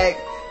American flag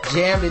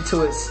jammed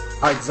into its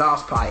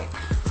exhaust pipe."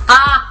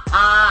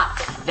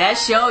 That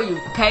show you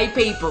pay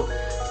people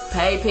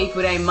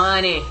their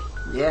money.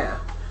 Yeah.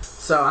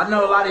 So I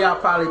know a lot of y'all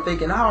probably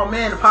thinking, "Oh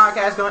man, the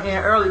podcast gonna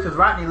end early because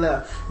Rodney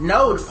left."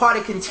 No, the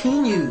party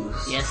continues.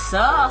 Yes,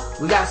 sir.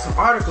 We got some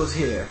articles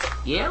here.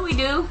 Yeah, we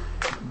do.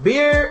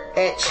 Beer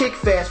at Chick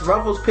Fest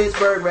ruffles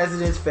Pittsburgh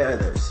residents'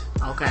 feathers.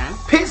 Okay.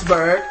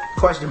 Pittsburgh, ?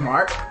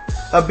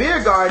 A beer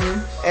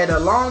garden at a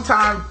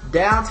longtime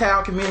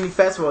downtown community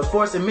festival is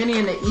forcing many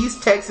in the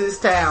East Texas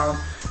town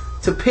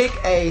to pick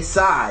a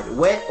side,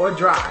 wet or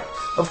dry.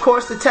 Of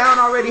course, the town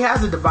already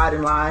has a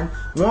dividing line,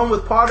 one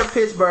with part of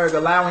Pittsburgh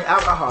allowing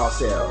alcohol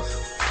sales.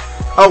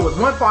 With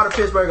one part of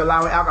Pittsburgh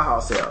allowing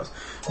alcohol sales.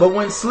 But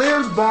when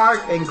Slim's Bar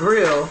and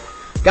Grill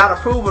got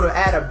approval to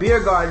add a beer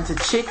garden to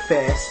Chick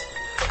Fest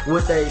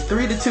with a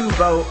 3-2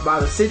 vote by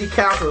the city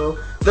council,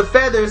 the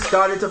feathers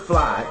started to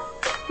fly.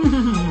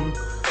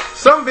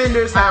 Some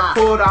vendors have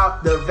pulled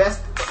out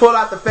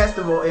the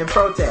festival in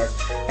protest,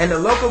 and the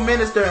local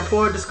minister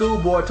implored the school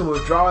board to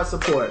withdraw its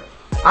support.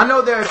 "I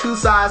know there are 2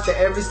 sides to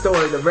every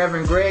story," the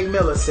Reverend Greg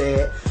Miller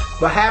said,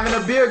 "but having a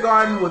beer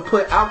garden would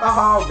put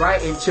alcohol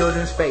right in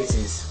children's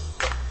faces."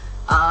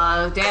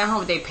 They at home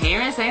with their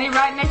parents, ain't it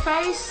right in their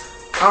face?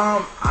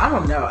 I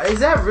don't know. Is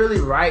that really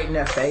right in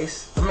their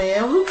face? I mean,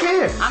 who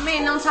cares? I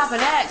mean, on top of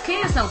that,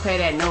 kids don't pay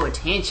that no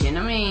attention.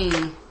 I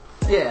mean...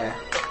 Yeah.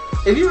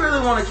 If you really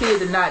want a kid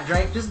to not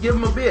drink, just give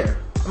them a beer.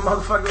 The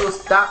motherfucker will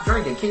stop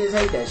drinking. Kids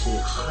hate that shit.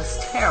 Oh, it's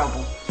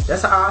terrible.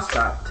 That's how I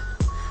stopped.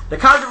 The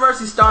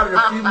controversy started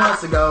a few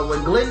months ago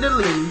when Glenda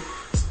Lee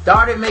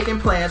started making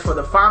plans for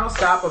the final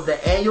stop of the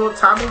annual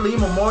Tommy Lee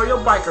Memorial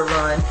Biker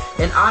Run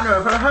in honor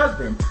of her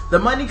husband. The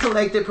money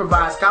collected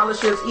provides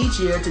scholarships each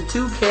year to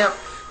 2 Kemp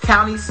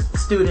County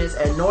students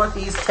at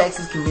Northeast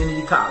Texas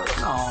Community College.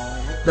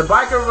 Aww. The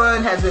biker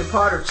run has been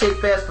part of Chick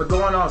Fest for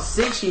going on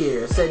 6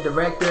 years, said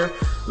director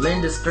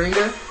Linda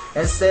Stringer,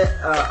 and said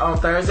on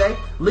Thursday.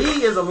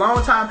 Lee is a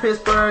longtime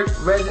Pittsburgh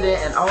resident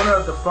and owner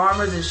of the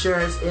Farmers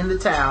Insurance in the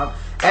town,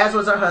 as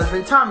was her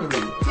husband Tommy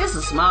Lee. This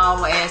is a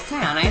small ass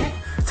town, ain't it?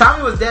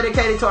 Tommy was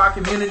dedicated to our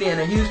community and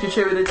a huge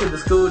contributor to the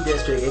school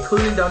district,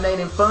 including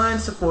donating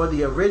funds for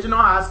the original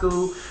high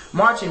school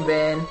marching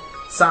band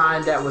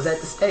sign that was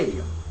at the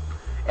stadium.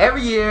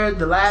 Every year,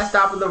 the last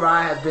stop of the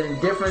ride has been in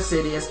a different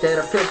city instead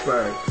of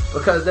Pittsburgh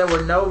because there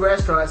were no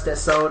restaurants that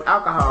sold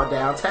alcohol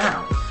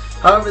downtown.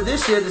 However,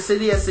 this year, the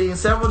city has seen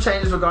several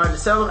changes regarding the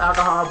sale of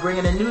alcohol,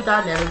 bringing a new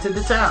dynamic to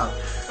the town.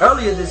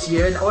 Earlier this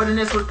year, an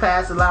ordinance was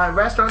passed allowing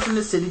restaurants in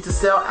the city to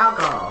sell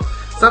alcohol,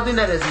 something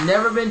that has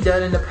never been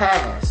done in the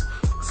past.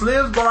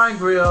 Slim's Bar and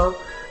Grill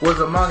was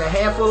among a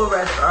handful of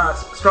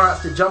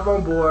restaurants to jump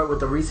on board with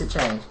the recent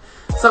change.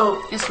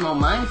 So it's more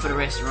money for the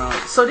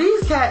restaurants. So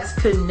these cats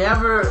could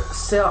never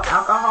sell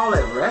alcohol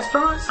at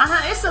restaurants?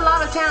 It's a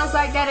lot of towns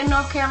like that in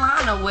North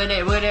Carolina where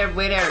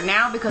they're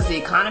now because the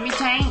economy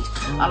changed.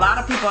 A lot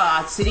of people,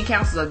 city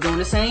councils are doing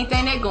the same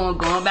thing. They're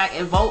going back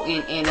and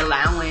voting and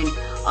allowing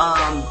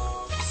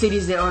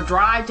cities that are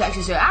dry to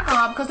actually sell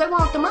alcohol because they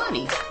want the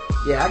money.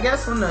 Yeah, I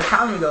guess when the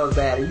economy goes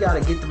bad, you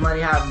gotta get the money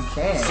however you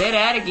can. Say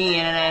that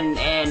again,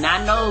 and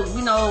I know,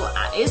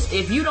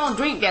 if you don't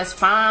drink, that's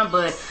fine,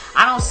 but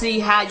I don't see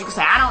how you can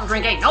say, I don't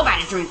drink, ain't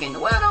nobody drinking.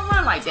 Well, don't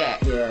run like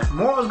that. Yeah,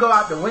 morals go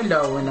out the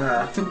window when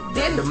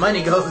the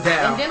money goes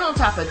down. And then on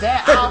top of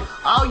that,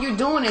 all you're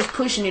doing is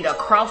pushing it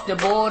across the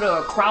border,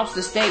 across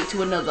the state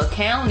to another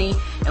county,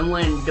 and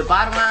when the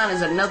bottom line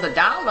is another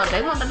dollar,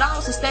 they want the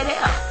dollars to stay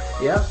there.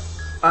 Yep.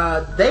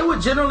 They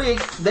would generate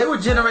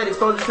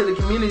exposure to the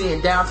community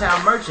and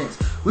downtown merchants.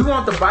 We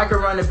want the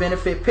biker run to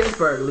benefit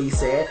Pittsburgh, Lee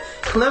said.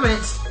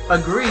 Clements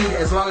agreed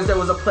as long as there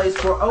was a place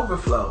for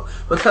overflow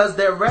because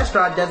their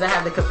restaurant doesn't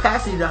have the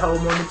capacity to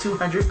hold more than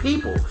 200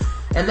 people.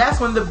 And that's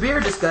when the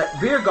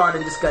beer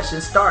garden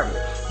discussion started.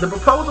 The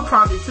proposal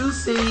prompted 2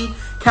 city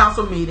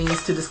council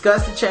meetings to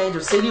discuss the change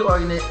of city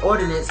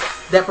ordinance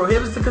that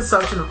prohibits the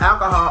consumption of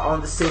alcohol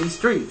on the city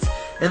streets.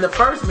 In the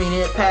first meeting,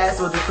 it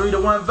passed with a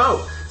 3-1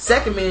 vote.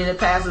 Second meeting, it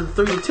passed with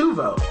a 3-2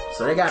 vote.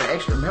 So they got an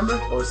extra member,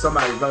 or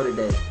somebody voted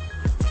that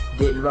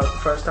didn't vote the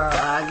first time?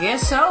 I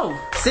guess so.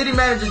 City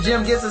manager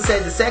Jim Gibson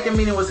said the second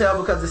meeting was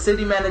held because the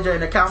city manager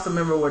and the council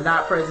member were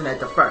not present at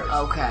the first.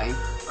 Okay.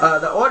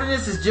 The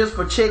ordinance is just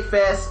for Chick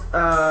Fest,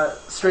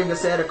 Stringer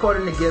said,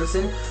 according to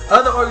Gibson.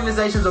 Other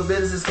organizations or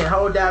businesses can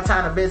hold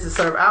downtown events and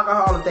serve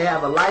alcohol if they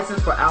have a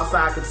license for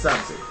outside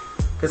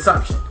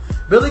consumption.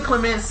 Billy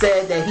Clement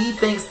said that he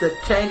thinks the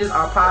changes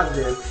are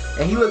positive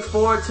and he looks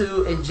forward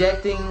to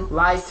injecting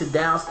life to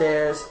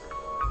downtown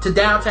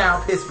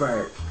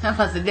Pittsburgh. How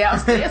about the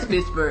downstairs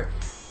Pittsburgh?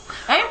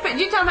 Ain't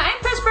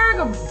Pittsburgh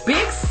a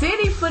big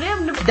city for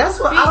them to That's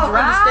what be I don't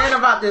dry? understand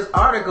about this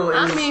article.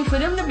 I mean, for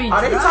them to be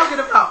Are they dry? talking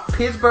about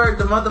Pittsburgh,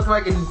 the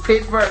motherfucking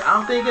Pittsburgh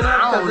I'm thinking of?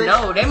 I don't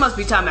know. They must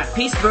be talking about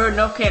Pittsburgh,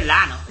 North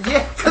Carolina.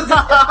 Yeah, because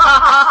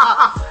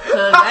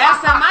Cause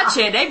last time I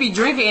checked, they be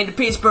drinking in the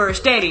Pittsburgh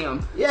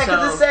Stadium.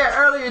 it said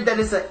earlier that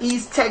it's an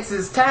East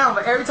Texas town,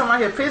 but every time I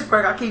hear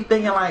Pittsburgh, I keep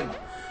thinking like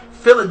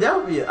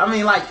Philadelphia. I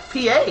mean, like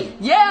PA.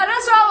 Yeah,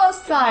 that's what I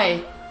was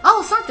like.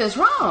 Oh, something's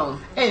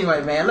wrong.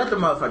 Anyway, man, let the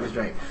motherfuckers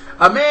drink.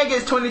 A man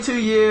gets 22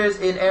 years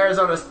in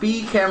Arizona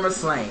speed camera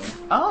slaying.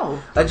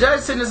 Oh. A judge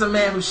sentenced a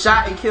man who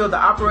shot and killed the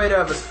operator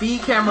of a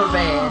speed camera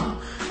van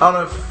on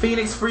a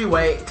Phoenix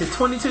freeway to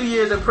 22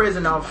 years in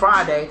prison on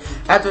Friday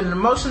after an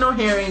emotional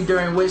hearing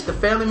during which the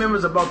family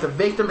members of both the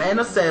victim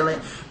and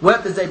assailant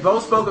wept as they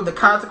both spoke of the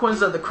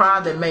consequences of the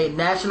crime that made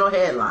national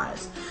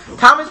headlines.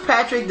 Thomas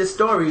Patrick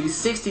DeStory,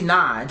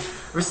 69,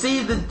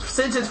 received the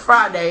sentence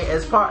Friday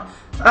as part...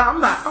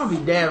 I'm gonna be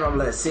damned if I'm gonna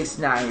let a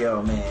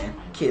 69-year-old man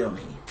kill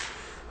me.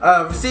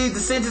 Received the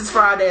sentence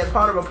Friday as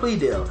part of a plea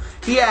deal.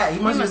 He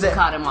must have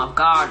caught him off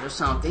guard or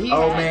something.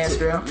 Old man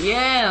still?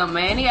 Yeah,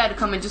 man. He had to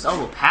come and just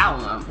overpower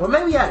him. Well,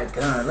 maybe he had a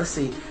gun. Let's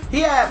see.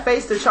 He had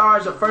faced the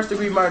charge of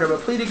first-degree murder,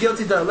 but pleaded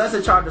guilty to a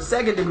lesser charge of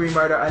second-degree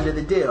murder under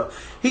the deal.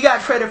 He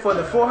got credit for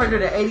the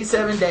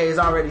 487 days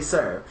already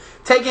served.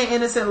 Taking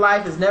innocent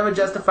life is never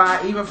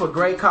justified, even for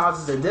great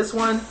causes, and this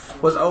one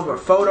was over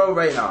photo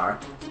radar.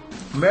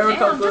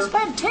 Damn, just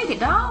better take it,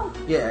 dog.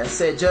 Yeah,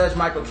 said Judge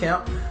Michael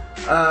Kemp.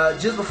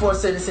 Just before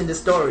sentencing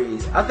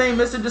DeStories. I think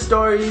Mr.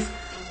 DeStories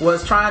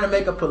was trying to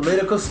make a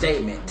political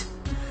statement.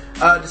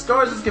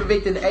 DeStories was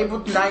convicted April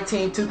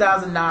 19,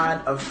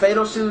 2009 of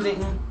fatal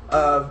shooting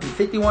of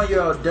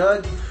 51-year-old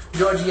Doug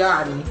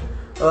Giorgiani,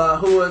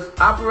 who was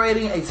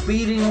operating a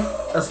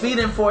speed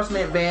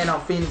enforcement van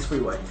on Phoenix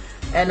Freeway.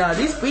 And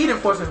these speed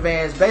enforcement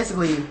vans,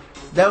 basically,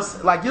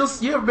 those like you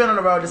ever been on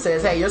the road that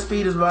says, "Hey, your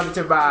speed is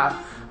monitored by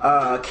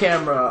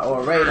camera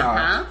or radar."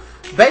 Uh-huh.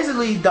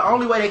 Basically, the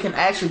only way they can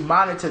actually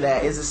monitor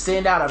that is to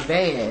send out a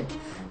van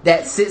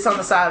that sits on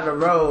the side of the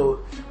road,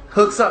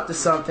 hooks up to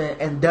something,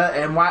 and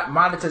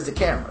monitors the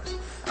cameras.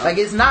 Like,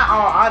 it's not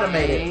all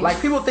automated. Like,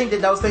 people think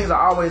that those things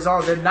are always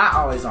on. They're not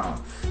always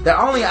on. They're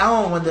only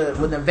on when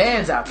the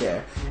van's out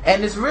there.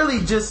 And it's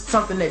really just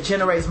something that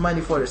generates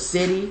money for the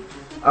city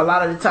a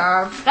lot of the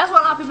time. That's why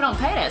a lot of people don't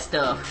pay that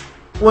stuff.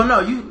 Well,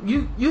 no,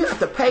 you have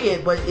to pay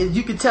it, but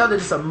you can tell that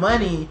it's a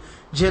money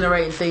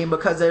generating thing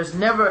because there's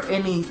never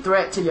any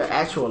threat to your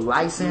actual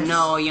license.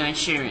 No, your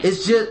insurance.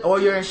 It's just, or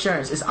your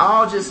insurance. It's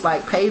all just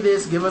like, pay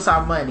this, give us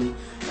our money.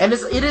 And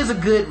it is a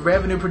good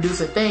revenue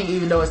producing thing,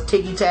 even though it's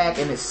ticky-tack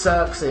and it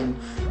sucks and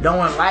no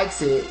one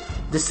likes it.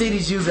 The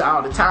cities use it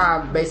all the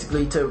time,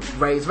 basically, to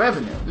raise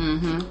revenue.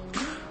 Mm-hmm.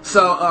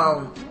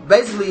 So,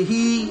 basically,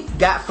 he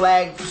got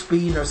flagged for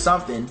speeding or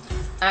something.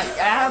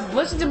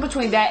 What's the difference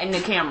between that and the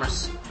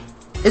cameras?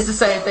 It's the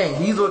same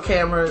thing. These were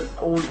cameras.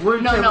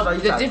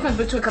 The difference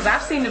between, because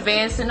I've seen the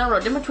vans sitting on the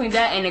road, the difference between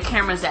that and the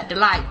cameras at the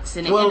lights.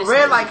 And the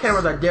red light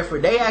cameras are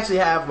different. They actually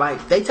have,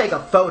 like, they take a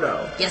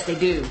photo. Yes, they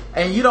do.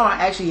 And you don't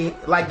actually,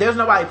 like, there's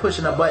nobody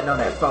pushing a button on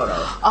that photo.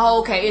 Oh,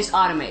 okay. It's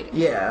automated.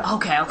 Yeah.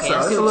 Okay. So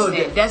it's a little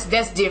different.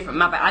 That's different.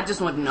 My bad. I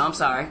just wanted to know. I'm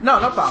sorry. No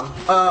problem.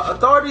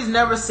 Authorities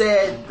never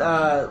said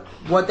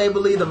what they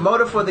believe the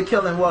motive for the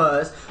killing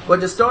was, but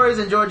DeStories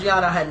and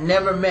Giorgiano had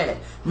never met.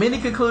 Many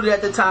concluded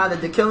at the time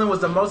that the killing was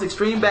the most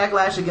extreme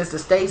backlash against the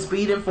state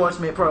speed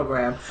enforcement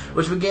program,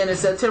 which began in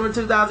September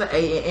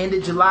 2008 and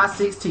ended July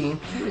 16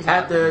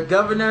 after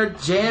Governor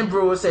Jan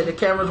Brewer said the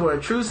cameras were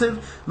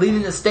intrusive,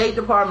 leading the State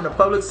Department of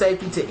Public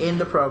Safety to end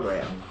the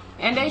program.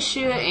 And they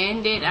should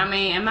end it. I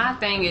mean, and my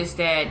thing is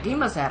that he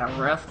must have had a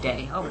rough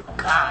day. Oh,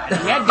 God.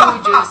 And that dude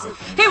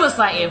he was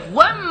like, if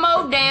one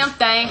more damn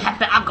thing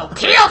happened, I'm going to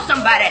kill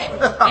somebody.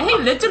 And he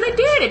literally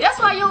did it. That's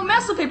why you don't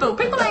mess with people.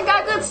 People ain't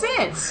got good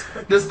sense.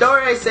 The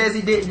story says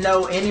he didn't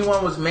know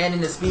anyone was manning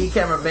the speed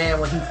camera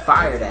van when he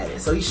fired at it.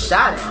 So he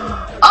shot at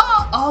it.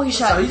 Oh, he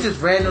shot So it. he just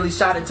randomly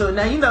shot into it.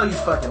 Now, you know he's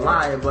fucking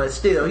lying, but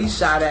still, he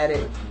shot at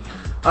it.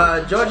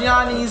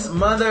 Giorgiani's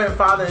mother and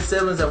father and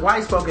siblings and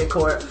wife spoke at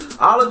court,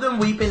 all of them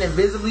weeping and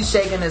visibly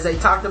shaking as they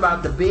talked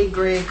about the big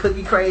grin,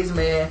 cookie crazed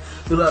man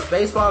who loved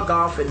baseball,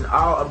 golf, and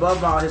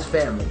above all his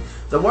family.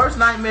 The worst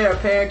nightmare a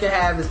parent can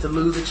have is to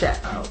lose a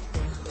child.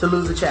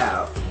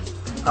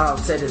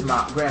 Said his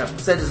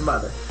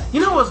mother. You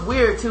know what's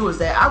weird too is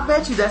that I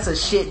bet you that's a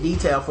shit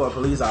detail for a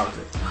police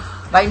officer.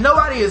 Like,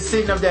 nobody is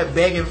sitting up there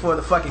begging for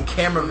the fucking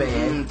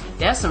cameraman.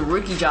 That's some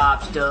rookie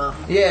job stuff.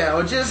 Yeah,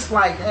 or just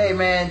like, hey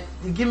man,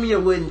 give me a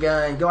wooden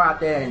gun, go out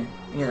there and,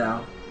 you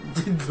know,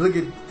 look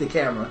at the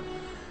camera.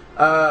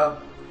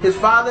 His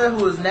father,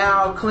 who is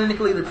now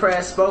clinically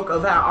depressed, spoke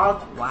of how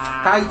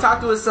he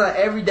talked to his son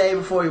every day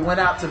before he went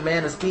out to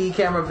man a speed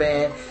camera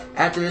van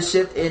after his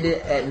shift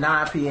ended at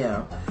 9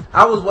 p.m.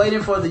 I was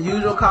waiting for the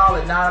usual call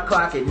at 9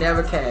 o'clock. It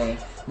never came.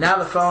 Now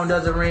the phone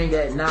doesn't ring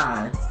at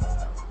 9.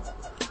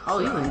 Oh,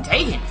 you been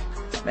taking.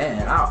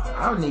 Man,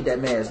 I don't need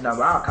that man's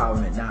number. I'll call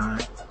him at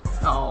 9.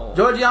 Oh.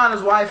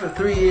 Giorgiana's wife of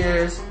 3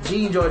 years,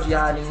 Jean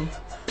Giorgiani,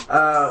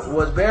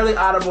 was barely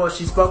audible as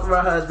she spoke of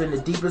her husband, the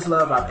deepest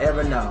love I've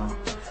ever known.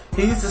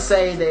 He used to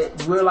say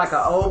that we're like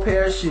an old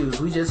pair of shoes.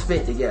 We just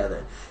fit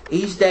together.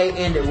 Each day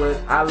ended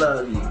with, I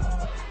love you.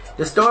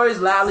 The stories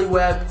loudly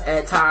wept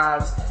at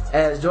times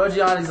as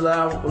Giorgiani's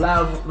loved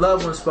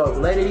one spoke.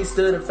 Later he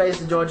stood and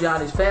faced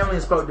Giorgiani's family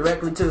and spoke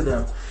directly to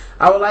them.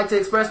 I would like to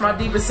express my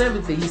deepest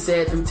sympathy, he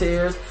said through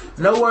tears.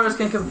 No words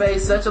can convey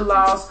such a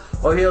loss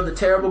or heal the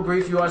terrible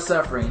grief you are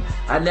suffering.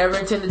 I never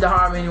intended to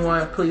harm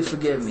anyone. Please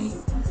forgive me.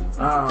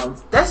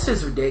 That's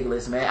just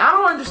ridiculous, man. I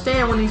don't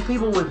understand when these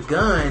people with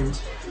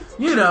guns,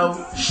 you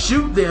know,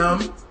 shoot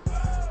them,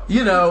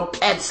 you know,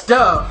 at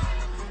stuff.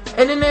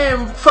 And then they're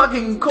in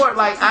fucking court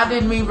like, I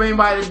didn't mean for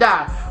anybody to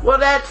die. Well,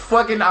 that's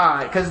fucking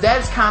odd. Because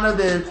that's kind of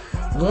the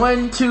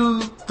 1,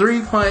 2,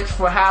 3 punch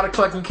for how to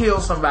fucking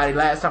kill somebody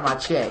last time I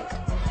checked.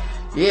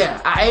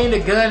 Yeah, I aimed a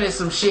gun at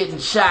some shit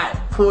and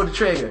pulled the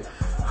trigger.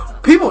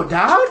 People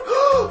died?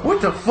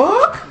 What the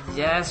fuck?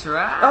 That's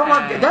right. Oh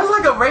my god, that's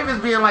like a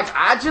rapist being like,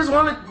 I just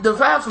wanted to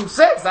have some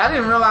sex. I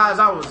didn't realize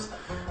I was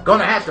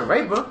gonna have to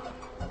rape her.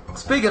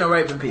 Speaking of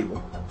raping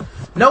people,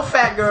 no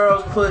fat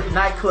girls put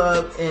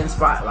nightclub in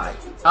spotlight.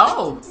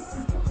 Oh.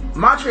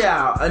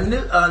 Montreal.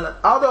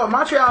 Although a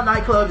Montreal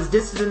nightclub is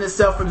distancing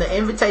itself from the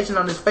invitation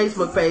on its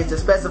Facebook page to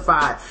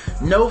specify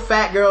no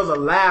fat girls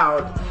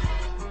allowed,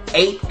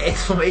 8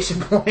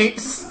 exclamation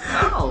points.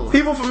 Oh.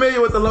 People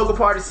familiar with the local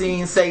party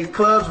scene say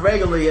clubs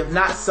regularly, if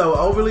not so,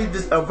 overtly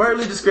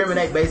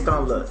discriminate based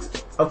on looks.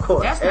 Of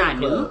course. That's not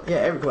new. Yeah,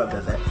 every club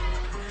does that.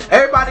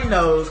 Everybody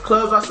knows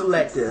clubs are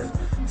selective,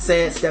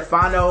 said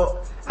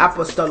Stefano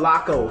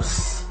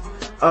Apostolakos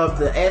of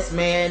the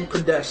S-Man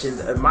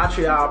Productions, a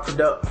Montreal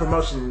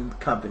promotion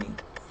company.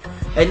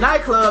 A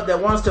nightclub that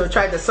wants to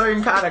attract a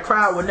certain kind of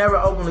crowd will never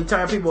openly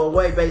turn people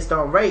away based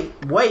on weight,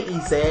 he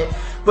said.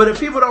 But if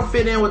people don't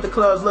fit in with the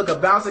club's look, a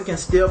bouncer can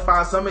still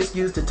find some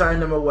excuse to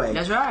turn them away.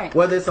 That's right.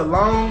 Whether it's a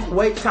long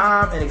wait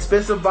time, an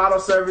expensive bottle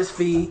service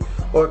fee,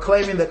 or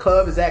claiming the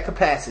club is at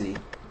capacity.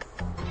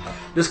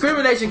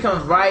 Discrimination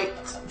comes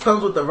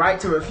with the right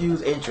to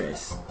refuse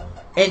entrance.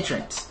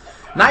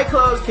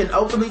 Nightclubs can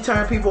openly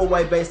turn people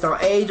away based on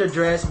age or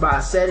dress by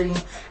setting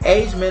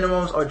age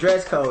minimums or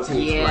dress codes.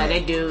 Yeah, they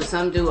do.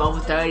 Some do over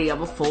 30,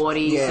 over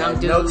 40. Yeah, some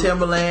do. No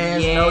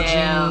Timberlands, no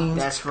jeans.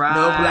 That's right.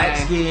 No black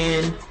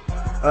skin.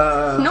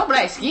 No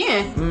black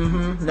skin?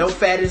 Mm-hmm. No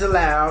fatties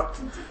allowed.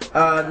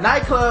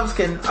 Nightclubs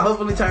can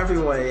hopefully turn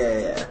people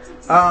away.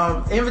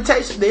 Yeah.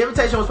 The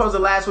invitation was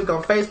posted last week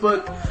on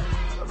Facebook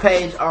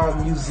page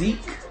on Musique,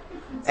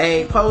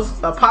 a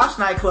posh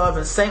nightclub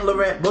in St.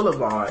 Laurent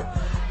Boulevard.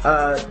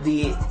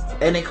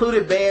 And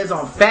included bans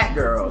on fat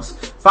girls,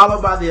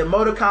 followed by the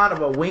emoticon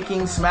of a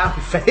winking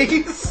smiley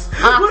face.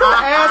 What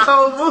an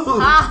asshole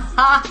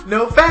move.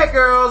 No fat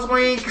girls,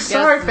 wink.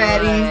 Sorry,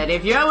 fatty.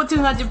 If you're over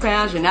 200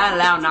 pounds, you're not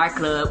allowed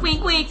nightclub.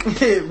 Wink, wink.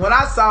 When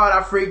I saw it,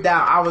 I freaked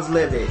out. I was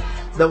livid.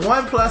 The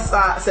one plus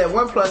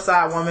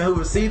side woman who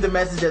received the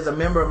message as a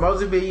member of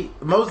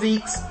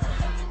Mosaique's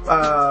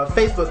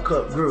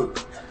Facebook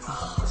group.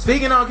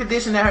 Speaking on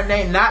condition that her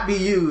name not be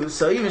used,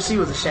 so even she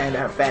was ashamed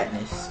of her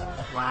fatness.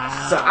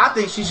 Wow. So I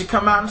think she should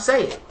come out and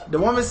say it. The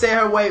woman said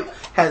her weight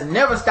has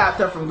never stopped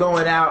her from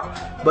going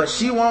out, but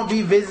she won't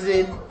be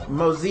visiting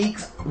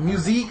Musique's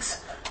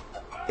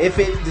if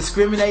it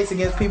discriminates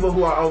against people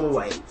who are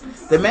overweight.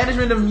 The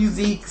management of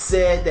Musique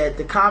said that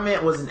the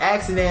comment was an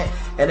accident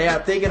and they are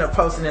thinking of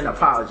posting an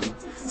apology.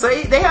 So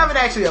they haven't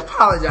actually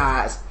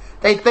apologized.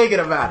 They thinking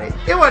about it.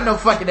 It wasn't no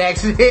fucking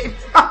accident.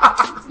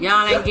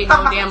 Y'all ain't getting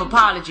no damn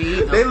apology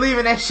either. They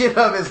leaving that shit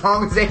up as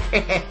long as they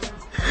can.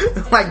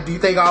 Like, do you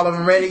think all of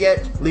them ready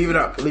yet? Leave it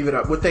up.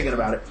 We're thinking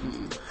about it.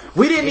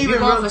 We didn't if even. If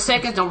you're going for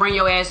seconds, don't bring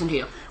your ass in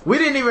here. We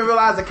didn't even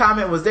realize the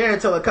comment was there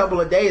until a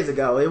couple of days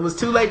ago. It was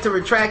too late to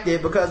retract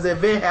it because the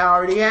event had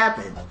already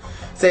happened,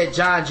 said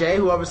John Jay,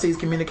 who oversees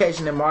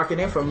communication and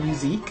marketing from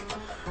Musique.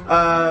 Who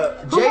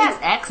has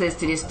access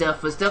to this stuff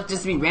for stuff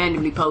just to be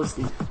randomly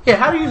posted? Yeah,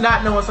 how do you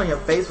not know what's on your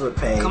Facebook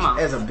page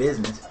as a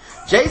business?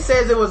 Jay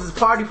says it was his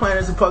party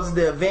planners who posted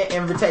the event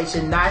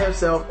invitation, not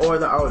himself or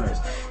the owners.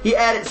 He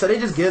added, so they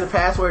just give the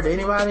password to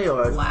anybody,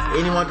 or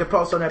anyone can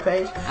post on their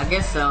page? I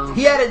guess so.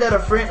 He added that a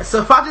friend,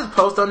 so if I just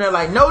post on there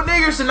like, no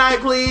niggers tonight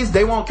please,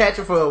 they won't catch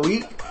it for a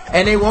week,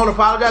 and they won't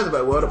apologize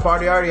about, well, the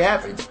party already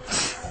happened.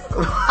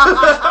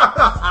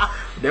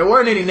 There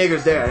weren't any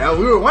niggas there.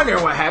 We were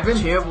wondering what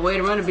happened. Terrible way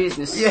to run a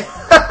business. Yeah.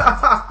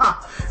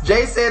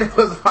 Jay said it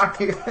was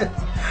funny.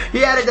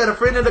 He added that a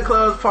friend of the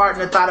club's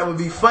partner thought it would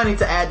be funny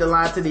to add the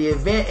line to the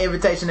event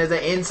invitation as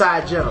an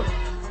inside joke.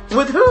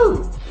 With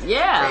who?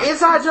 Yeah. An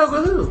inside joke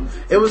with who?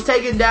 It was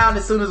taken down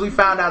as soon as we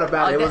found out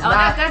about it. It was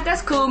not.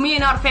 That's cool. Me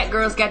and all the fat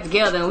girls got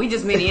together and we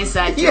just made an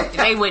inside joke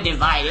that they wasn't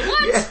invited.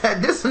 What? Yeah,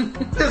 this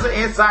is an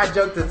inside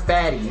joke to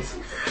fatties.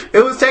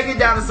 It was taken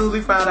down as soon as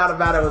we found out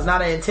about it. It was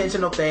not an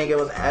intentional thing. It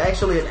was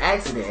actually an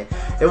accident.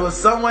 It was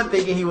someone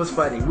thinking he was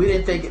funny. We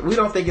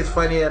don't think it's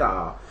funny at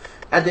all.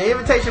 As the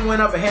invitation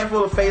went up, a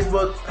handful of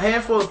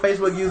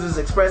Facebook users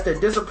expressed their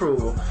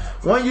disapproval.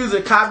 One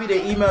user copied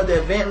and emailed the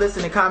event list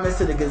and comments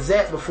to the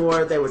Gazette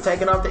before they were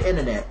taken off the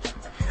internet.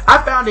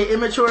 I found it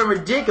immature and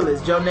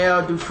ridiculous,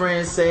 Jonelle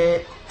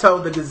Dufresne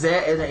told the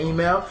Gazette in an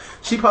email.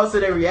 She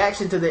posted a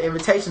reaction to the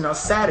invitation on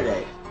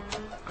Saturday.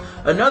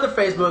 Another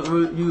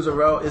Facebook user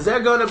wrote, "Is there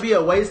going to be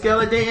a weight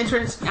scale at the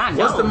entrance? I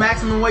know. What's the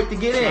maximum weight to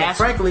get in? That's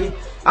Frankly,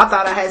 I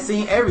thought I had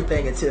seen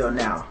everything until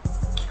now."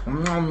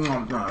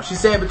 She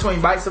said between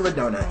bites of a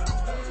donut.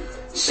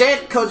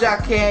 Shant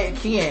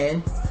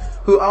Kojakian,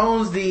 who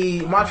owns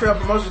the Montreal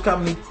promotion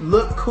company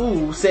Look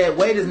Cool, said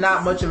weight is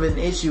not much of an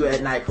issue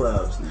at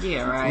nightclubs.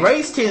 Yeah, right.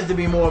 Race tends to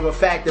be more of a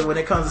factor when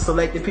it comes to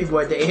selecting people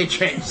at the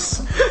entrance.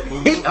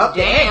 He upped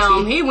the Damn,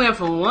 ante. he went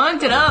from one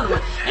to the other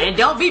one. And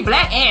don't be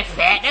black and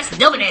fat. That's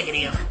double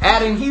negative.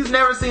 Adding, he's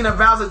never seen a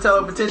bouncer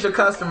tell a potential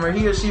customer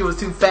he or she was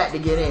too fat to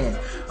get in.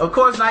 Of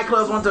course,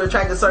 nightclubs want to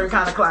attract a certain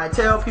kind of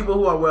clientele, people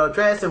who are well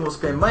dressed and will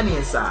spend money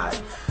inside.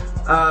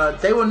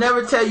 They will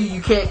never tell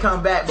you can't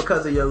come back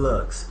because of your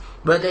looks.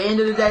 But at the end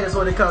of the day, that's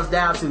what it comes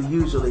down to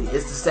usually.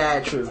 It's the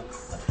sad truth.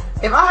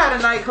 If I had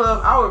a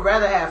nightclub, I would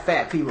rather have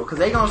fat people because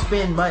they gonna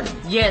spend money.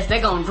 Yes,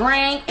 they gonna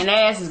drink and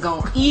ass is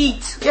gonna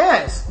eat.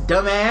 Yes,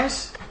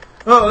 dumbass.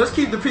 Oh, let's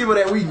keep the people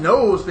that we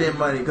know will spend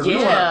money because we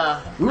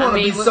want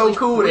to be so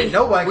cool that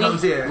nobody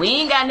comes here. We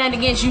ain't got nothing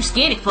against you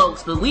skinny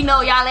folks, but we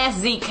know y'all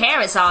asses eat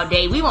carrots all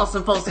day. We want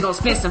some folks to go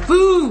spend some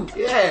food.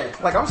 Yeah,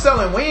 like I'm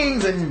selling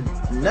wings and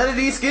none of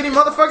these skinny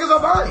motherfuckers are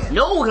buying.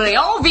 No, they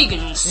all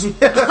vegans.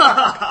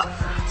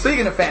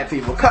 Speaking of fat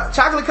people,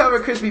 chocolate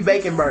covered crispy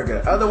bacon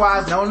burger,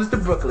 otherwise known as the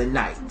Brooklyn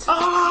Night.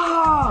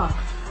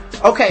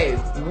 Okay,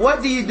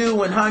 what do you do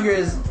when hunger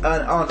is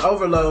on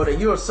overload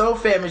and you are so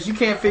famished you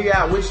can't figure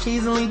out which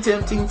teasingly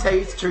tempting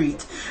taste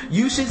treat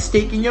you should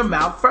stick in your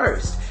mouth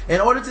first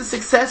in order to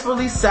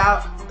successfully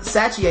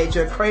satiate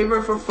your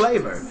craver for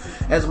flavor,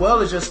 as well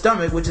as your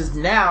stomach, which is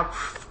now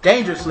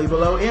dangerously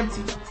below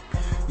empty?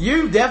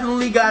 You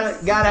definitely gotta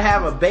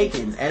have a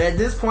bacon, and at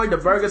this point the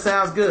burger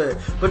sounds good,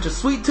 but your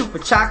sweet tooth for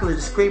chocolate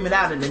is screaming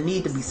out in the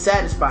need to be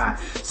satisfied.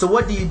 So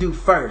what do you do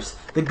first?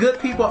 The good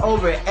people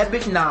over at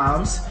Epic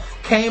Noms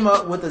came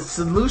up with a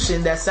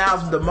solution that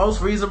sounds the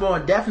most reasonable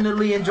and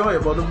definitely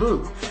enjoyable to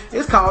boot.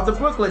 It's called the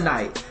Brooklyn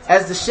Night,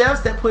 as the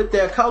chefs that put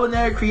their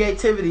culinary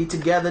creativity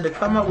together to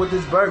come up with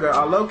this burger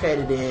are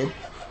located in,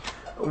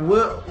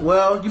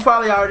 well, you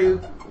probably already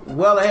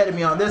well ahead of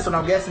me on this one.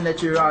 I'm guessing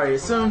that you already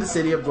assumed the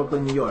city of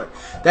Brooklyn, New York.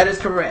 That is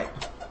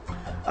correct.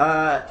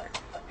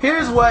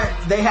 Here's what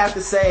they have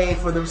to say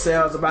for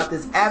themselves about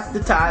this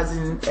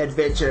appetizing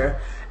adventure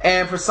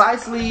and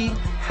precisely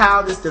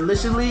how this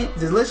deliciously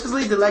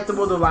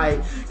delectable delight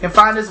can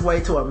find its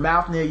way to a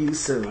mouth near you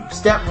soon.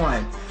 Step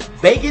 1.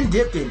 Bacon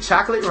dipped in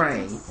chocolate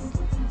rain.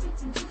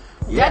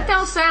 That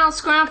don't sound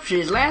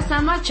scrumptious. Last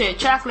time I checked,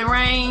 chocolate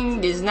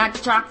rain is not the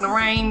chocolate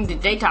rain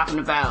that they talking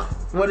about.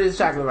 What is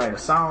chocolate rain? A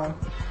song?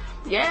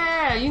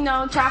 Yeah, you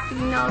know, chocolate,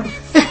 you know.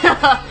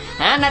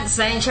 I'm not the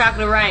same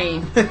chocolate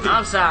rain.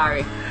 I'm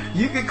sorry.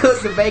 You can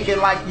cook the bacon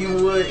like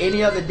you would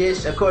any other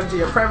dish according to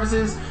your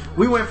preferences.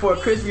 We went for a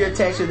crispier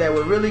texture that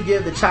would really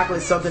give the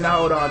chocolate something to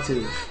hold on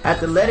to.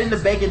 After letting the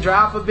bacon dry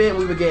off a bit,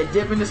 we began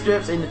dipping the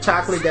strips in the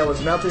chocolate that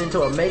was melted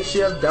into a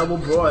makeshift double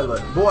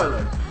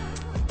boiler.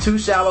 2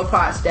 shallow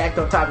pots stacked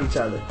on top of each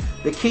other.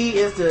 The key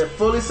is to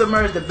fully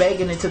submerge the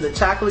bacon into the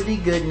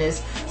chocolatey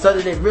goodness so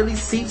that it really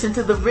seeps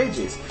into the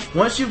ridges.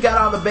 Once you've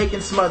got all the bacon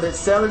smothered,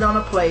 set it on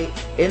a plate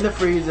in the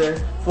freezer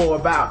for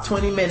about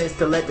 20 minutes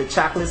to let the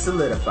chocolate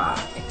solidify.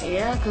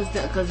 Yeah,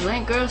 cause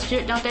when girls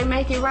shit, don't they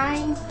make it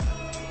rain?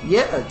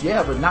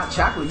 Yeah, but not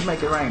chocolate. You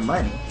make it rain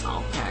money.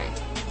 Okay.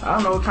 I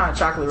don't know what kind of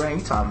chocolate rain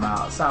you talking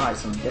about. It sounds like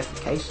some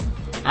defecation.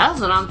 That's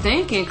what I'm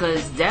thinking,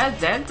 cause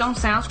that don't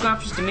sound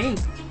scrumptious to me.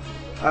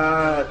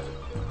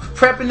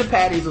 Prepping the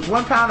patties with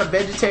 1 pound of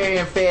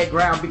vegetarian fed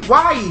ground beef.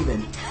 Why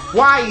even?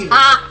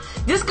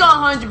 Just go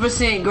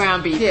 100%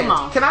 ground beef. Yeah. Come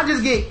on. Can I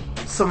just get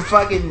some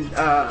fucking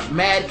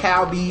mad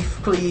cow beef,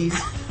 please?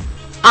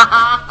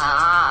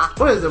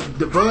 What is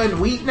the bun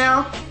wheat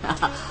now?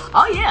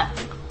 Oh yeah.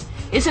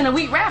 It's in a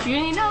wheat wrap, you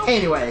didn't know?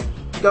 Anyway,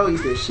 go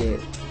eat this shit.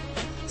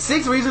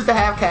 6 reasons to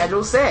have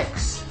casual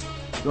sex.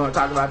 You want to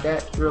talk about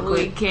that real quick?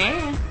 We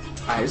can.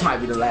 Alright, this might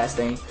be the last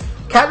thing.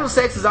 Casual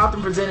sex is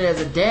often presented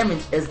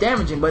as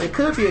damaging, but it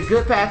could be a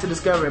good path to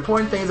discover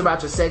important things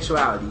about your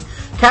sexuality.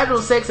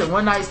 Casual sex and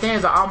one-night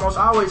stands are almost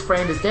always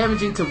framed as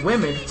damaging to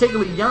women,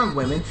 particularly young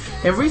women.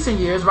 In recent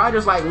years,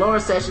 writers like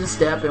Laura Sessions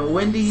Stepp and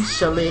Wendy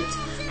Shalit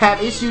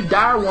have issued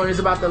dire warnings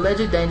about the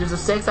alleged dangers of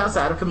sex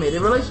outside of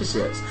committed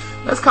relationships.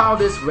 Let's call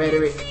this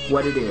rhetoric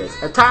what it is.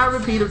 A tired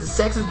repeat of the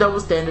sexist double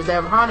standards that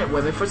have haunted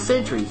women for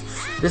centuries.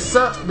 The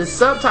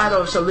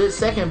subtitle of Shalit's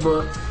second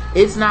book,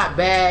 It's Not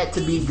Bad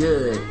to Be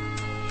Good,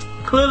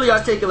 clearly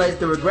articulates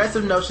the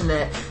regressive notion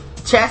that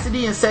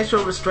chastity and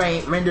sexual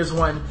restraint renders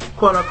one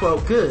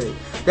quote-unquote good.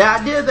 The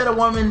idea that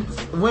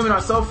women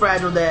are so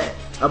fragile that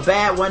a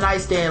bad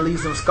one-night stand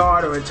leaves them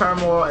scarred or in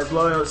turmoil, as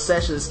Laura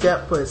Sessions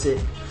Stepp puts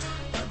it,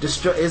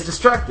 is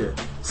destructive.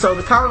 So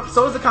is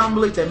the common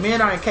belief that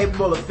men are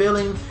incapable of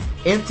feeling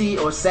empty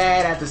or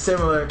sad after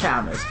similar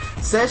encounters.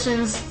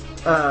 Sessions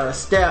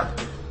Stepp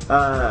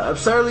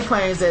absurdly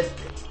claims that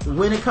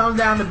when it comes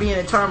down to being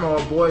in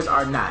turmoil, boys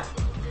are not.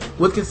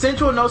 With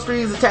consensual, no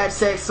strings attached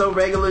sex so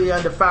regularly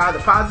under fire, the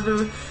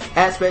positive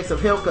aspects of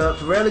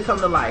hookups rarely come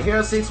to light. Here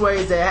are 6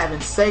 ways that having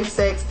safe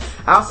sex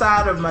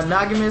outside of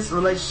monogamous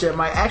relationship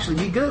might actually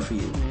be good for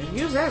you.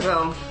 Use that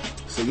though.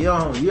 So you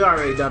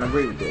already don't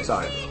agree with this,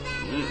 are you?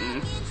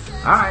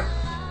 Alright.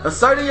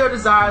 Asserting your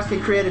desires can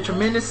create a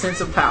tremendous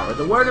sense of power.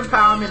 The word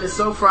empowerment is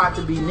so fraught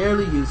to be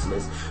nearly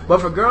useless. But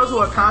for girls who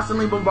are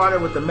constantly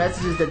bombarded with the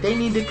messages that they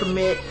need to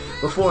commit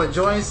before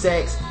enjoying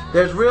sex,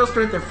 there's real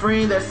strength in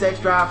freeing their sex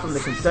drive from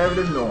the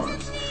conservative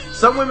norms.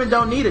 Some women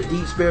don't need a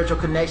deep spiritual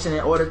connection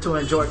in order to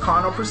enjoy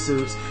carnal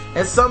pursuits,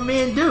 and some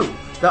men do.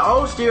 The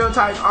old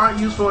stereotypes aren't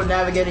useful in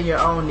navigating your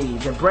own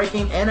needs, and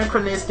breaking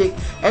anachronistic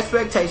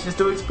expectations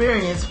through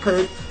experience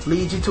could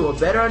lead you to a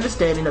better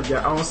understanding of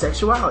your own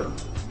sexuality.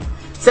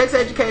 Sex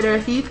educator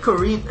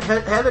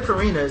Heather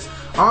Carina's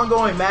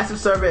ongoing massive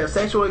survey of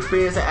sexual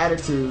experience and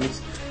attitudes,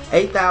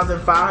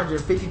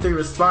 8,553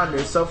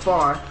 responders so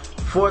far,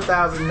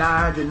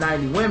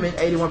 4,990 women,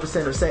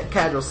 81% of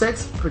casual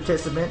sex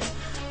participants,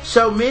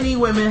 show many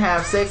women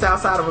have sex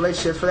outside of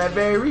relationships for that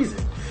very reason.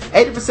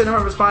 80% of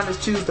her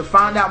respondents choose to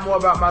find out more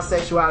about my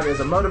sexuality as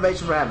a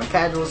motivation for having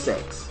casual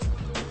sex.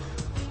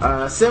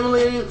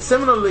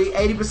 Similarly,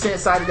 80%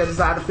 cited their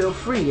desire to feel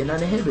free and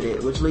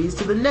uninhibited, which leads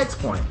to the next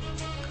point.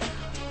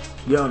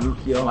 You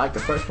don't like the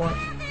first point?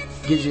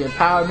 Gives you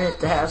empowerment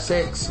to have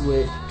sex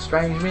with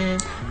strange men?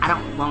 I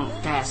don't want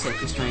to have sex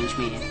with strange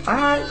men.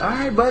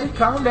 Alright, buddy,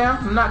 calm down.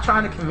 I'm not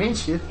trying to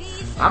convince you.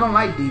 I don't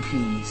like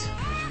DPs.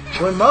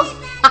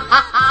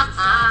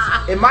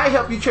 It might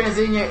help you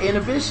transcend your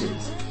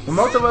inhibitions. When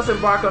most of us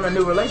embark on a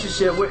new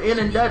relationship, we're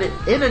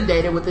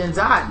inundated with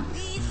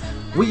anxieties.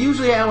 We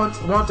usually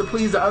want to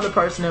please the other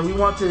person, and we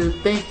want to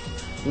think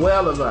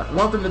well of us.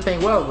 Want them to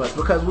think well of us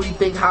because we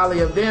think highly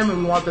of them, and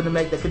we want them to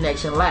make the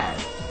connection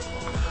last.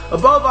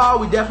 Above all,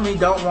 we definitely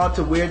don't want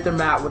to weird them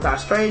out with our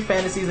strange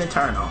fantasies and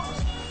turn-ons.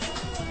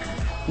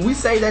 We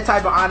save that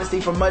type of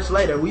honesty for much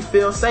later. We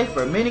feel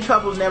safer. Many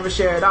couples never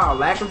share at all.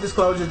 Lack of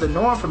disclosure is the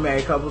norm for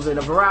married couples in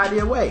a variety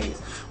of ways,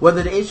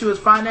 whether the issue is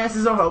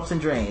finances or hopes and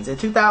dreams. In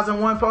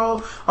 2001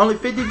 poll, only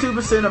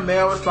 52% of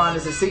male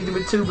respondents and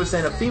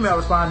 62% of female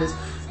respondents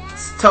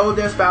told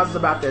their spouses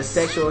about their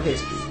sexual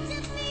history.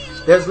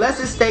 There's less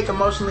at stake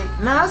emotionally.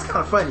 Now that's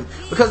kind of funny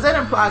because that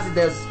implies that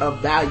there's a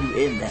value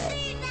in that.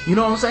 You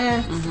know what I'm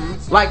saying?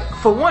 Mm-hmm. Like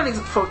to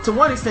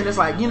one extent, it's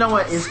like, you know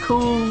what? It's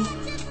cool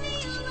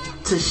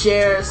to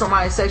share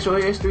somebody's sexual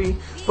history,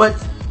 but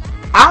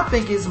I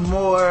think it's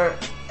more,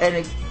 and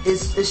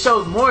it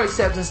shows more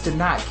acceptance to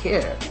not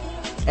care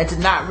and to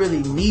not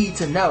really need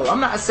to know. I'm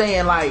not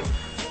saying like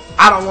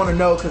I don't want to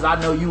know because I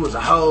know you was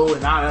a hoe,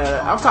 and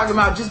I'm talking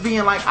about just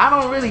being like, I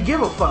don't really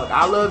give a fuck.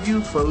 I love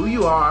you for who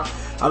you are.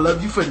 I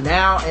love you for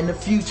now and the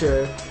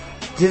future.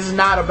 This is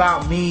not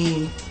about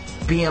me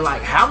being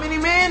like, how many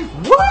men?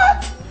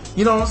 What?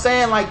 You know what I'm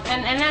saying? Like,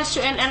 and that's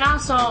true.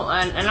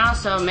 And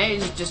also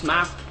maybe it's just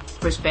my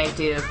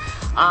perspective.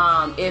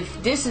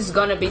 If this is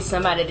gonna be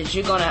somebody that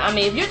you're gonna, I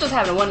mean, if you're just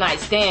having a one night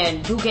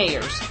stand, who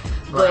cares?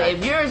 But right.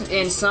 If you're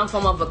in some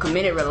form of a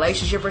committed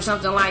relationship or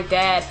something like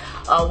that,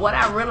 what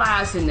I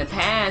realized in the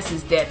past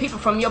is that people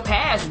from your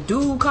past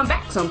do come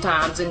back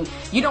sometimes, and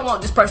you don't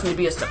want this person to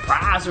be a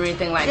surprise or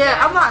anything like that.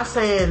 Yeah, I'm not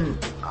saying.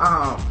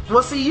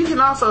 Well, see, you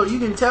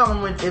can tell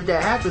them if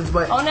that happens,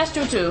 but that's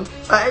true too.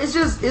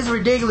 It's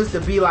ridiculous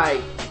to be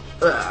like.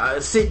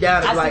 Sit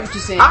down and like,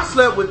 I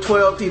slept with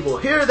 12 people.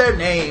 Here are their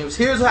names.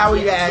 Here's how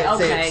we had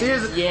sex.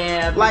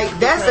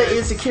 That's an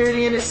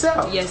insecurity in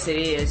itself. Yes, it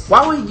is.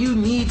 Why would you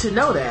need to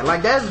know that?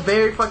 Like, that's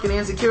very fucking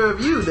insecure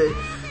of you. That,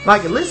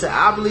 like, listen,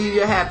 I believe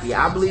you're happy.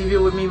 I believe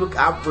you're with me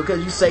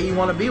because you say you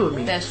want to be with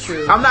me. That's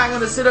true. I'm not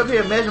gonna sit up here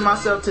and measure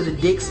myself to the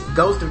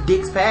ghost of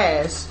Dick's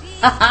past.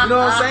 You know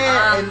what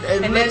I'm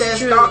saying? And let that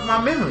stalk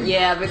my memory.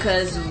 Yeah,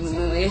 because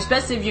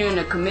especially if you're in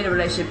a committed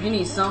relationship, you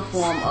need some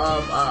form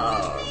of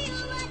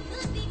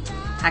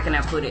how can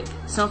I put it?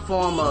 Some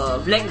form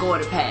of letting go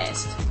of the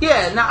past.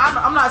 Yeah, now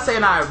I'm not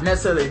saying I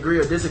necessarily agree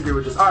or disagree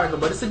with this article,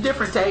 but it's a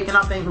different take, and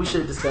I think we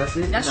should discuss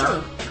it. That's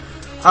true.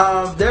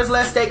 There's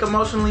less stake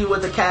emotionally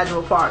with a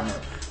casual partner.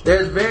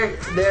 This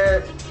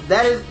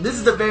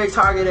is the very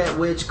target at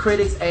which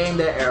critics aim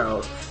their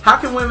arrows. How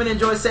can women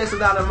enjoy sex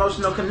without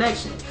emotional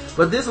connection?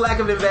 But this lack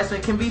of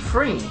investment can be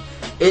freeing.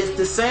 It's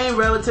the same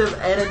relative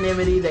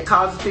anonymity that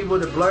causes people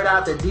to blurt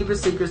out their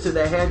deepest secrets to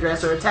their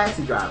hairdresser or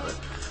taxi driver.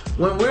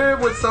 When we're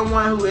with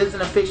someone who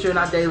isn't a fixture in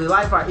our daily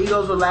life, our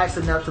egos relax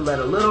enough to let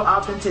a little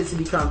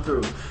authenticity come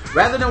through.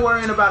 Rather than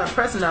worrying about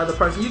impressing the other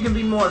person, you can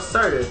be more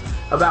assertive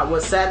about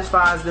what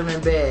satisfies them in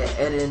bed,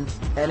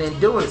 and in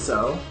doing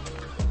so,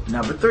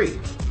 number 3.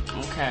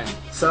 Okay.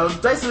 So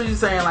basically you're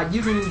saying like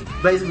you can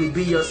basically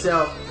be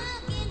yourself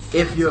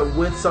if you're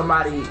with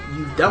somebody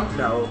you don't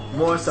know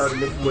more so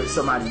than if you're with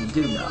somebody you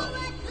do know.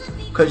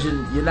 Because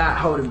you're not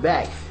holding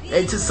back.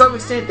 And to some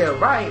extent they're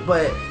right,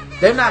 but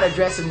they're not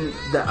addressing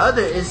the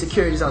other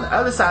insecurities on the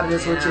other side of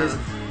this, which is,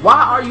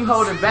 why are you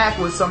holding back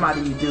with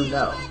somebody you do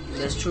know?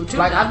 That's true too.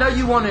 Like, I know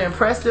you want to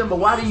impress them, but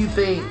why do you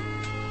think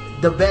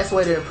the best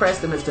way to impress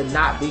them is to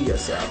not be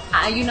yourself?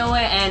 You know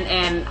what,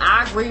 and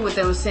I agree with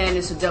them saying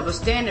it's a double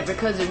standard,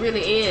 because it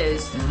really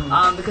is.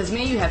 Because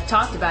me and you have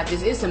talked about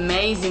this. It's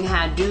amazing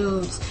how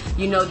dudes,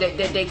 you know,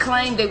 they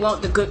claim they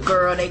want the good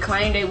girl. They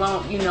claim they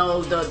want, you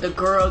know, the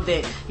girl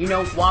that, you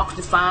know, walks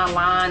the fine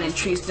line and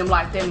treats them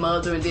like their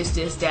mother and this,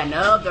 that, and the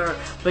other.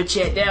 But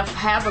yet they'll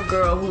have a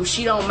girl who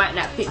might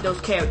not fit those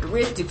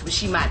characteristics, but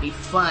she might be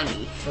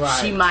funny.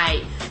 Right. She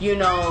might, you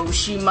know,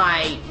 she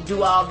might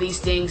do all these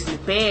things in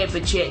the bed,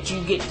 but yet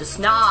you get the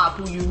snob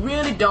who you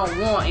really don't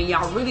want, and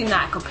y'all really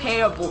not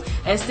comparable,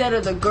 instead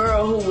of the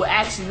girl who will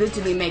actually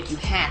literally make you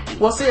happy.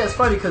 Well, see, it's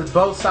funny because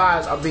both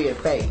sides are being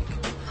fake.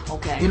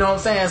 Okay. You know what I'm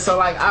saying? So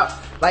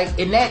like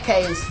in that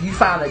case, you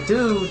found a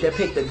dude that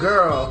picked a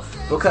girl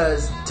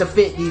because to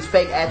fit these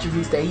fake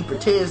attributes that he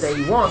pretends that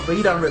he wants, but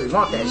he don't really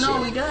want that shit.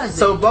 No, he doesn't.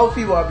 So both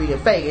people are being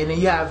fake, and then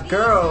you have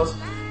girls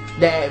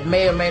that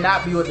may or may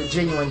not be with a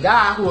genuine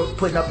guy who are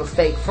putting up a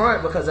fake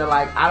front because they're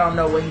like, I don't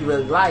know what he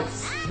really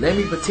likes. Let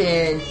me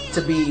pretend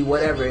to be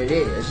whatever it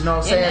is. You know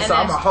what I'm saying? So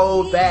I'm going to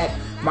hold back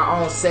my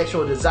own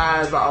sexual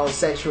desires, my own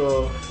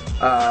sexual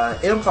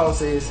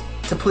impulses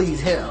to please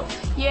him.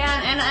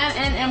 Yeah,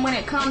 and when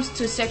it comes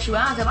to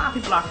sexuality, a lot of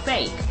people are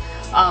fake.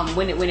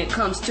 When it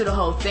comes to the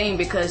whole thing,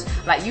 because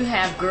like you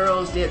have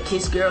girls, they'll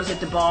kiss girls at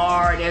the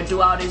bar, they'll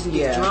do all this and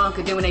get drunk,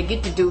 and then when they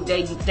get to do,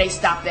 they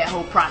stop that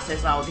whole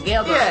process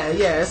altogether.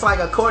 Yeah, it's like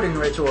a courting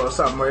ritual or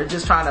something where they're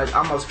just trying to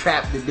almost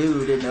trap the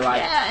dude, and they're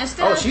like,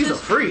 instead of she's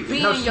just a freak.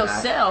 Being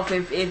yourself,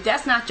 if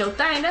that's not your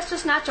thing, that's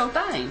just not your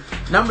thing.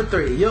 Number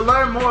 3, you'll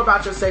learn more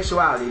about your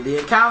sexuality.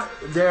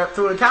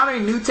 Through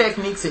encountering new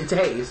techniques and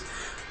tastes,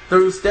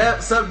 through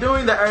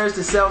subduing the urge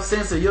to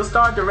self-censor, you'll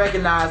start to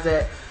recognize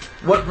that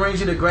what brings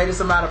you the greatest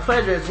amount of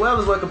pleasure, as well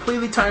as what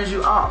completely turns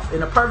you off.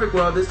 In a perfect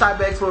world, this type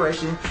of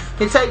exploration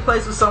can take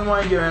place with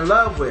someone you're in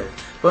love with.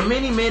 But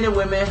many men and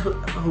women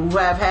who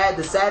have had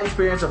the sad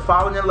experience of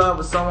falling in love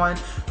with someone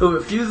who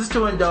refuses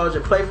to indulge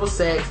in playful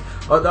sex,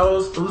 or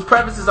those whose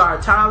preferences are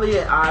entirely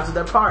at odds with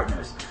their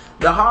partners.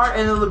 The heart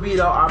and the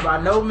libido are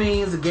by no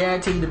means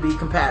guaranteed to be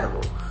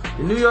compatible.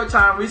 The New York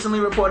Times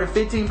recently reported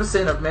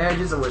 15% of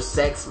marriages were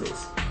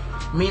sexless,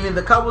 meaning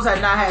the couples had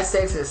not had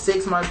sex in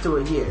 6 months to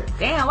a year.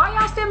 Damn, why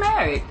y'all still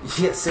married?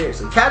 Yeah,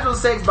 seriously. Casual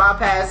sex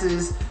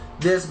bypasses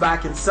this by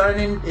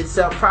concerning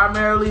itself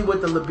primarily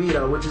with the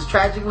libido, which is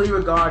tragically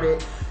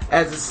regarded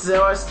as a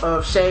source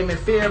of shame and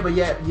fear, but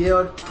yet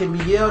can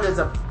yield its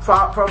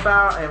own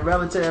profound and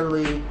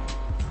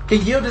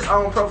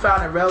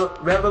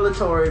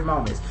revelatory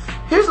moments.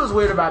 Here's what's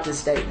weird about this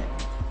statement.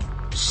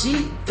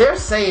 They're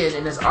saying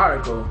in this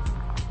article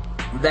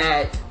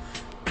that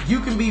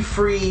you can be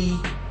free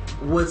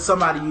with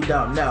somebody you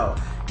don't know.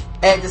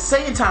 At the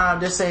same time,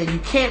 they're saying you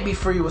can't be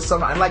free with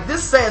somebody. Like,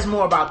 this says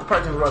more about the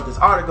person who wrote this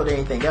article than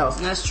anything else.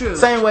 That's true.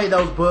 Same way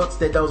those books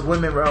that those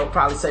women wrote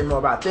probably say more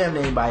about them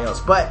than anybody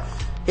else. But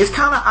it's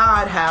kind of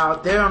odd how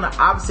they're on the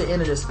opposite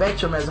end of the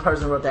spectrum as the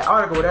person who wrote that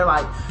article, where they're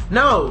like,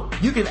 no,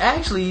 you can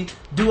actually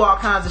do all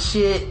kinds of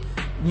shit,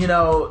 you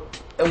know,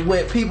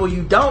 with people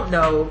you don't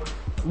know.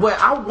 Well,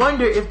 I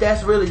wonder if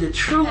that's really the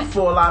truth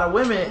for a lot of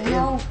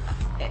women.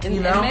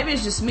 And maybe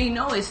it's just me.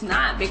 No, it's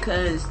not,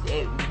 because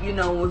if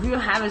you're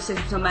having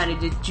sex with somebody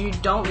that you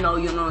don't know,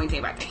 you don't know anything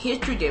about their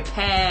history, their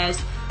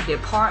past, their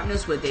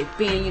partners, where they've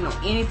been, you know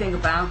anything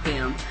about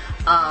them.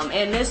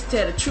 And let's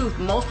tell the truth,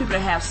 most people that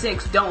have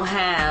sex don't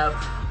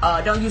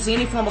use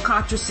any form of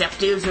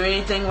contraceptives or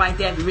anything like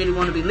that. If you really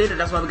want to be literal,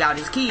 that's why we got all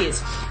these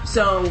kids.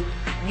 So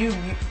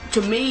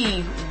to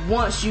me,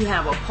 once you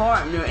have a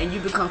partner and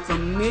you become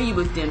familiar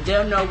with them,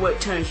 they'll know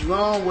what turns you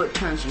on, what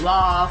turns you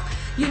off,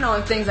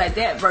 and things like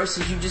that,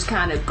 versus you just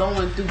kind of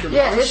going through the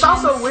motions. It's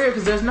also weird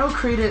because there's no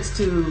credence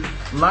to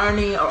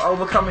learning or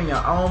overcoming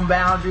your own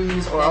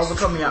boundaries or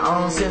overcoming your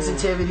own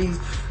sensitivities.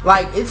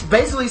 Like, it's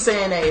basically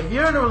saying that if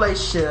you're in a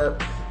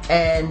relationship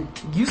and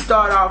you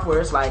start off where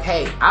it's like,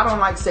 hey, I don't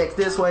like sex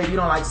this way, you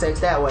don't like sex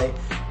that way,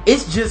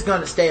 it's just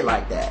gonna stay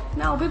like that.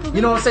 No, people.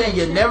 You know what I'm saying?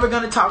 You're never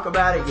gonna talk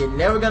about it. You're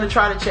never gonna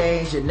try to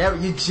change. You're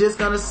just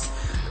gonna.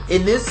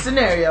 In this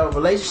scenario,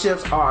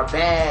 relationships are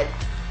bad.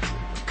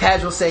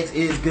 Casual sex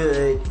is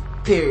good.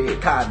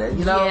 period, kinda.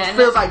 You know, Yeah, it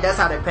feels like that's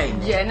how they're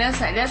painting it. Yeah, and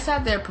that's how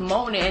they're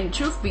promoting it. And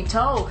truth be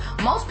told,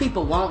 most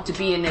people want to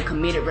be in a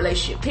committed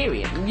relationship.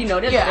 Period. You know,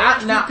 there's very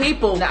few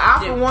people. Now,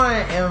 I for one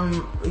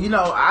am, you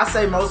know, I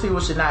say most people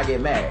should not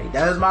get married.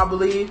 That is my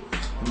belief.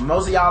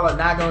 Most of y'all are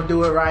not gonna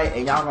do it right,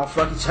 and y'all gonna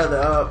fuck each other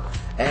up,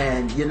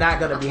 and you're not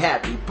gonna be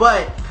happy.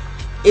 But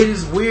it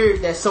is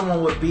weird that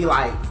someone would be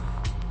like,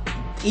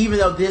 even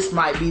though this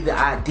might be the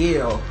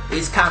ideal,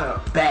 it's kind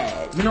of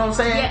bad. You know what I'm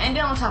saying? Yeah, and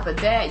then on top of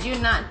that, you're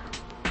not.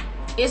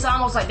 It's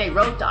almost like they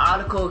wrote the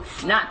article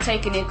not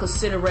taking in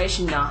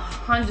consideration the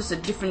hundreds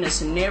of different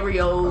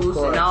scenarios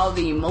and all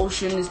the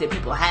emotions that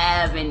people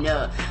have, and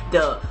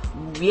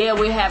yeah,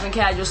 we're having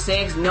casual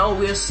sex, no,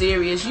 we're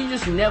serious. You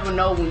just never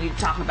know when you're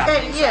talking about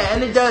things. Yeah, like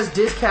and this. it does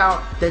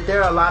discount that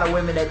there are a lot of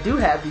women that do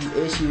have these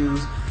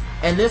issues,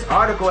 and this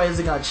article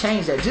isn't going to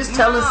change that. Just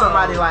telling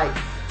somebody, like,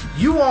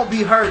 you won't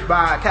be hurt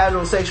by a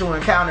casual sexual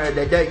encounter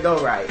that didn't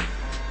go right.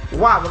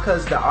 Why?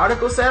 Because the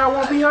article said I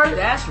won't be hurt?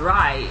 That's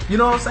right. You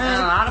know what I'm saying?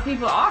 And a lot of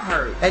people are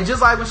hurt. And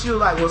just like when she was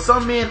like, well,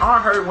 some men are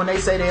hurt when they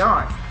say they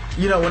aren't.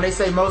 You know, when they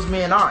say most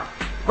men aren't.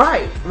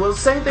 Right. Well,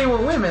 same thing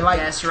with women. Like,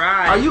 that's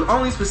right. Are you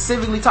only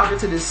specifically talking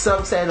to this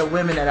subset of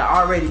women that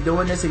are already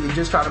doing this, and you're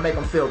just trying to make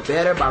them feel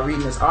better by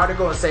reading this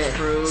article and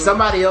saying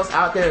somebody else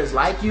out there is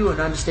like you and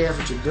understands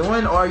what you're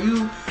doing? Or are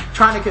you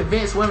trying to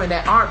convince women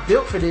that aren't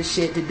built for this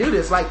shit to do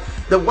this? Like,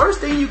 the worst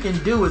thing you can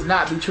do is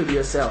not be true to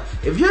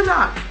yourself. If you're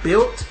not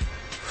built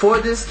for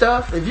this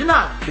stuff, if you're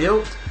not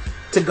built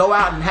to go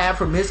out and have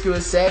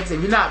promiscuous sex,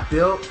 if you're not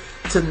built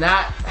to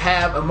not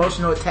have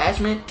emotional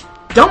attachment,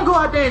 don't go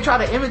out there and try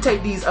to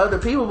imitate these other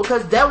people,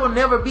 because that will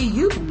never be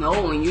you.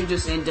 No, and you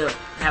just end up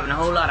having a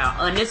whole lot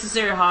of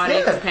unnecessary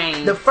heartache and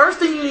pain. The first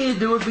thing you need to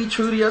do is be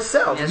true to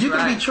yourself. That's if you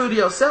right. can be true to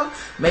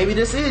yourself, maybe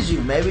this is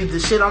you. Maybe the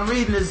shit I'm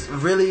reading is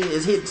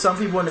hitting some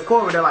people in the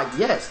core where they're like,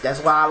 yes,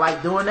 that's why I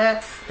like doing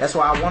that. That's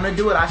why I want to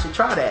do it. I should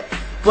try that.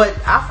 But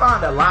I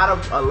find a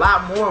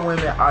lot more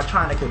women are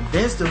trying to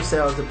convince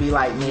themselves to be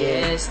like men,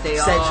 yes, they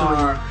sexually,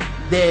 are.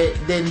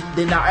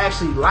 than are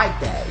actually like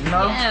that, you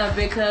know? Yeah,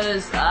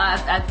 because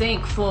I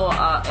think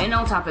and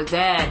on top of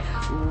that,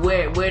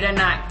 where they're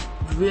not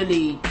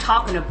really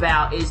talking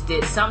about is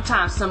that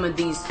sometimes some of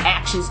these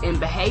actions and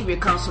behavior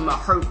comes from a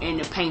hurt and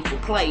a painful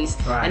place,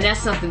 right. And that's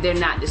something they're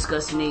not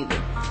discussing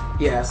either.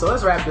 Yeah, so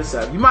let's wrap this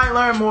up. You might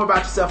learn more about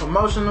yourself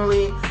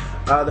emotionally.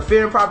 The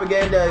fear and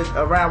propaganda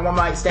around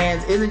one-night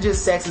stands isn't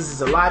just sexist,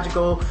 it's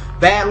illogical.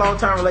 Bad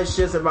long-term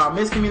relationships about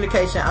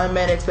miscommunication,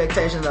 unmet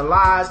expectations, and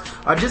lies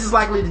are just as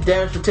likely to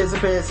damage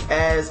participants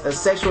as a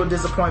sexual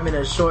disappointment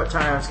in a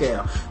short-term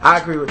scale. I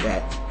agree with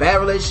that. Bad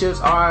relationships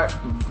are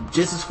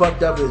just as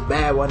fucked up as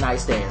bad one-night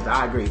stands.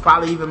 I agree.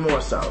 Probably even more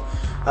so.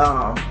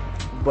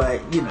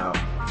 But, you know,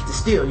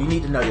 still, you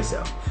need to know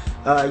yourself.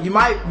 You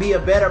might be a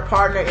better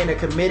partner in a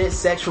committed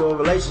sexual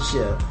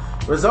relationship.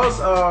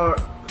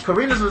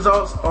 Karina's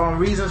results on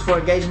reasons for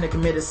engaging in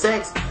committed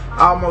sex,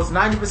 almost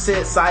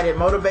 90% cited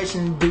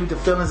motivation due to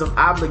feelings of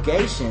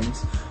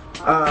obligations,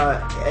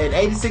 and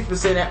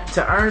 86%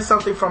 to earn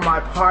something from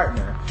my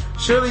partner.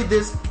 Surely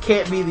this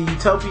can't be the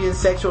utopian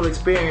sexual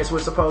experience we're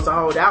supposed to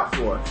hold out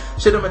for.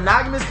 Should a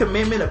monogamous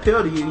commitment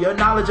appeal to you, your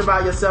knowledge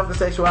about yourself and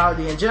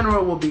sexuality in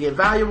general will be a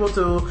valuable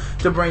tool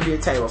to bring to your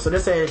table. So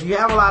they're saying if you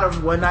have a lot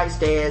of one-night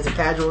stands and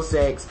casual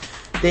sex,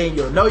 then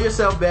you'll know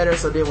yourself better,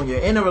 so then when you're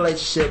in a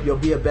relationship, you'll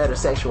be a better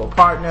sexual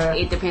partner.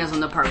 It depends on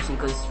the person,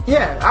 because...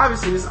 Yeah,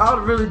 obviously, it's all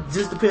really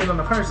just depends on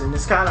the person.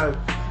 It's kind of,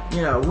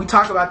 you know, we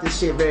talk about this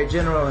shit very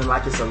general and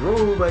like it's a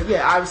rule, but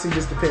yeah, obviously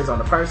just depends on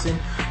the person.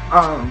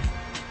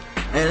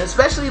 And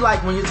especially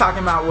like when you're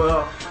talking about,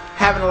 well,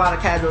 having a lot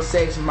of casual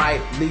sex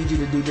might lead you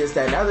to do this,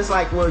 that, and that. It's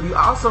like, well, you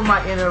also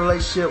might enter a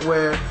relationship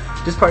where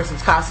this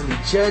person's constantly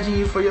judging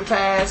you for your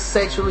past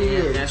sexually.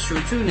 Yeah, that's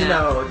true too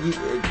now. You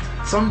know,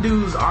 some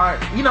dudes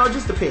aren't, you know, it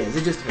just depends.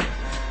 It just depends.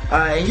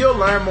 And you'll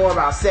learn more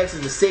about sex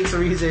as the sixth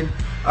reason,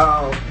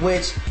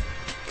 which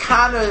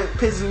kind of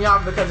pisses me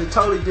off because it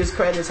totally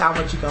discredits how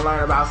much you can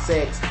learn about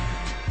sex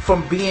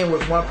from being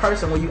with one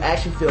person when you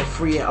actually feel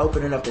free and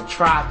open enough to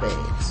try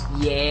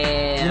things.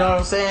 Yeah. You know what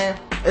I'm saying?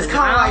 It's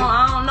kind of like...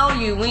 I don't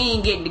know you. We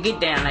ain't getting to get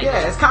down like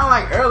that. Yeah, it's kind of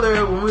like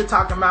earlier when we were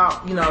talking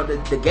about, you know,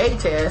 the gay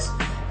test.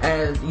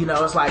 And, you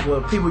know, it's like,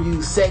 well, people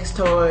use sex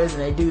toys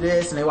and they do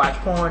this and they watch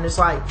porn. It's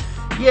like,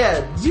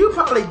 yeah,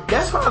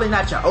 that's probably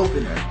not your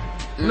opener.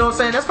 You know what I'm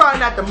saying? That's probably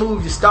not the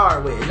move you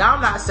start with. Now,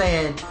 I'm not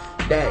saying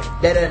that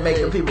doesn't make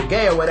the people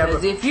gay or whatever.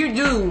 Because if you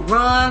do,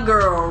 run,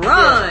 girl,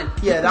 run.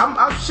 Yeah,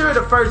 I'm sure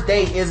the first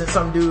date isn't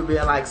some dude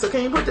being like, so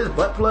can you put this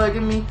butt plug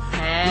in me?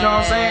 Hey, you know what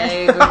I'm saying?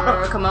 Hey,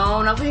 girl, come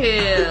on up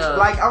here.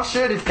 Like, I'm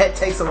sure that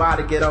takes a while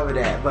to get over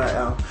that. But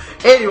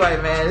anyway,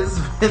 man, this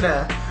has been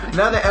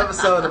another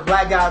episode of the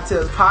Black Guy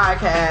Tips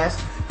podcast.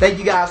 Thank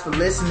you guys for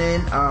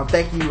listening.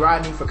 Thank you,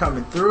 Rodney, for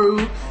coming through.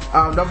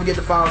 Don't forget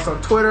to follow us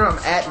on Twitter. I'm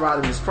at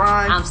Rodimus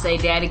Prime. I'm Say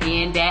Dat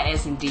again, Dat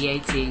as in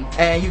DAT.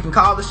 And you can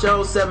call the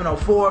show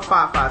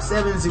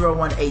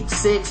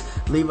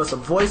 704-557-0186. Leave us a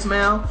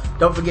voicemail.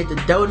 Don't forget to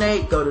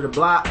donate. Go to the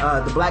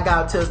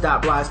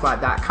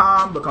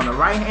blackguywhotips.blogspot.com. Look on the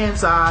right hand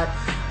side,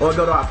 or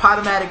go to our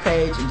Podomatic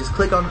page and just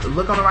look on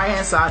the right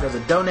hand side. There's a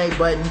donate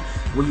button.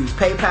 We use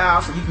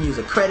PayPal, so you can use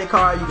a credit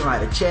card, you can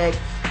write a check.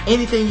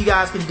 Anything you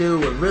guys can do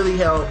would really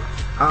help.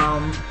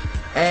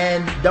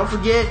 And don't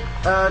forget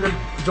to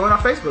join our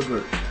Facebook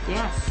group.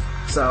 Yes.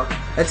 So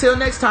until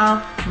next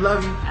time,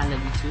 love you. I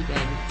love you too,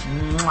 baby.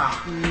 Mwah.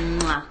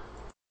 Mwah.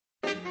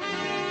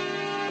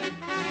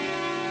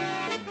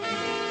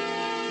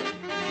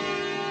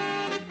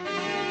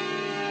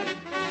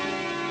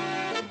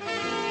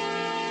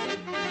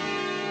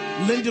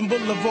 Linden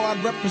Boulevard,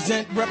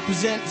 represent,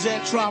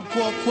 Tribe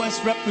Called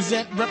Quest,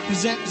 represent,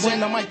 when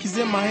the mic is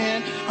in my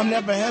hand, I'm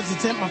never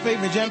hesitant, my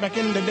favorite jam back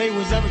in the day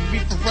was Eric B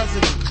for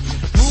president.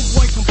 Rude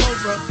boy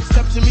composer,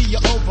 step to me,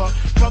 you're over,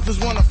 brothers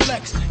wanna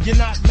flex, you're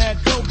not Mad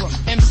Cobra,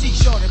 MC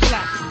short and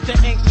black, there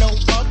ain't no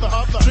other,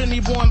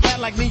 Trinity born bad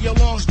like me, your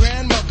Long's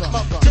grandmother,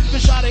 tip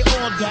and shot they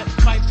all that,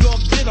 pipe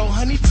dog ditto,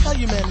 honey tell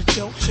you man to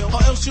chill,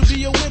 or else you'll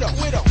be a widow,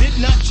 did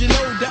not you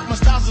know that my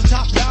style's a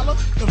top dollar,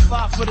 and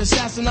 5-foot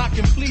assassin I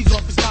can please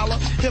off his collar.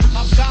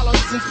 Hip-hop scholar,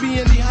 since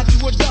B&D had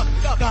you a duck.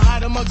 Can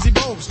hide a Muggsy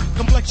Bogues.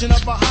 Complexion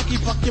of a hockey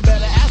puck, you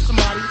better ask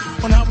somebody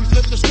on how we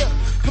flip the script.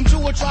 Come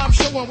to a Tribe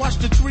show and watch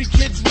the 3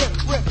 kids rip.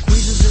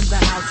 Queens is in the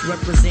house,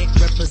 represent.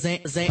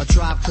 A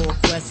Tribe Called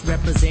Quest,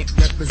 represent.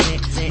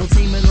 No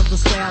teaming of the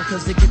style,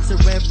 cause it gets a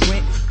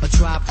reverent. A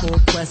Tribe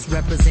Called Quest,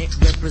 represent.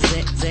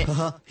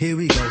 Here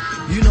we go.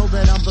 You know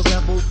that I'm the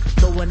rebel,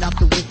 throwing out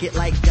the wicked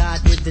like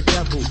God did the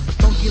devil.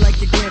 Funky like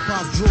your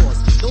grandpa's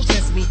drawers. Don't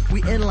test me,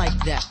 we in like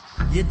that.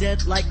 You're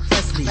dead like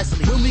Presley.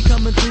 When we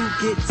coming through,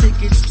 get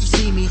tickets to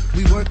see me.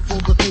 We work for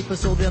the paper,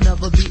 so there'll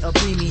never be a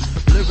preemie.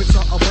 Lyrics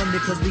are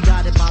abundant, cause we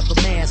got it by the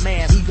mass.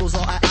 Egos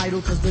are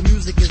idle, cause the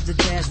music is the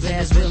jazz.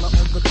 Villa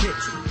on the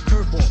pitch.